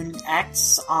Cartoon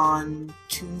X on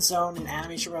Toon Zone and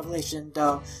Animation Revelation,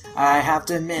 though I have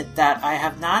to admit that I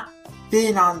have not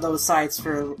been on those sites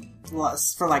for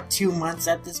like 2 months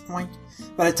at this point.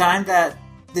 By the time that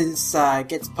this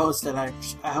gets posted, I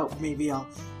hope maybe I'll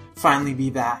finally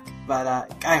be back. But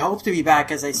I hope to be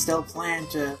back, as I still plan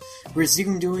to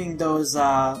resume doing those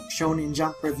Shonen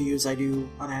Jump reviews I do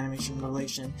on Animation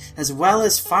Relation, as well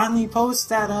as finally post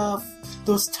that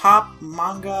those top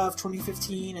manga of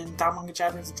 2015 and top manga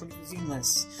chapters of 2015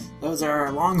 lists. Those are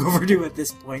long overdue at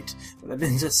this point, but I've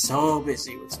been just so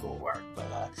busy with schoolwork.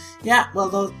 But yeah,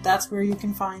 well, that's where you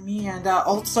can find me. And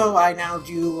also, I now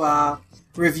do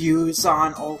reviews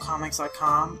on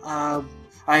oldcomics.com.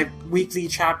 I have weekly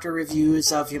chapter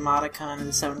reviews of Yamada-kun and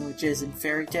the Seven Witches and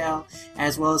Fairy Tail,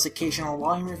 as well as occasional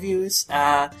volume reviews.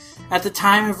 At the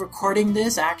time of recording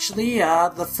this, actually,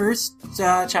 the first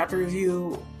chapter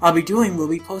review I'll be doing will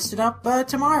be posted up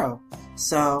tomorrow.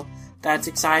 So, that's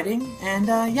exciting, and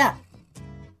yeah.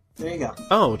 There you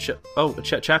go.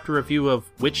 Chapter review of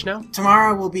which now?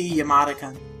 Tomorrow will be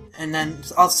Yamada-kun, and then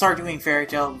I'll start doing Fairy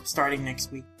Tail starting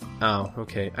next week. Oh,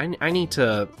 okay. I need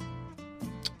to...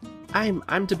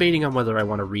 I'm debating on whether I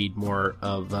want to read more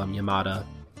of Yamada,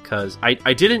 because I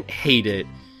didn't hate it,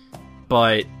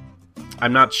 but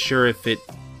I'm not sure if it,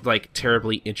 like,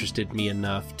 terribly interested me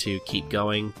enough to keep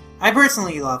going. I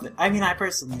personally love it. I mean, I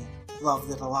personally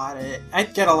loved it a lot. I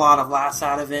get a lot of laughs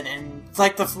out of it, and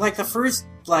like the first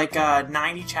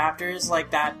 90 chapters,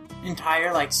 like that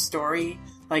entire like story,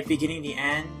 like beginning to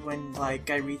end, when like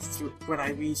I read through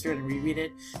it and reread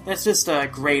it, that's just a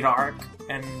great arc,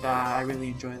 and I really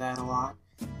enjoy that a lot.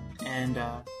 And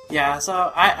yeah,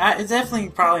 so it's definitely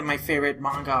probably my favorite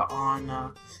manga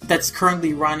on that's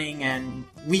currently running and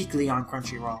weekly on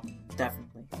Crunchyroll.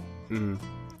 Definitely.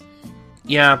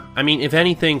 Yeah, I mean, if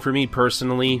anything, for me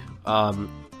personally,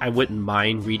 I wouldn't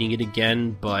mind reading it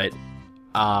again, but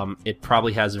it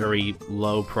probably has very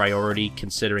low priority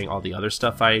considering all the other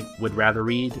stuff I would rather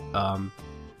read.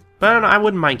 But I don't know, I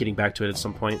wouldn't mind getting back to it at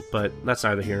some point, but that's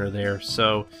neither here nor there.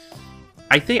 So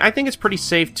I think it's pretty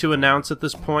safe to announce at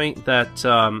this point that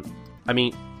I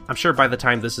mean, I'm sure by the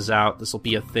time this is out, this will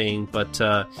be a thing.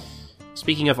 But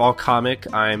speaking of All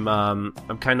Comic, I'm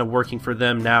kind of working for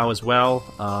them now as well.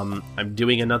 I'm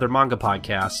doing another manga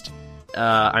podcast.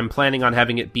 I'm planning on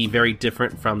having it be very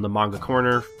different from the Manga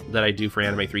Corner that I do for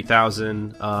Anime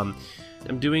 3000. I'm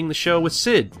doing the show with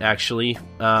Sid, actually.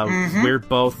 We're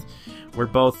both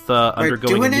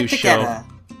undergoing a new show.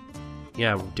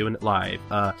 Yeah, we're doing it live.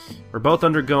 We're both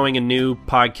undergoing a new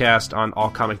podcast on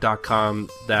allcomic.com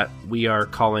that we are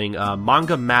calling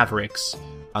Manga Mavericks,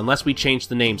 unless we change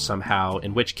the name somehow,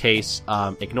 in which case,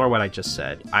 ignore what I just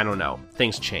said. I don't know.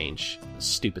 Things change.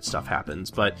 Stupid stuff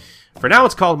happens. But for now,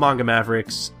 it's called Manga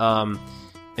Mavericks.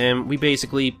 And we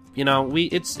basically,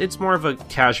 it's more of a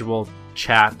casual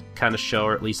chat kind of show,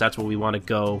 or at least that's what we want to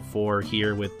go for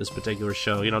here with this particular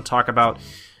show. Talk about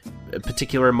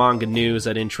particular manga news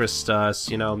that interests us,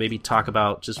 maybe talk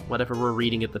about just whatever we're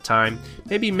reading at the time.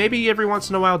 Maybe every once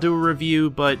in a while do a review,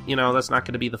 but, that's not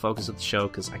going to be the focus of the show,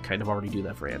 because I kind of already do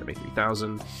that for Anime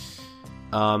 3000.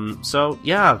 So,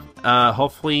 yeah,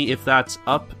 hopefully if that's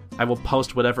up, I will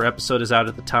post whatever episode is out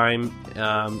at the time,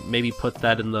 maybe put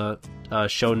that in the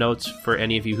show notes for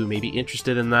any of you who may be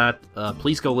interested in that.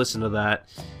 Please go listen to that.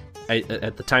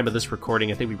 at the time of this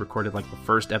recording, I think we recorded like the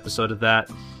first episode of that.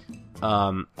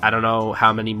 I don't know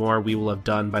how many more we will have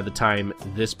done by the time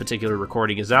this particular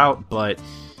recording is out, but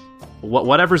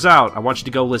whatever's out, I want you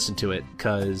to go listen to it,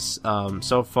 because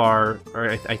so far,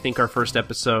 I think our first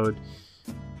episode,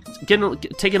 taking a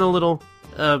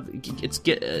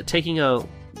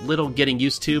little getting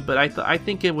used to, but I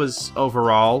think it was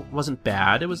overall wasn't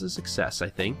bad. It was a success, I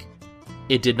think.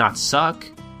 It did not suck,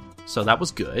 so that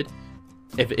was good.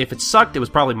 If it sucked, it was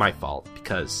probably my fault,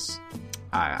 because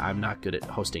I'm not good at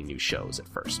hosting new shows at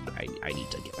first, but I need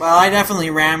to get... Well, I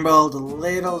definitely rambled a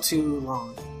little too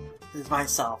long with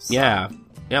myself. So. Yeah.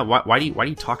 Why do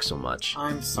you talk so much?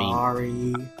 I'm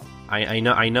sorry. I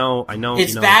know.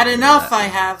 It's bad enough I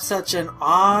have such an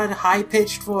odd,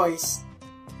 high-pitched voice.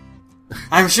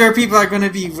 I'm sure people are going to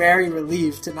be very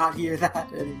relieved to not hear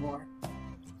that anymore.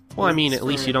 Well, I mean, at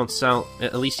least you don't sound...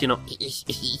 At least you don't...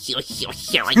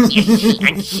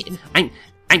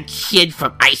 I'm Kid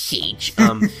from Ice Age.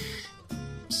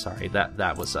 Sorry,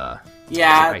 that was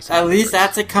yeah, at least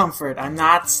that's a comfort. I'm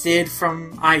not Sid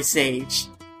from Ice Age.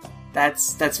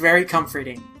 That's very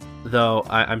comforting. Though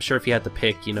I'm sure if you had to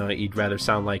pick, you'd rather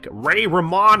sound like Ray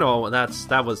Romano.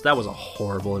 That was a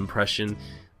horrible impression.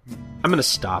 I'm gonna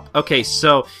stop. Okay,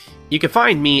 so you can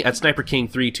find me at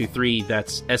SniperKing323.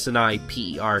 That's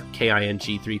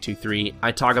SNIPERKING 323.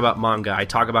 I talk about manga. I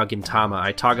talk about Gintama.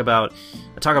 I talk about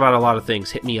a lot of things.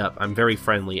 Hit me up. I'm very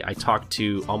friendly. I talk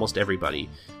to almost everybody.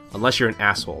 Unless you're an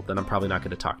asshole, then I'm probably not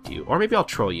going to talk to you. Or maybe I'll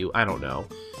troll you. I don't know.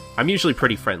 I'm usually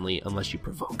pretty friendly unless you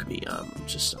provoke me. I'm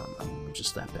just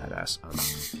that badass.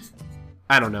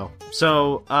 I don't know.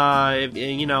 So, I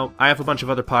have a bunch of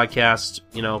other podcasts,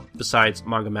 besides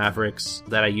Manga Mavericks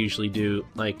that I usually do,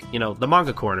 like, the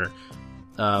Manga Corner.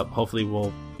 Hopefully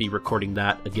we'll be recording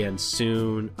that again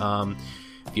soon.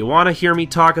 If you want to hear me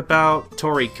talk about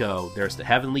Toriko, there's the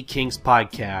Heavenly Kings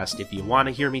podcast. If you want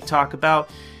to hear me talk about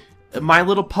My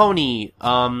Little Pony,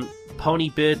 Pony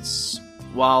Bits,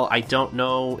 while I don't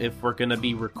know if we're going to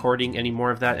be recording any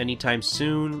more of that anytime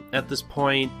soon at this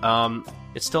point,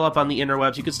 it's still up on the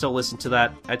interwebs. You can still listen to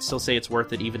that. I'd still say it's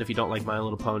worth it, even if you don't like My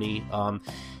Little Pony.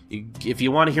 If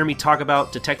you want to hear me talk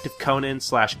about Detective Conan /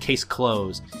 Case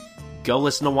Closed, go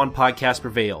listen to One Podcast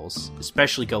Prevails.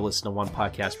 Especially go listen to One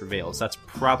Podcast Prevails. That's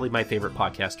probably my favorite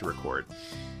podcast to record,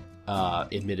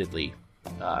 admittedly.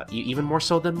 Even more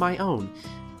so than my own,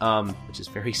 which is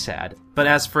very sad. But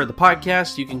as for the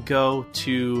podcast, you can go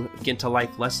to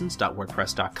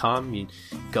gintalifelessons.wordpress.com. You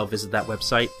go visit that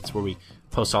website. It's where we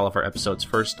post all of our episodes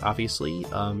first, obviously. You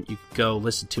can go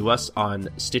listen to us on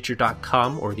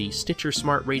Stitcher.com or the Stitcher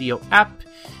Smart Radio app.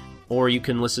 Or you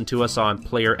can listen to us on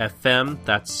Player FM.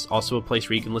 That's also a place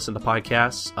where you can listen to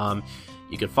podcasts.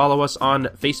 You can follow us on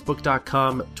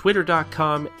Facebook.com,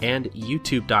 Twitter.com, and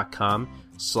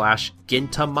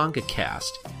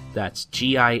YouTube.com/GintaMangaCast. That's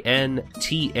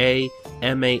GINTAMANGACAST,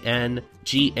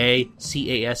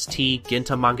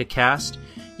 Ginta MangaCast.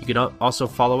 You can also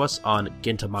follow us on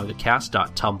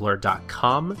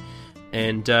gintamangacast.tumblr.com.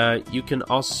 And you can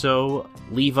also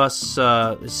leave us,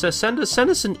 send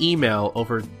us an email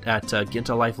over at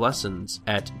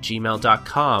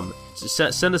gintalifelessons@gmail.com.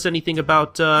 Send us anything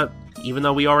about, even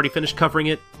though we already finished covering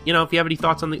it, if you have any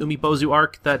thoughts on the Umibozu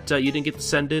arc that you didn't get to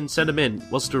send them in.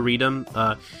 We'll still read them.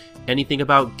 Anything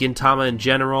about Gintama in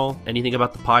general, anything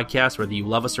about the podcast, whether you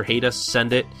love us or hate us,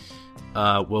 send it.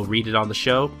 We'll read it on the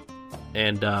show.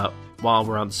 And while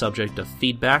we're on the subject of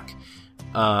feedback,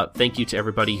 thank you to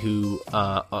everybody who,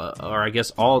 or I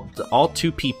guess all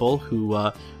 2 people who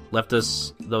left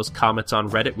us those comments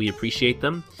on Reddit. We appreciate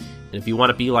them. And if you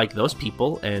want to be like those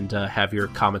people and have your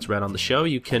comments read on the show,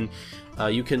 you can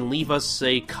leave us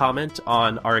a comment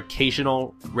on our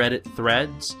occasional Reddit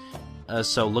threads.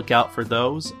 So look out for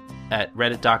those at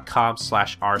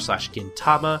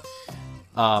reddit.com/r/Gintama.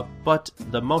 But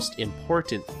the most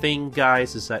important thing,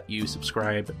 guys, is that you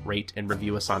subscribe, rate, and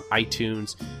review us on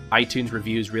iTunes. iTunes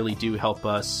reviews really do help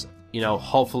us,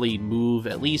 hopefully move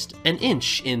at least an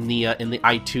inch in the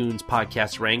iTunes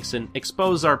podcast ranks and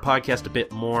expose our podcast a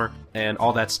bit more and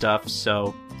all that stuff.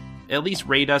 So at least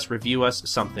rate us, review us,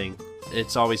 something.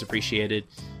 It's always appreciated.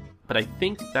 But I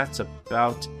think that's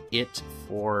about it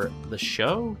for the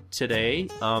show today.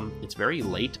 It's very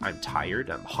late. I'm tired.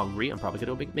 I'm hungry. I'm probably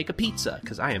going to make a pizza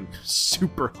because I am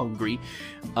super hungry.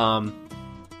 But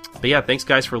yeah, thanks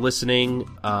guys for listening.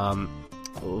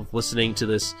 Listening to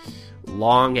this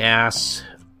long-ass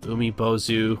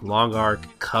Umibozu long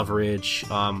arc coverage.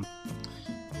 I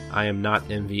am not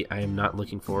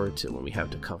looking forward to when we have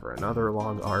to cover another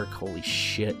long arc. Holy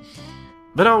shit.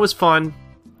 But no, it was fun.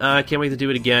 Can't wait to do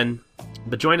it again.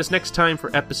 But join us next time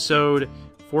for episode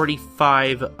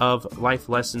 45 of Life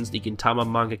Lessons, the Gintama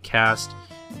Manga Cast.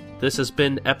 This has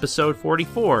been episode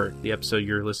 44, the episode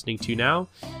you're listening to now,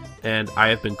 and I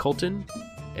have been Colton.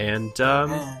 And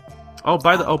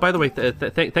by the way,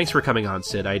 thanks for coming on,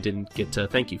 Sid. I didn't get to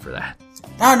thank you for that.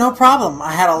 Oh, no problem.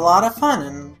 I had a lot of fun,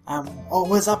 and I'm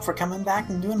always up for coming back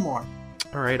and doing more.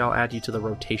 All right, I'll add you to the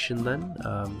rotation then.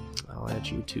 I'll add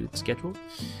you to the schedule.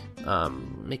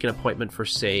 Make an appointment for,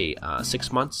 say,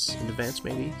 6 months in advance,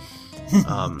 maybe.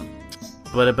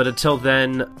 But until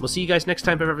then, we'll see you guys next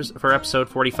time for episode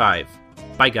 45.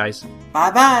 Bye, guys.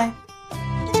 Bye-bye.